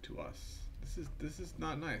lied to us? This is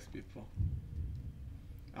not nice, people.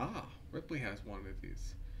 Ah, Ripley has one of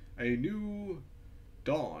these. A new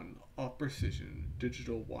dawn of precision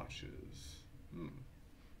digital watches.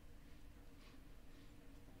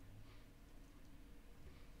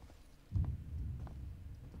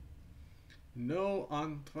 No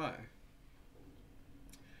entrée.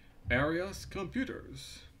 Arius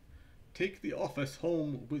Computers. Take the office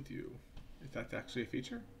home with you. If that's actually a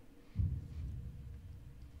feature.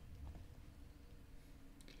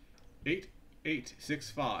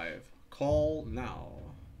 8865. Call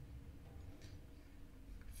now.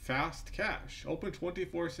 Fast cash. Open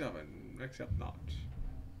 24/7. Except not.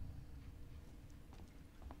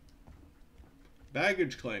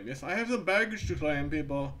 Baggage claim. Yes, I have some baggage to claim,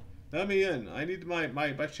 people. Let me in. I need my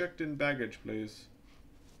checked in baggage, please.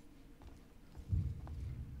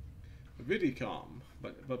 Vidicom.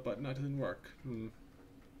 But that doesn't work.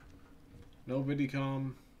 No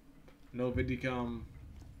Vidicom. No Vidicom.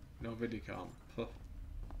 No Vidicom. Huh.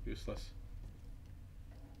 Useless.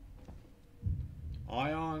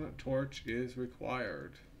 Ion torch is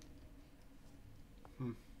required.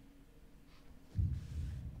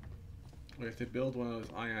 We have to build one of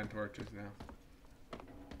those ion torches now.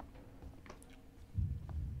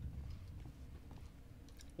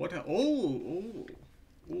 What? Oh,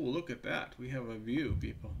 look at that. We have a view,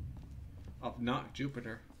 people, of not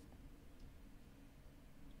Jupiter.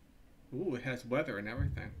 Ooh, it has weather and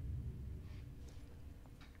everything.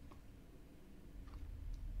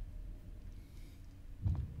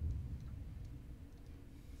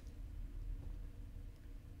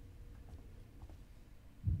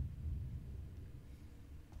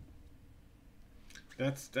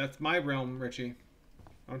 That's my realm, Richie.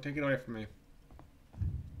 Don't take it away from me.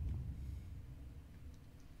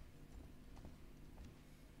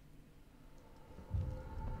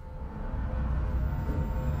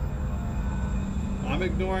 I'm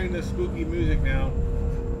ignoring the spooky music now.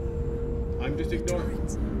 I'm just ignoring.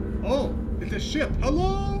 Oh, it's a ship.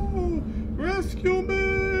 Hello! Rescue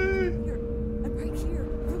me! I'm right here.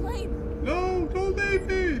 Verlaine! No, don't leave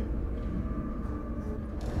me!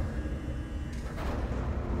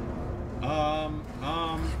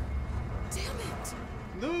 Damn it!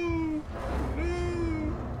 No!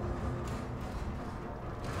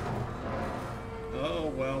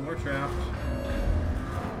 Oh, well, we're trapped.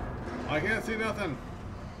 I can't see nothing.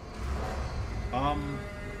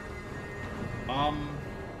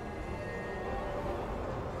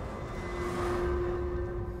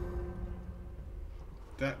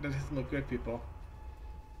 That doesn't look good, people.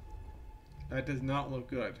 That does not look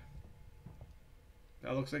good.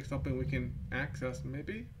 That looks like something we can access,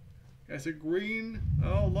 maybe? It's a green,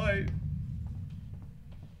 light.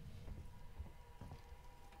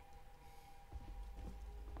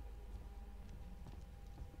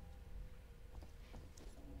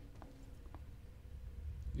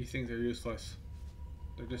 These things are useless.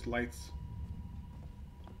 They're just lights.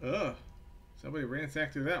 Ugh. Somebody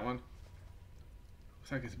ransacked through that one.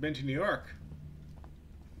 Looks like it's been to New York.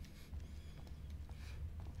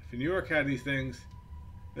 If New York had these things,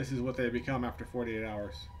 this is what they become after 48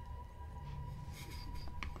 hours.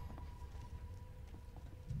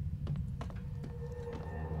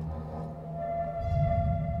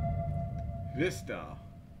 Vista.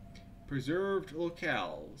 Preserved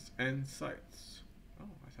locales and sites. Oh,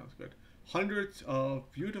 that sounds good. Hundreds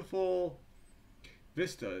of beautiful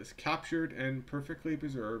vistas captured and perfectly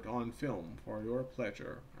preserved on film for your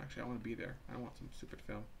pleasure. Actually, I want to be there. I want some stupid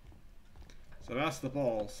film.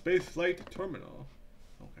 Sevastopol Space Flight Terminal.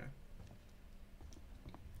 Okay.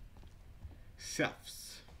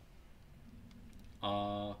 CEFs.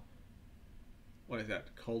 What is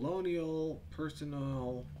that? Colonial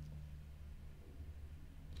Personnel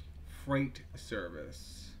Freight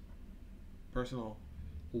Service. Personal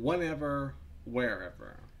whenever,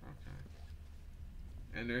 wherever. Okay.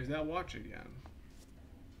 And there's that watch again.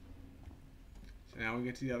 So now we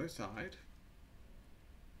get to the other side.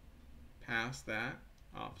 Past that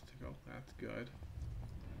obstacle. That's good.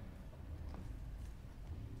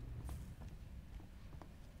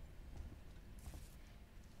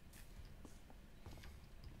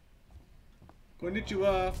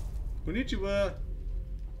 Konnichiwa. Konnichiwa.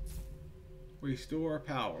 Restore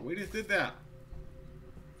power. We just did that.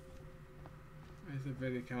 Where's the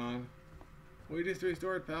Vidicon? We just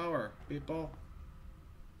restored power, people.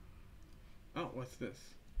 Oh, what's this?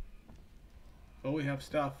 Oh, we have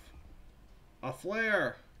stuff. A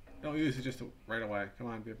flare! Don't use it just right away. Come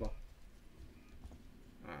on, people.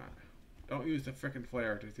 Don't use the frickin'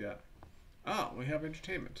 flare just yet. Oh, we have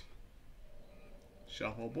entertainment.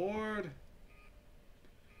 Shuffleboard.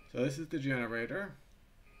 So this is the generator.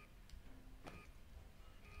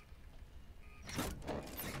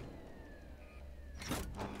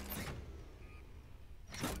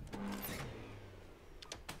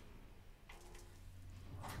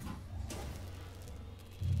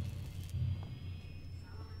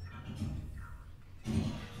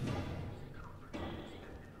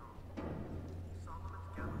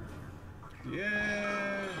 Yeah.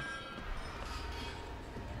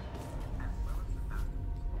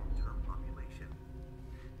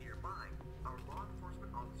 Nearby, our law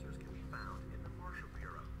enforcement officers can be found in the Marshal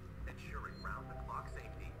Bureau, ensuring round-the-clock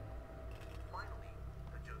safety. Finally,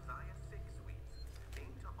 the Josiah 6 Suites,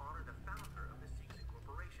 named to honor the founder of the Seegson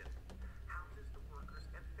Corporation, houses the workers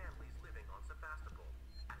and families living on Sevastopol,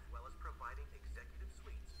 as well as providing executive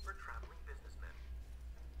suites for traveling businessmen.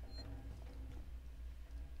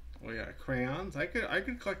 We got crayons. I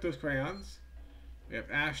could collect those crayons. We have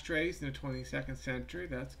ashtrays in the 22nd century.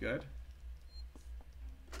 That's good.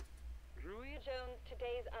 Julia Jones,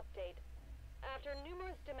 today's update. After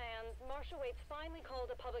numerous demands, Marshal Waits finally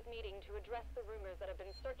called a public meeting to address the rumors that have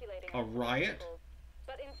been circulating. A riot?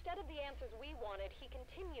 But instead of the answers we wanted, he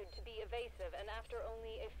continued to be evasive, and after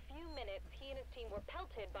only a few minutes, he and his team were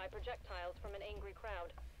pelted by projectiles from an angry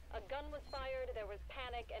crowd. A gun was fired, there was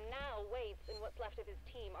panic, and now Waits and what's left of his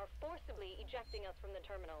team are forcibly ejecting us from the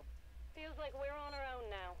terminal. Feels like we're on our own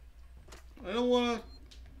now. I don't want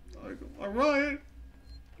to... A riot?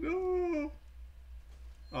 No.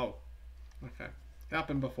 Oh. Okay.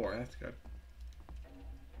 Happened before. That's good.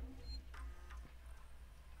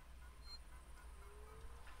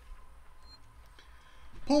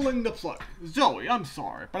 Pulling the plug. Zoe, I'm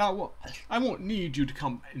sorry, but I won't need you to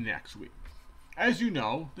come next week. As you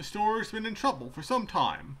know, the store's been in trouble for some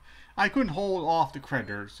time. I couldn't hold off the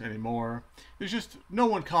creditors anymore. There's just no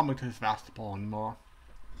one coming to Sevastopol anymore.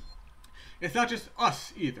 It's not just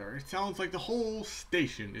us either. It sounds like the whole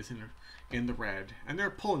station is in the red, and they're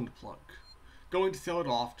pulling the plug. Going to sell it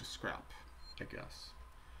off to scrap, I guess.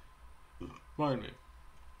 Pardon me.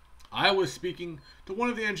 I was speaking to one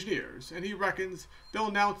of the engineers, and he reckons they'll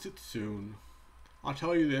announce it soon. I'll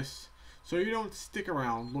tell you this, so you don't stick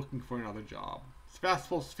around looking for another job.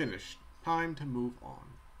 Sevastopol's finished. Time to move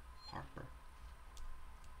on. Harper.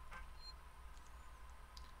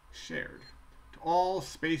 Shared. To all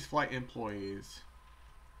spaceflight employees.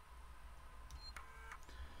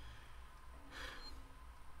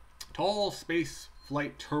 To all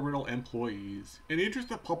spaceflight terminal employees, in the interest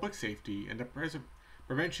of public safety and the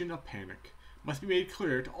prevention of panic, must be made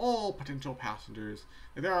clear to all potential passengers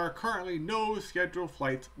that there are currently no scheduled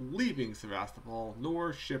flights leaving Sevastopol,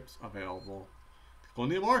 nor ships available. The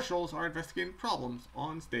Colonial Marshals are investigating problems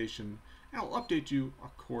on station and will update you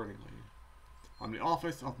accordingly. From the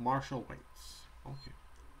office of Marshal Waits. Okay.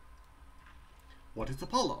 What is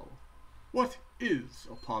Apollo? What is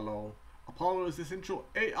Apollo? Apollo is the essential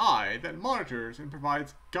AI that monitors and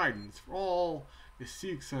provides guidance for all the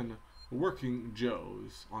Seegson working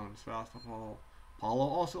Joes on Sevastopol. Apollo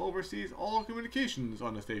also oversees all communications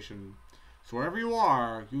on the station. So wherever you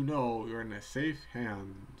are, you know you're in safe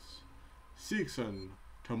hands. Seegson,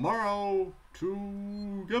 tomorrow,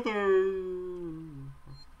 together!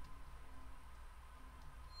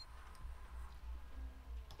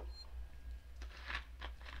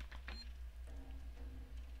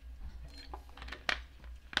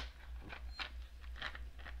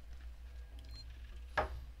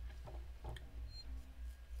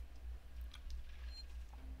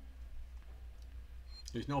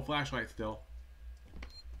 There's no flashlight still.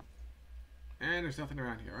 And there's nothing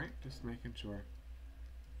around here, right? Just making sure.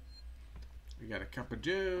 We got a cup of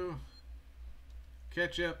Joe.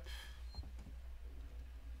 Ketchup.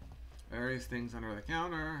 Various things under the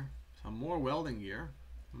counter. Some more welding gear.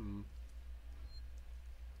 We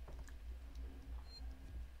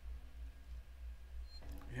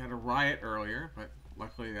had a riot earlier, but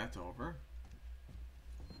luckily that's over.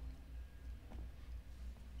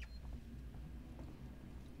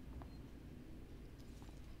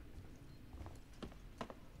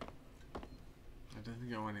 That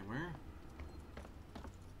doesn't go anywhere.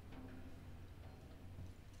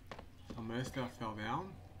 Some of this stuff fell down.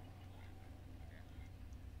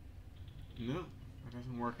 No, that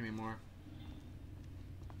doesn't work anymore.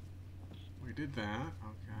 We did that,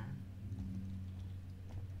 okay.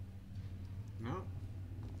 No.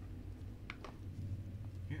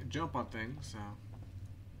 Can't jump on things, so.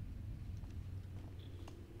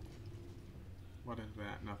 What is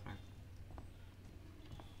that? Nothing.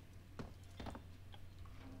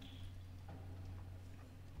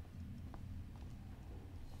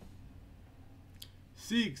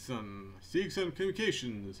 Seegson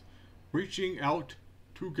Communications, reaching out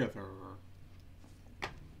together.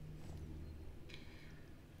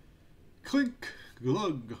 Clink,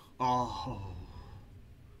 glug. Oh,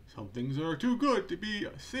 some things are too good to be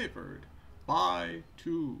savored. By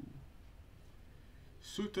two.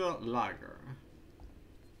 Suta Lager.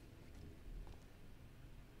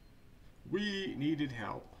 We needed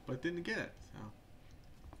help, but didn't get it, so.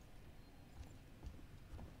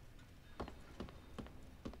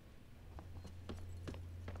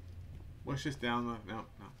 Push this down the... No.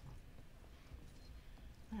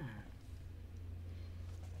 Alright.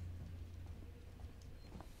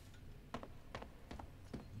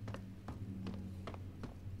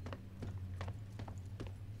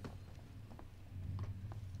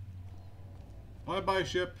 Bye-bye,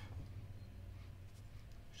 ship.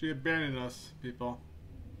 She abandoned us, people.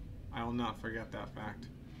 I will not forget that fact.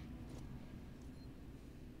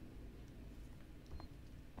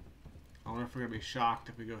 I wonder if we're going to be shocked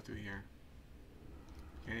if we go through here.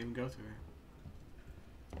 Can't even go through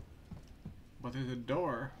there. But there's a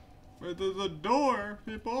door. But there's a door,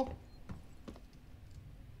 people!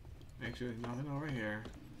 Make sure there's nothing over here.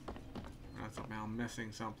 That's somehow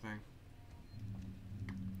missing something.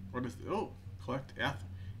 What is this? Oh! Collect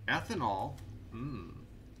ethanol.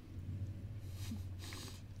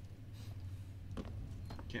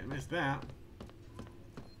 Can't miss that.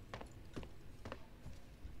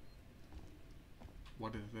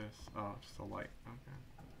 What is this? Oh, just a light. Okay.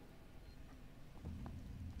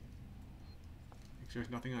 Make sure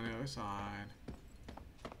there's nothing on the other side.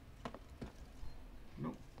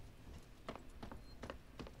 Nope.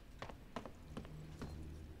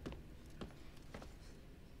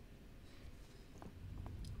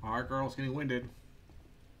 Our girl's getting winded.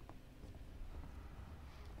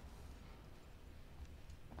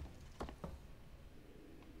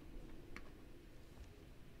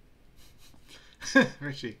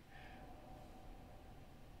 Richie.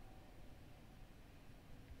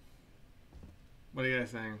 What are you guys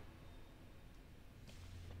saying?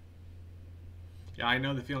 Yeah, I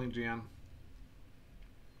know the feeling, Jan.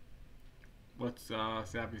 What's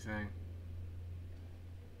Sappy saying?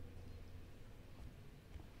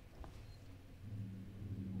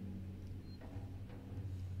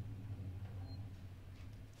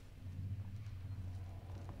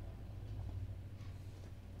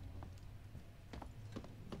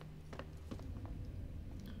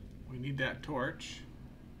 We need that torch.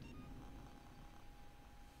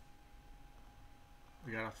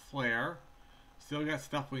 We got a flare. Still got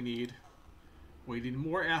stuff we need. We need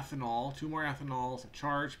more ethanol, 2 more ethanols, a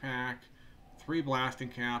charge pack, 3 blasting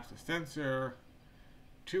caps, a sensor,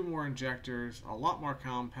 2 more injectors, a lot more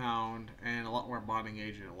compound, and a lot more bonding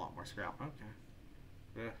agent, a lot more scrap.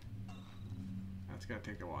 Okay. Ugh. That's gonna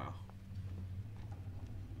take a while.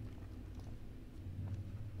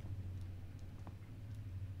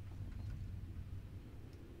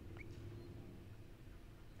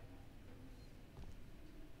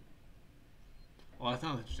 Well, that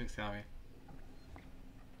sounds interesting, Savvy.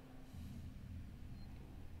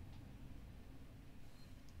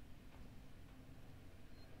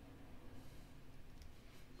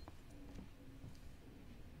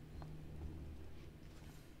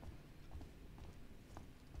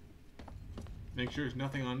 Make sure there's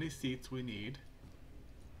nothing on these seats we need.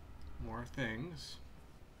 More things.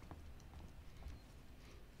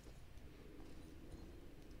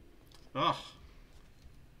 Ugh.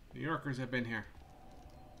 New Yorkers have been here.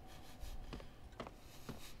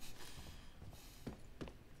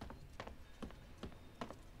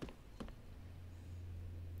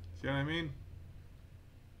 See what I mean?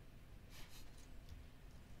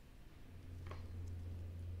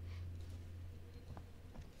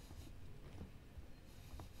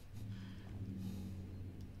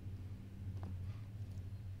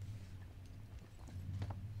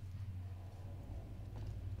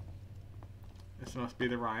 This must be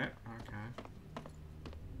the riot. Okay.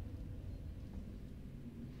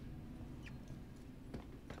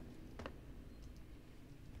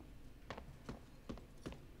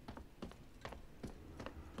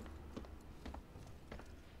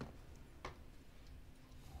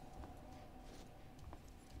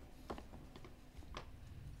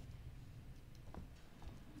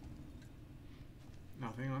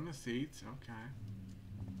 Nothing on the seats. Okay.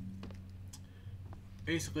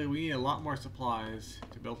 Basically, we need a lot more supplies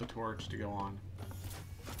to build the torch to go on.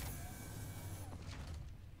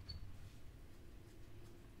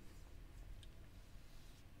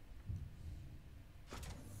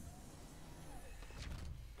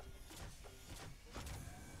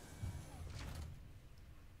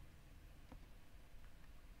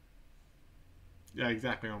 Yeah,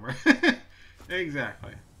 exactly, Homer.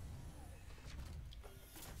 Exactly.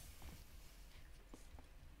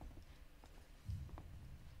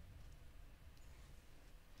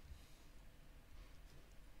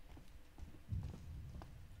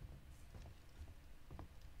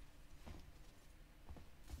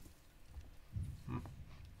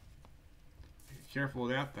 Careful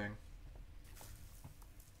with that thing.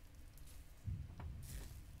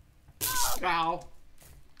 Ow!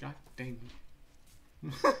 God dang.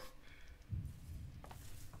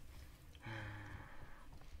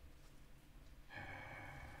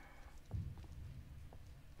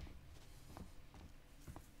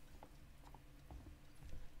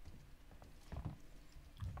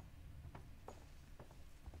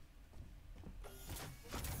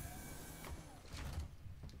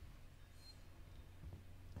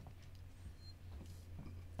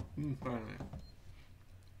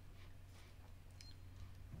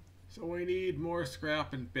 So we need more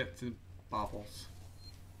scrap and bits and bubbles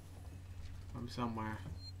from somewhere.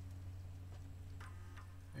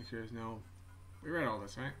 Make sure there's no... We read all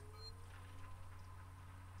this, right?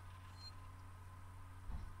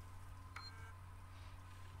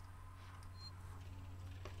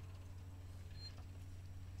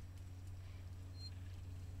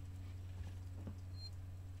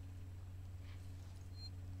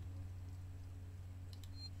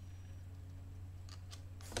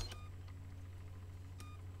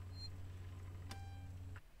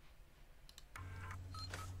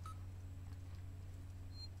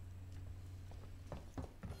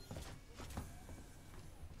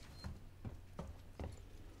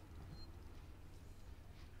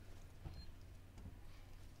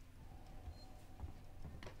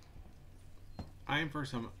 Time for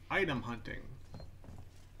some item hunting.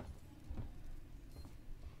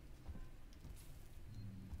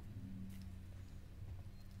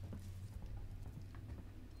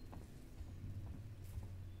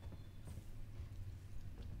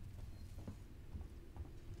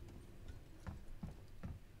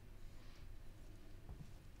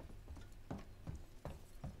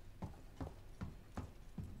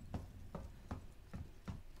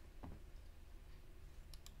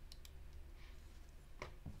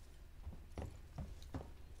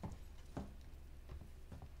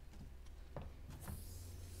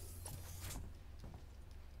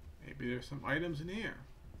 Maybe there's some items in here.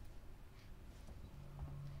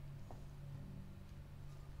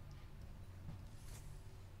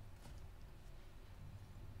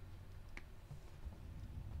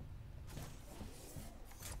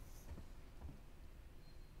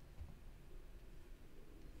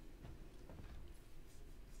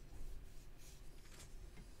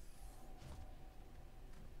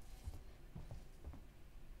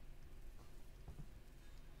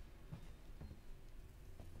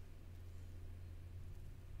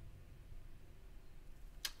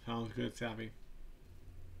 Sounds good, Savvy.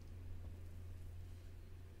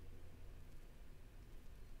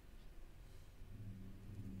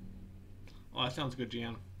 Oh, that sounds good,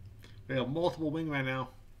 Jan. We have multiple wingmen now.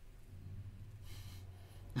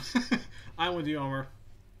 I'm with you, Omer.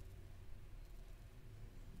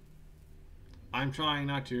 I'm trying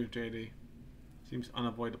not to, JD. Seems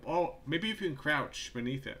unavoidable. Oh, maybe if you can crouch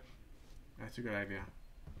beneath it. That's a good idea.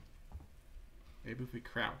 Maybe if we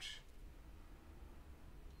crouch.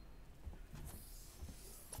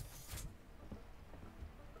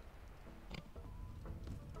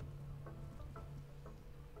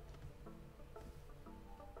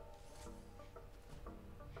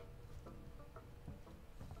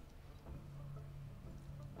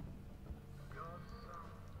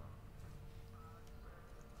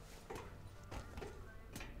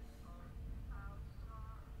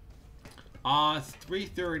 It's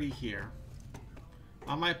 3:30 here.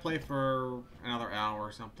 I might play for another hour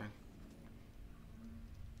or something.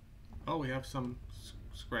 Oh, we have some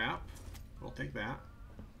scrap. We'll take that.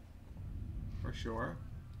 For sure.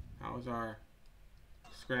 How's our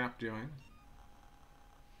scrap doing?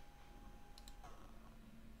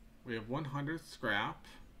 We have 100 scrap.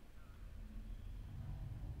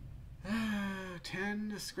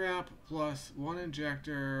 10 scrap plus 1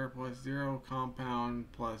 injector plus 0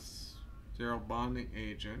 compound plus 0 bonding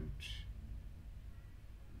agent.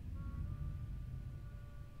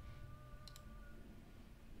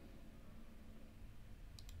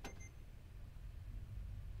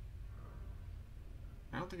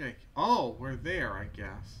 I don't think oh, we're there, I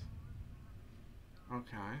guess.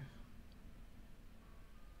 Okay.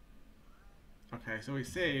 Okay, so we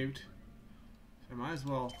saved. So I might as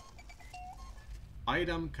well.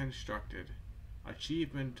 Item constructed.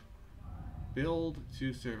 Achievement. Build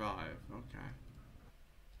to survive. Okay.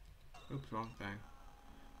 Oops, wrong thing.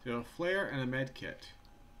 So a flare and a med kit.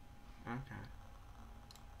 Okay.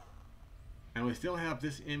 And we still have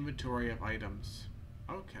this inventory of items.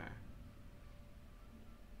 Okay.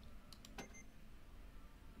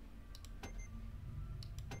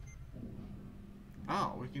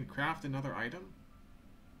 Oh, we can craft another item?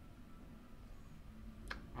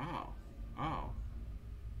 Oh. Oh.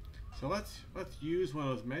 So let's use one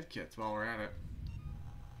of those med kits while we're at it.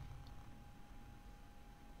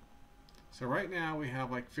 So right now we have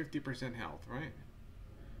like 50% health, right?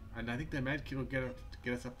 And I think the med kit will get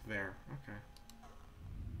us up there. Okay.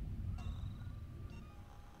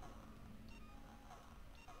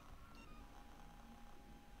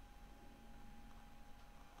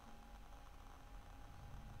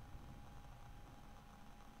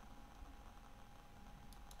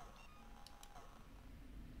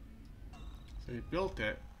 So we built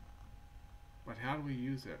it, but how do we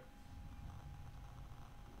use it?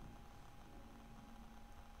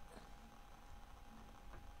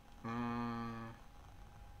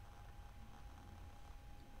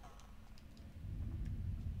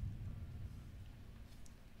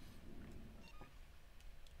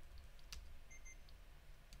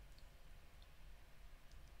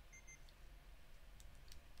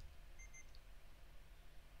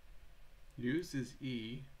 Use is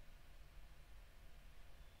E.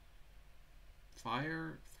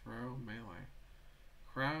 Fire, throw, melee.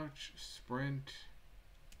 Crouch, sprint,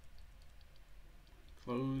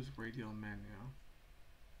 close radial menu.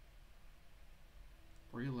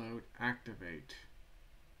 Reload, activate.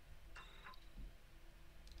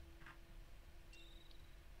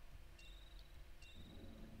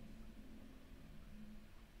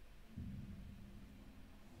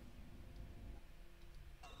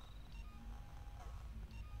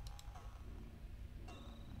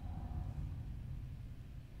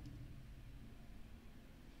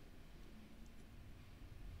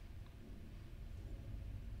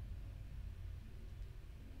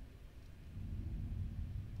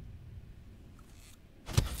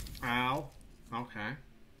 Ow. Okay.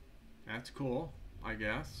 That's cool, I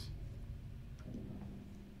guess.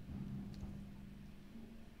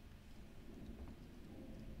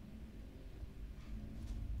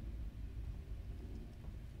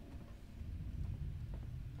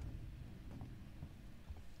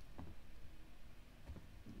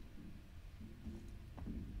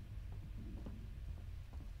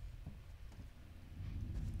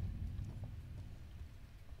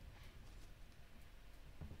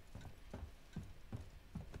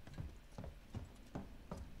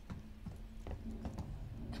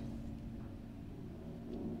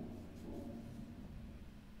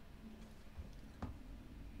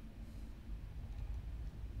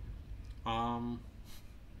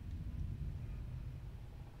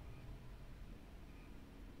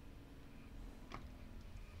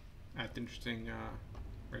 That's interesting,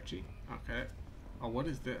 Richie. Okay. Oh, what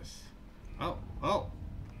is this? Oh, oh!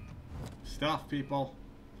 Stuff, people.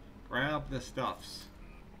 Grab the stuffs.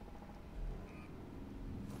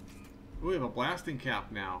 We have a blasting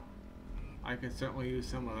cap now. I could certainly use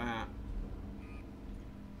some of that.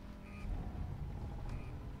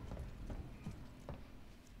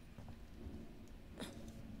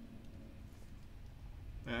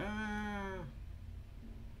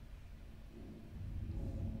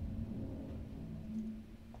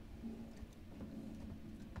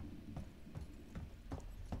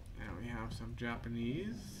 And we have some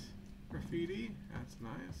Japanese graffiti. That's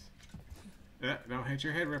nice. Yeah, don't hit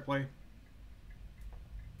your head, Ripley.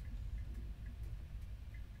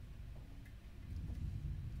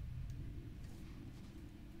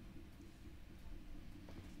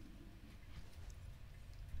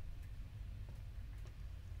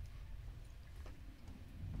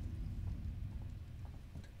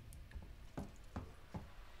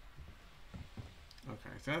 Okay,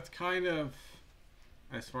 so that's kind of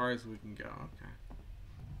as far as we can go. Okay.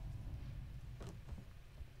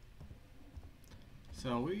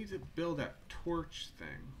 So we need to build that torch thing.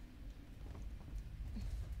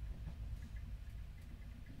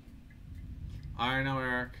 I know,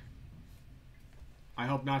 Eric. I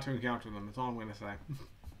hope not to encounter them. That's all I'm going to say.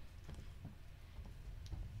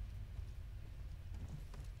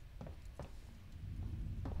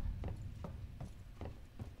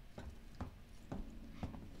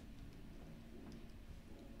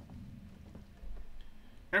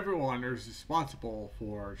 Everyone is responsible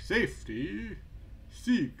for safety.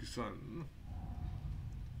 Siegson.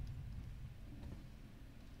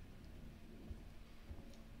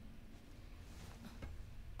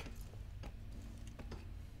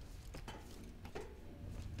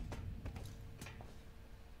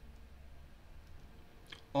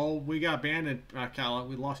 Oh, we got abandoned, Kala.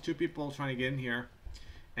 We lost 2 people trying to get in here.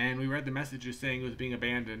 And we read the messages saying it was being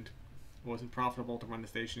abandoned. It wasn't profitable to run the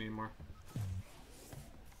station anymore.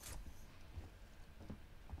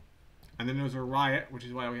 And then there was a riot, which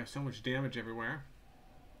is why we have so much damage everywhere.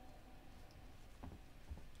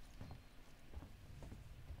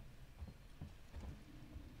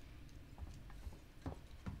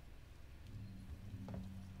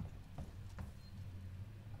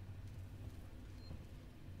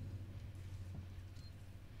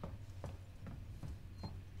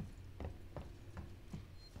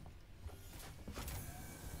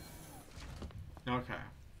 Okay,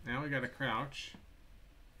 now we gotta crouch.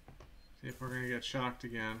 See if we're gonna get shocked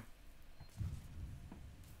again.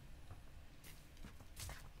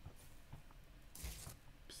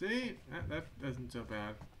 See? That isn't so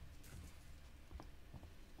bad.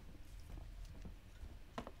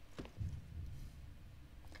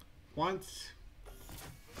 Once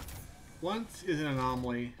is an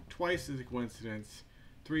anomaly, twice is a coincidence,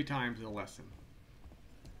 3 times is a lesson.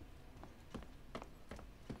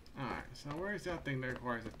 Alright, so where's that thing that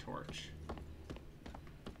requires a torch?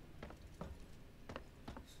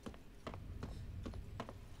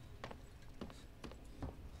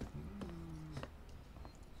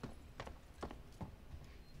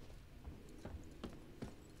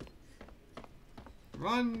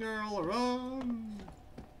 Run, girl, run!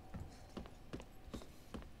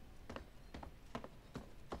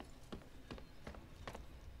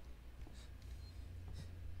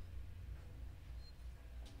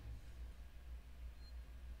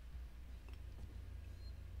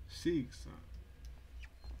 Siegson.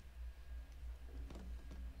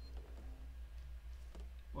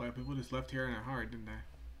 Well, yeah, people just left here in a hurry, didn't they?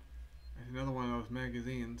 There's another one of those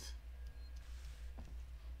magazines.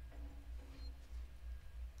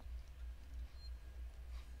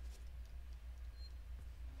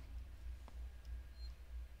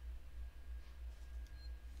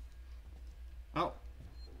 Oh,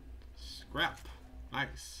 scrap.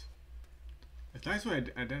 Nice. It's nice when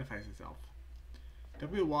it identifies itself.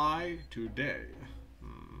 WY today.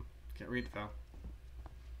 Can't read it though.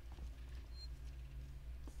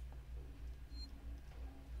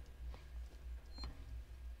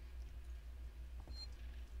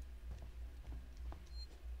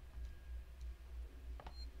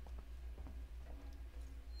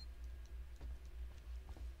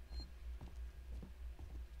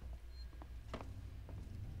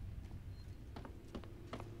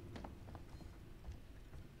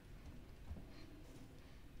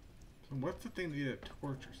 What's the thing to get a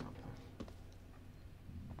torch or something?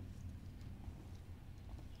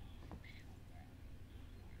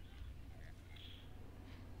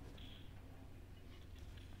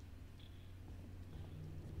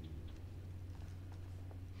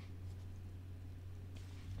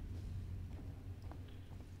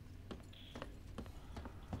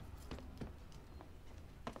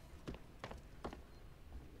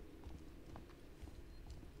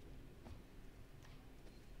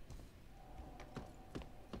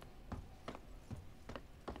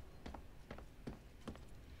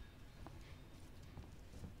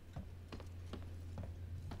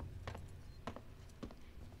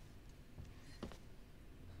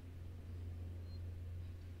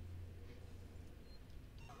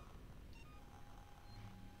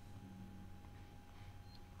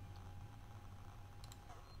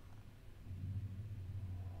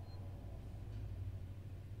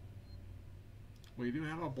 We do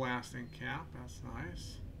have a blasting cap. That's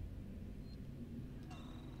nice.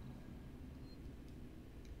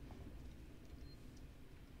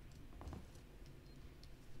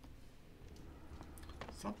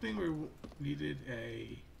 Something we needed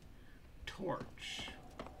a torch.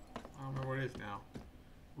 I don't remember what it is now.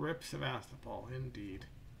 Rip Sevastopol, indeed.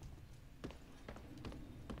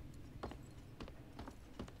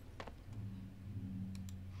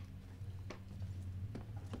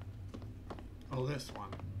 Oh, this one.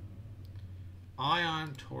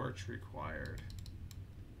 Ion torch required.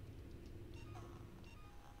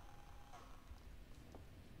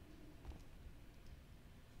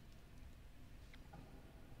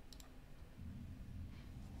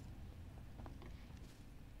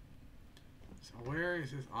 So where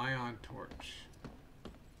is this ion torch?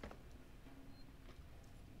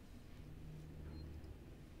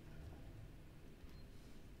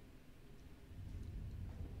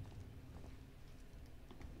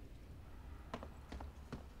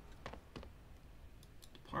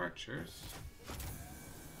 Departures.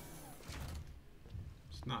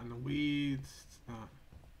 It's not in the weeds. It's not.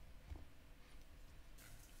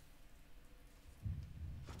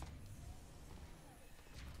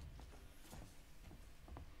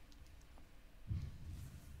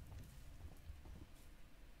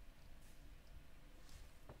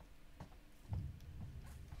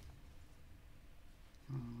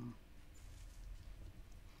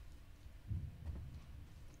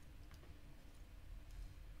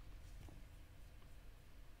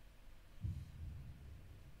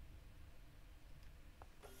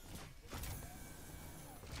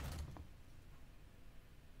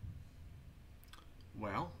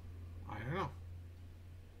 Well, I don't know.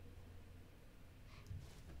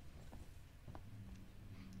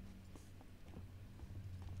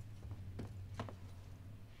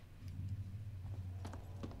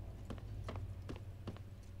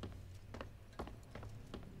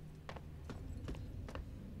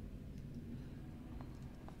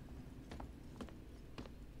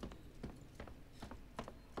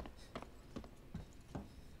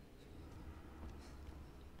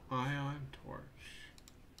 Ion torch.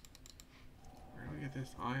 Where do we get this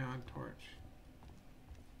ion torch?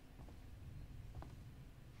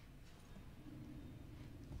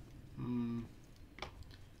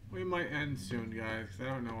 We might end soon, guys, because I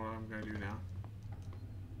don't know what I'm going to do now.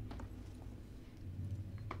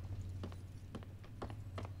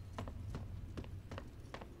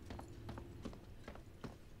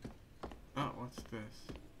 Oh, what's this?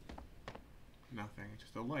 Nothing,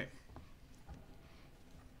 just a light.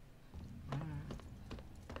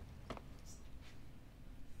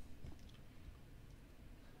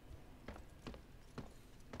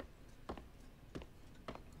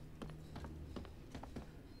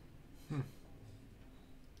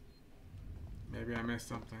 Maybe I missed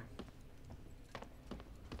something.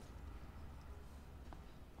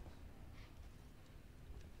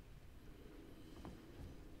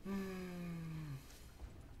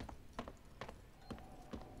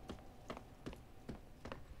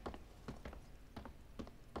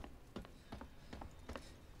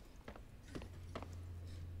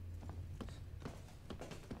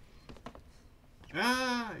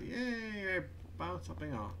 Ah, yay! I bounced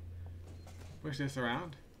something off. Push this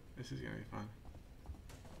around. This is gonna be fun.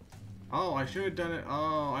 Oh, I should have done it.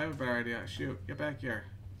 Oh, I have a better idea. Shoot, get back here.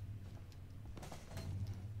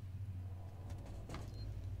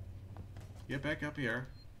 Get back up here.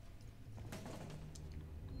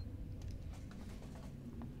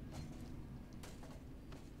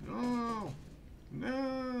 No!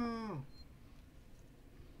 No!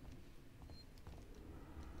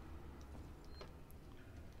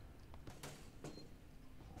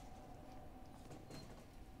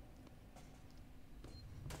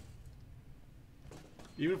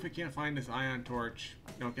 Even if we can't find this ion torch,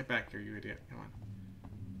 no, get back here, you idiot. Come on.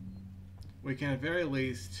 We can at very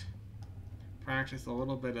least practice a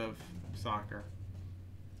little bit of soccer.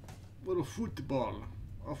 Little football.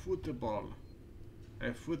 A football.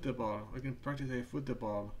 A football. We can practice a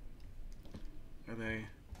football with a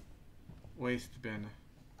waste bin.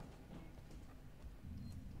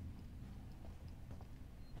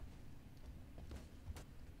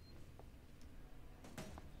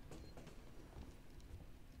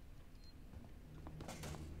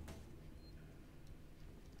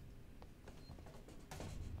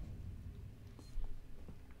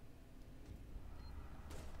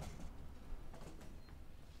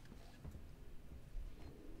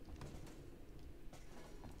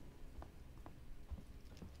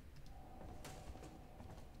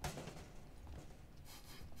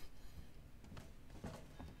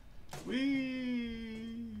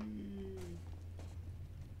 Whee!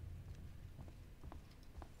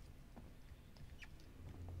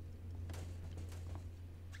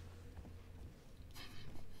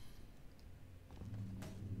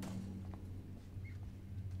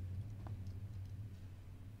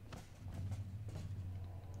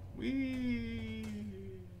 Whee!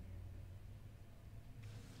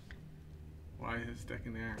 Why is it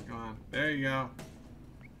sticking there? Come on. There you go.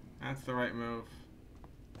 That's the right move.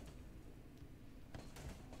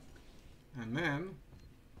 And then...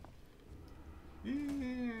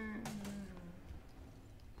 Yeah.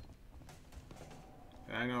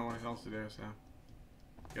 I know what else to do, so...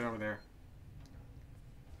 Get over there.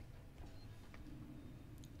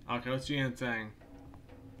 Okay, what's Jan saying?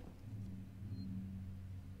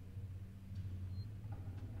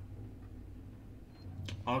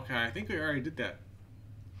 Okay, I think we already did that.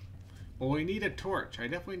 Well, we need a torch. I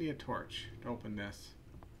definitely need a torch to open this.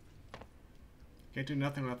 Can't do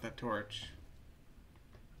nothing without that torch.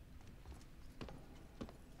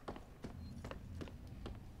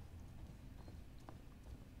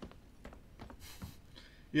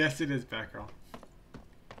 Yes, it is, Batgirl.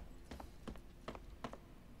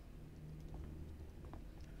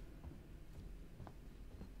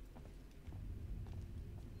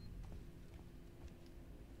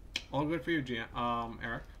 All good for you,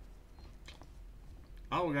 Eric.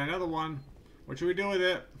 Oh, we got another one. What should we do with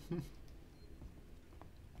it?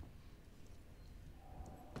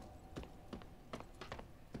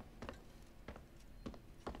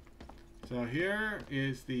 So here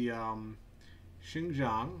is the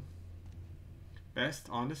Xinjiang. Best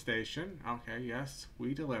on the station. Okay, yes,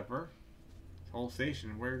 we deliver. Whole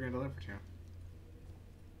station. Where are we going to deliver to?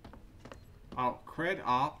 Oh, Cred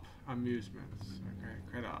Op Amusements. Okay,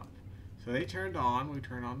 Cred Op. So they turned on. We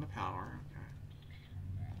turned on the power. Okay.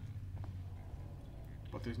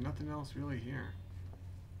 But there's nothing else really here.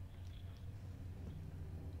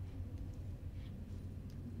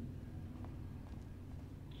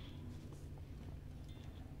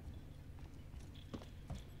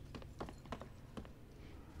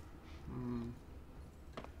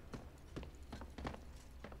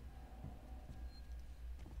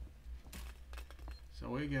 So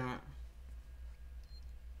we got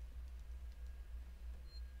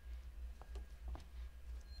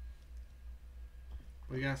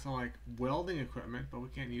some like welding equipment, but we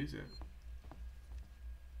can't use it.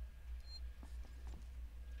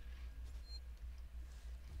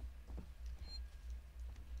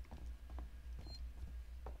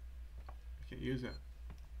 We can't use it.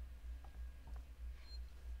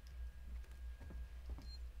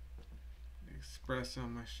 Espresso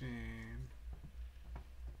machine.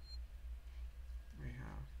 We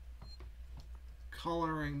have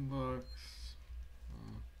coloring books.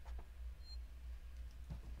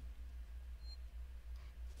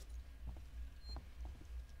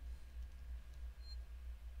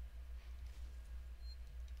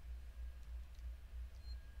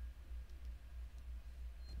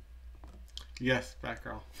 Yes,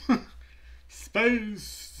 Batgirl. Space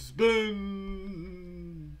spin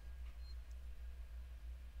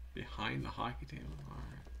behind the hockey table. All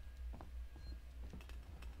right.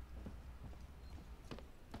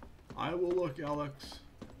 I will look, Alex.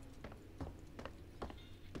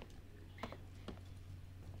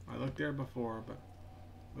 I looked there before, but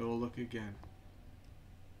we will look again.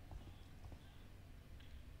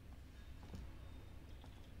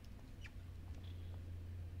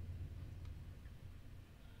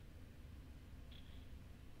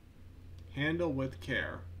 Handle with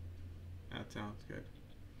care. That sounds good.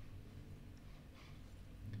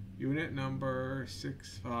 Unit number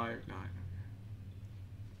 659.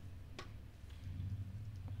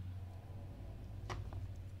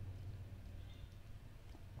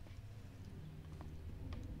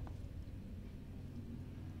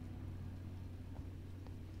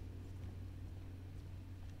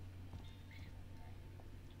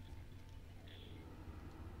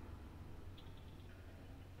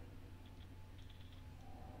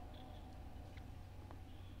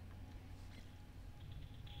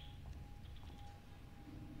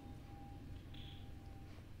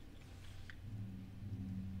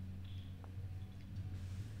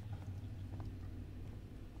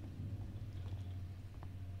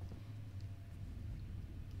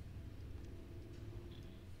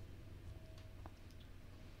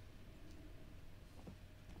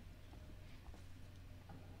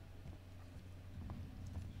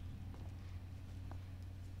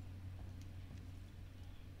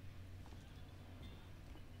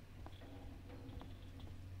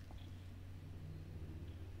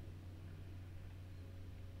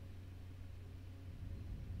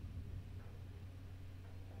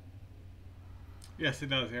 Yes, it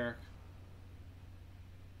does, Eric.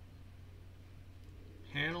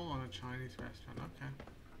 Handle on a Chinese restaurant. Okay.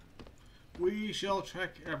 We shall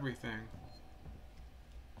check everything.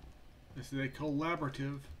 This is a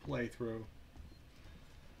collaborative playthrough.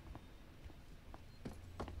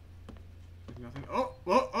 Nothing. Oh,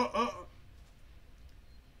 oh, oh, oh.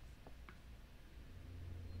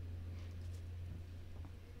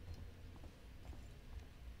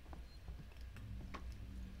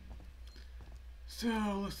 So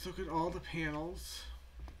let's look at all the panels.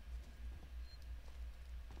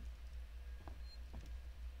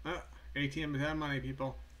 ATM is out of money,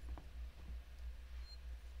 people.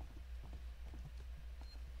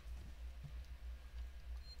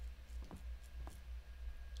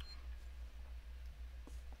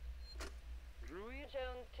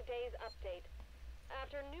 Jones, today's update.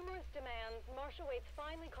 After numerous demands, Marshal Waits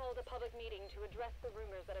finally called a public meeting to address the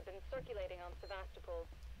rumors that have been circulating on Sevastopol.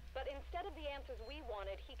 But instead of the answers we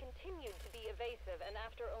wanted, he continued to be evasive, and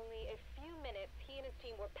after only a few minutes, he and his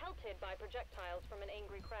team were pelted by projectiles from an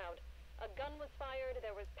angry crowd. A gun was fired,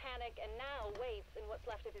 there was panic, and now Waits and what's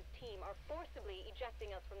left of his team are forcibly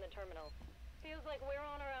ejecting us from the terminal. Feels like we're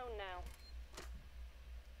on our own now.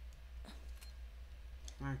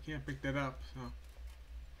 I can't pick that up, so...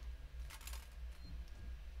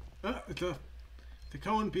 it's the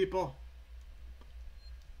cone people.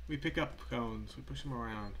 We pick up cones. We push them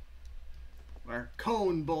around. Our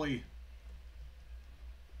cone bully.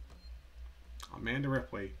 Amanda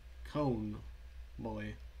Ripley. Cone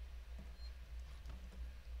bully.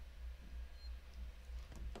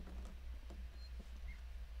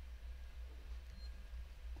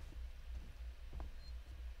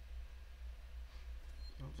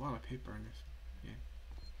 There's a lot of paper in this. Yeah.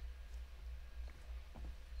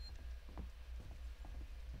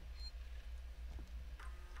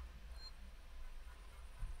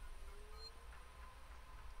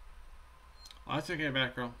 Oh, that's okay,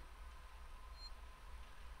 Batgirl.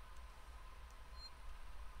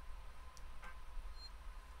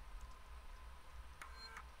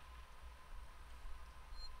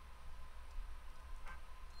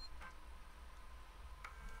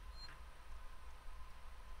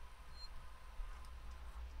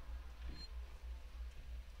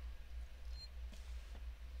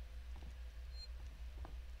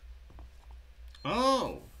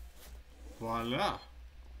 Oh! Voila!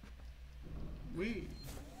 Oui.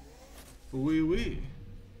 Oui, oui.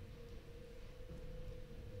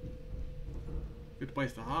 Good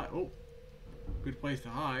place to hide. Oh. Good place to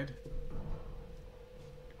hide.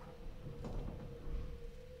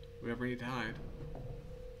 We ever need to hide.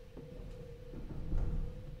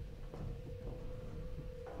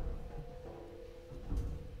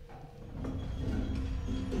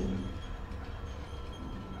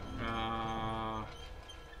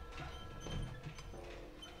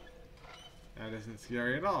 That isn't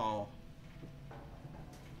scary at all.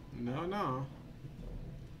 No, no.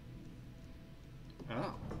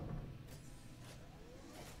 Oh.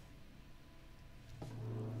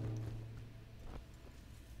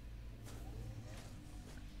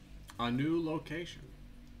 A new location.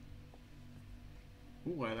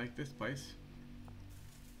 Ooh, I like this place.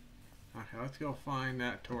 Okay, let's go find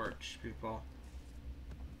that torch, people.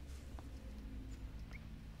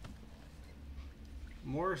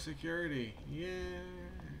 More security. Yeah.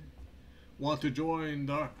 Want to join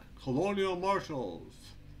the Colonial Marshals?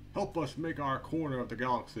 Help us make our corner of the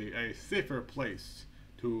galaxy a safer place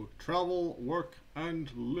to travel, work,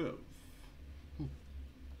 and live.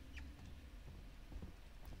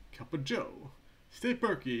 Cup of Joe. Stay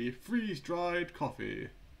perky, freeze-dried coffee.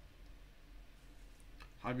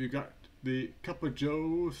 Have you got the Cup of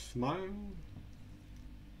Joe smile?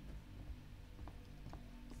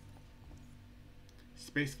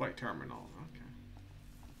 Spaceflight terminal. Okay.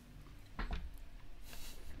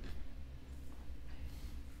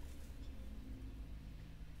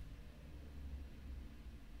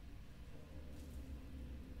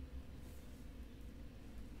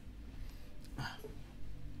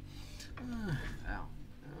 Ow.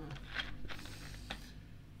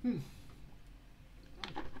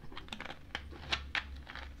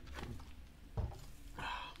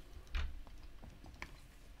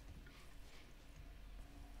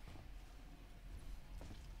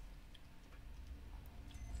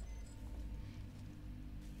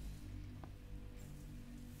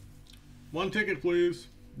 One ticket, please.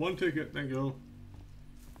 One ticket, thank you.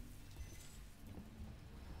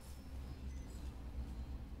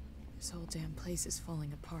 This whole damn place is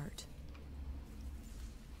falling apart.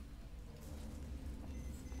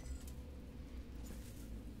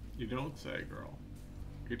 You don't say, girl.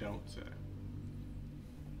 You don't say.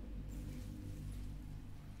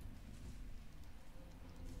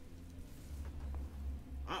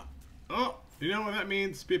 Oh, you know what that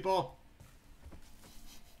means, people?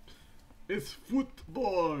 It's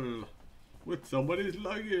football with somebody's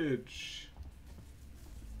luggage.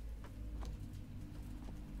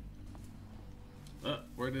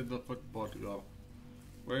 Where did the football go?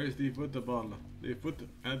 Where is the football? The foot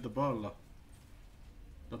and the ball.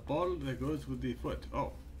 The ball that goes with the foot.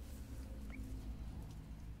 Oh.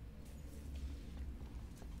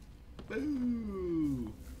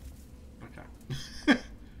 Boo! Okay.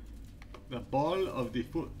 The ball of the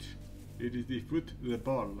foot. It is the foot, the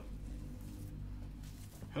ball.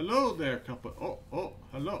 Hello there, couple. Oh,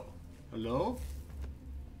 hello. Hello?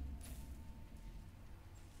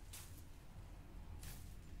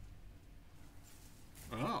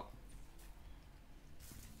 Oh.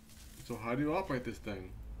 So how do you operate this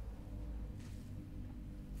thing?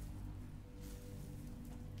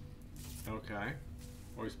 Okay.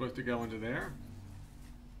 Are we supposed to go into there?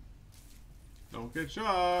 Don't get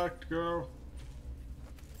shocked, girl.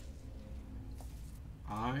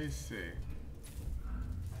 I see.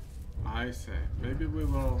 I see. Maybe we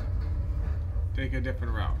will take a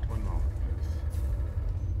different route. One moment, please.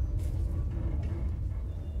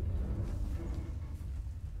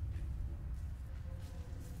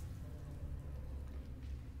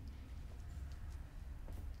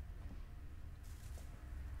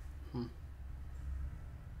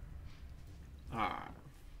 Alright.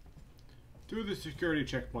 To the security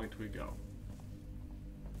checkpoint we go.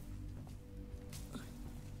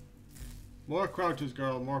 More crouches,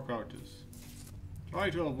 girl, more crouches. Try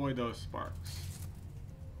to avoid those sparks.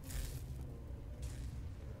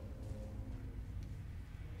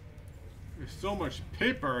 There's so much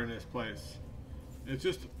paper in this place. It's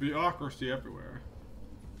just bureaucracy everywhere.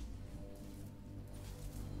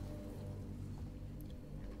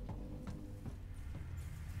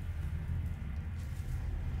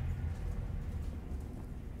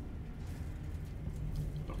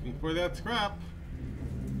 Looking for that scrap.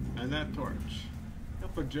 And that torch.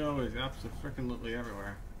 Papa Joe is abso-freaking-lutely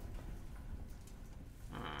everywhere.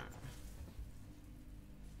 Alright.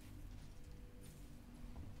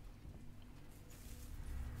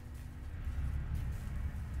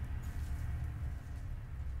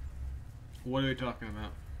 What are we talking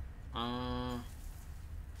about?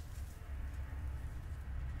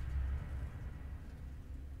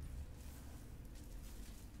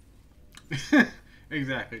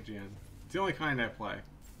 Exactly, Jan. It's the only kind I play.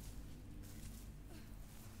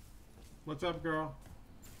 What's up, girl?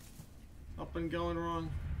 Something going wrong?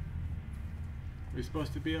 Are we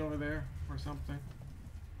supposed to be over there or something?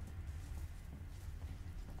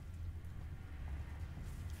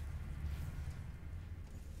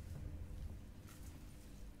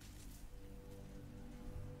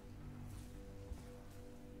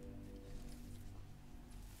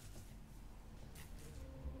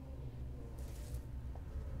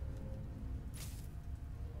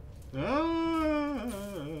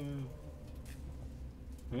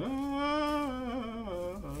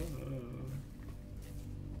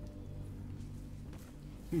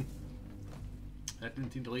 That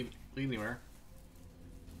didn't seem to lead anywhere.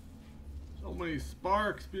 So many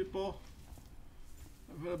sparks, people.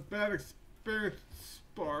 I've had a bad experience with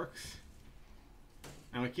sparks.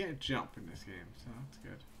 And we can't jump in this game, so that's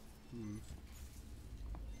good.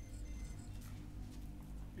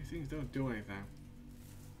 These things don't do anything.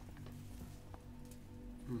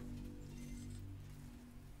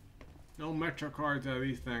 No Metro cards out of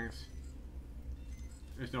these things.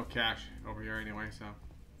 There's no cash over here anyway, so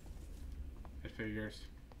it figures.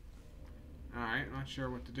 Alright, not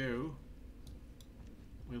sure what to do.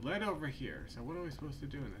 We led over here, so what are we supposed to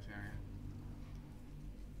do in this area?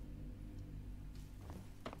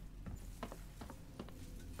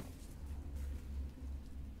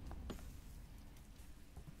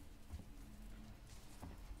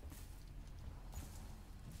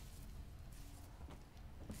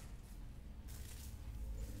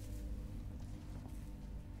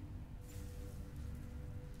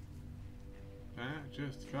 That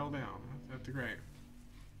just fell down. That's great.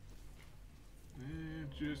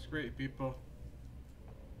 It's just great, people.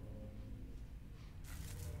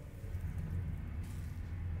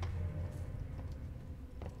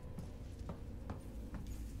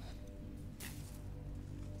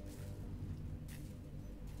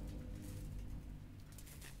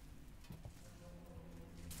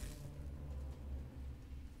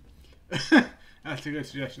 That's a good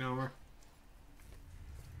suggestion, Omar.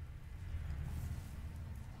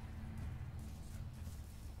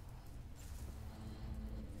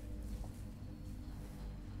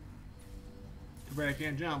 Too bad I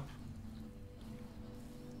can't jump.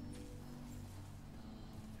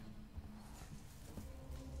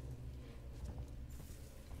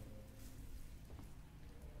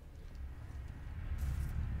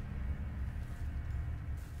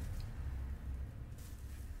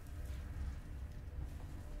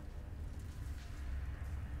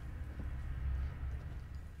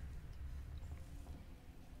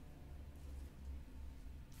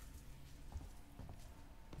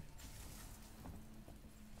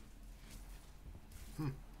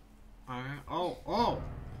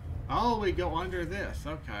 we go under this.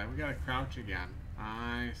 Okay, we gotta crouch again.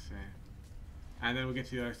 I see. And then we get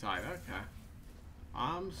to the other side. Okay.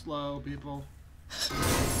 I'm slow, people.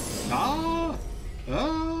 Ah!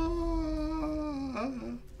 Ah!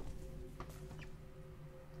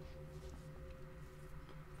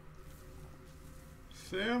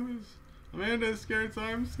 Sam is... Amanda is scared, so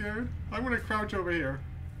I'm scared. I'm gonna crouch over here.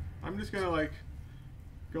 I'm just gonna, like,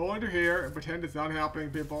 go under here and pretend it's not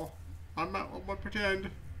happening, people. I'm gonna pretend.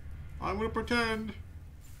 I'm gonna pretend.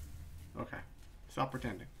 Okay. Stop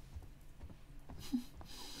pretending.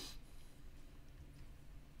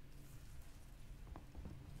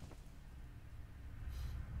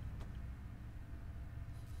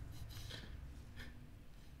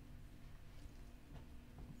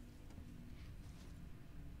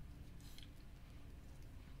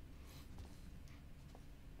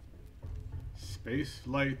 Space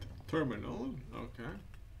Flight Terminal. Okay.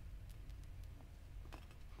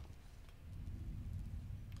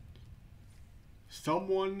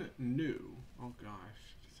 Someone new. Oh gosh,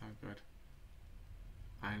 that sounds good.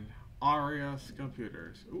 And Arias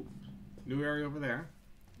Computers. Ooh, new area over there.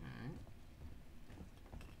 Alright.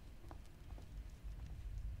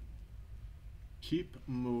 Keep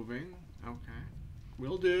moving. Okay.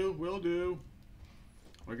 Will do, will do.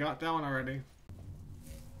 We got that one already.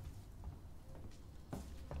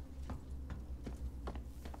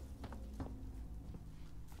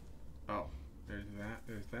 Oh, there's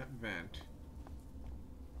that vent.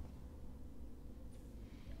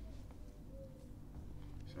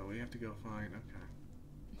 So we have to go find, okay.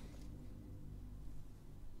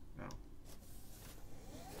 Oh.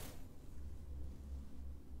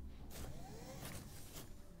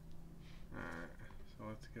 Alright, so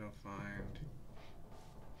let's go find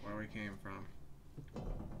where we came from.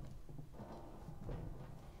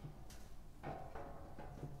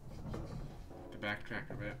 To backtrack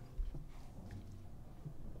a bit.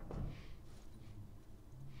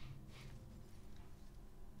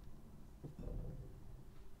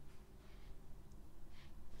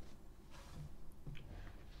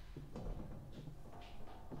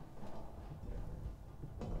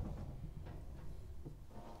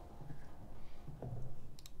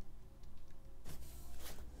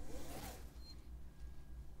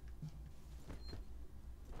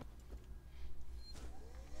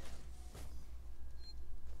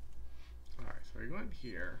 We went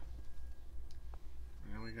here,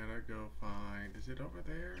 and then we gotta go find, is it over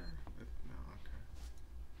there? No, okay.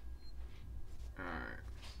 Alright,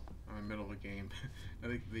 I'm in the middle of a game. I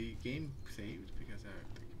think the game saved because the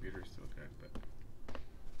computer's still good, but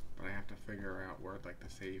I have to figure out where, like, the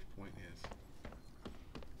save point is.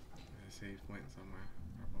 There's a save point somewhere,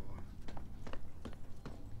 probably.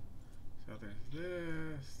 So there's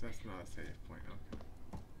this, that's not a save point,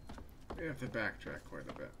 okay. We have to backtrack quite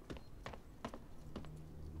a bit.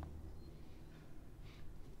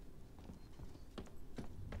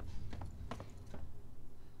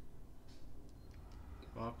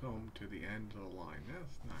 Welcome to the end of the line.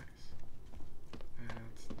 That's nice.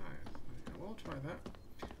 That's nice. Okay, we'll try that.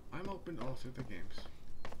 I'm open to all sorts of games.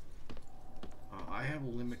 I have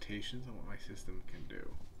limitations on what my system can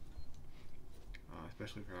do.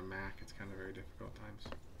 Especially for a Mac, it's kind of very difficult at times.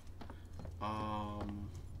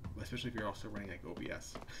 Especially if you're also running like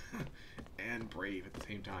OBS and Brave at the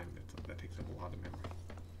same time. That takes up a lot of memory.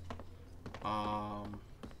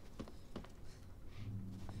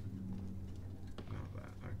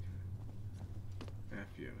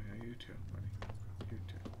 You too, buddy. You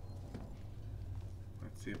too.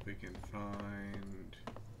 Let's see if we can find...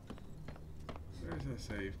 There's a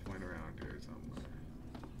save point around here somewhere.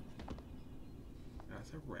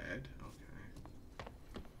 That's a red.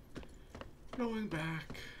 Okay. Going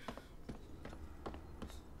back.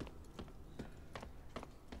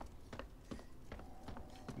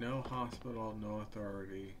 No hospital, no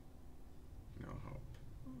authority, no hope.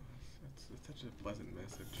 Oh, that's such a pleasant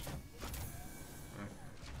message. Okay.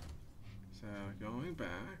 So, going back.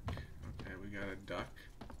 Okay, we got a duck.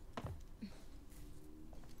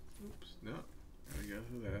 Oops, no. Gotta go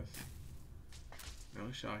through this.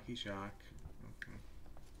 No shocky shock. Okay.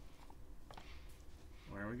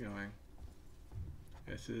 Where are we going?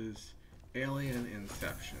 This is Alien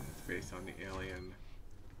Inception. It's based on the Alien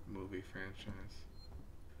movie franchise.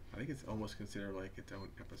 I think it's almost considered like its own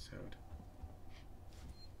episode.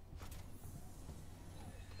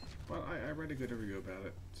 But I read a good review about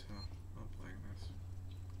it, so I'm playing this.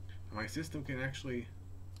 My system can actually...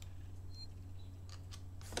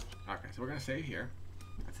 Okay, so we're going to save here.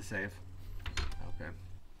 That's a save. Okay.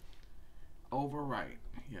 Overwrite.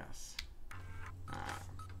 Yes.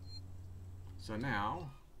 So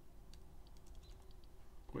now...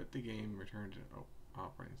 Quit the game, return to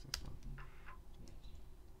operating system.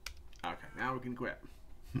 Okay, now we can quit.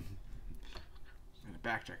 I'm gonna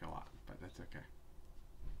backtrack a lot, but that's okay.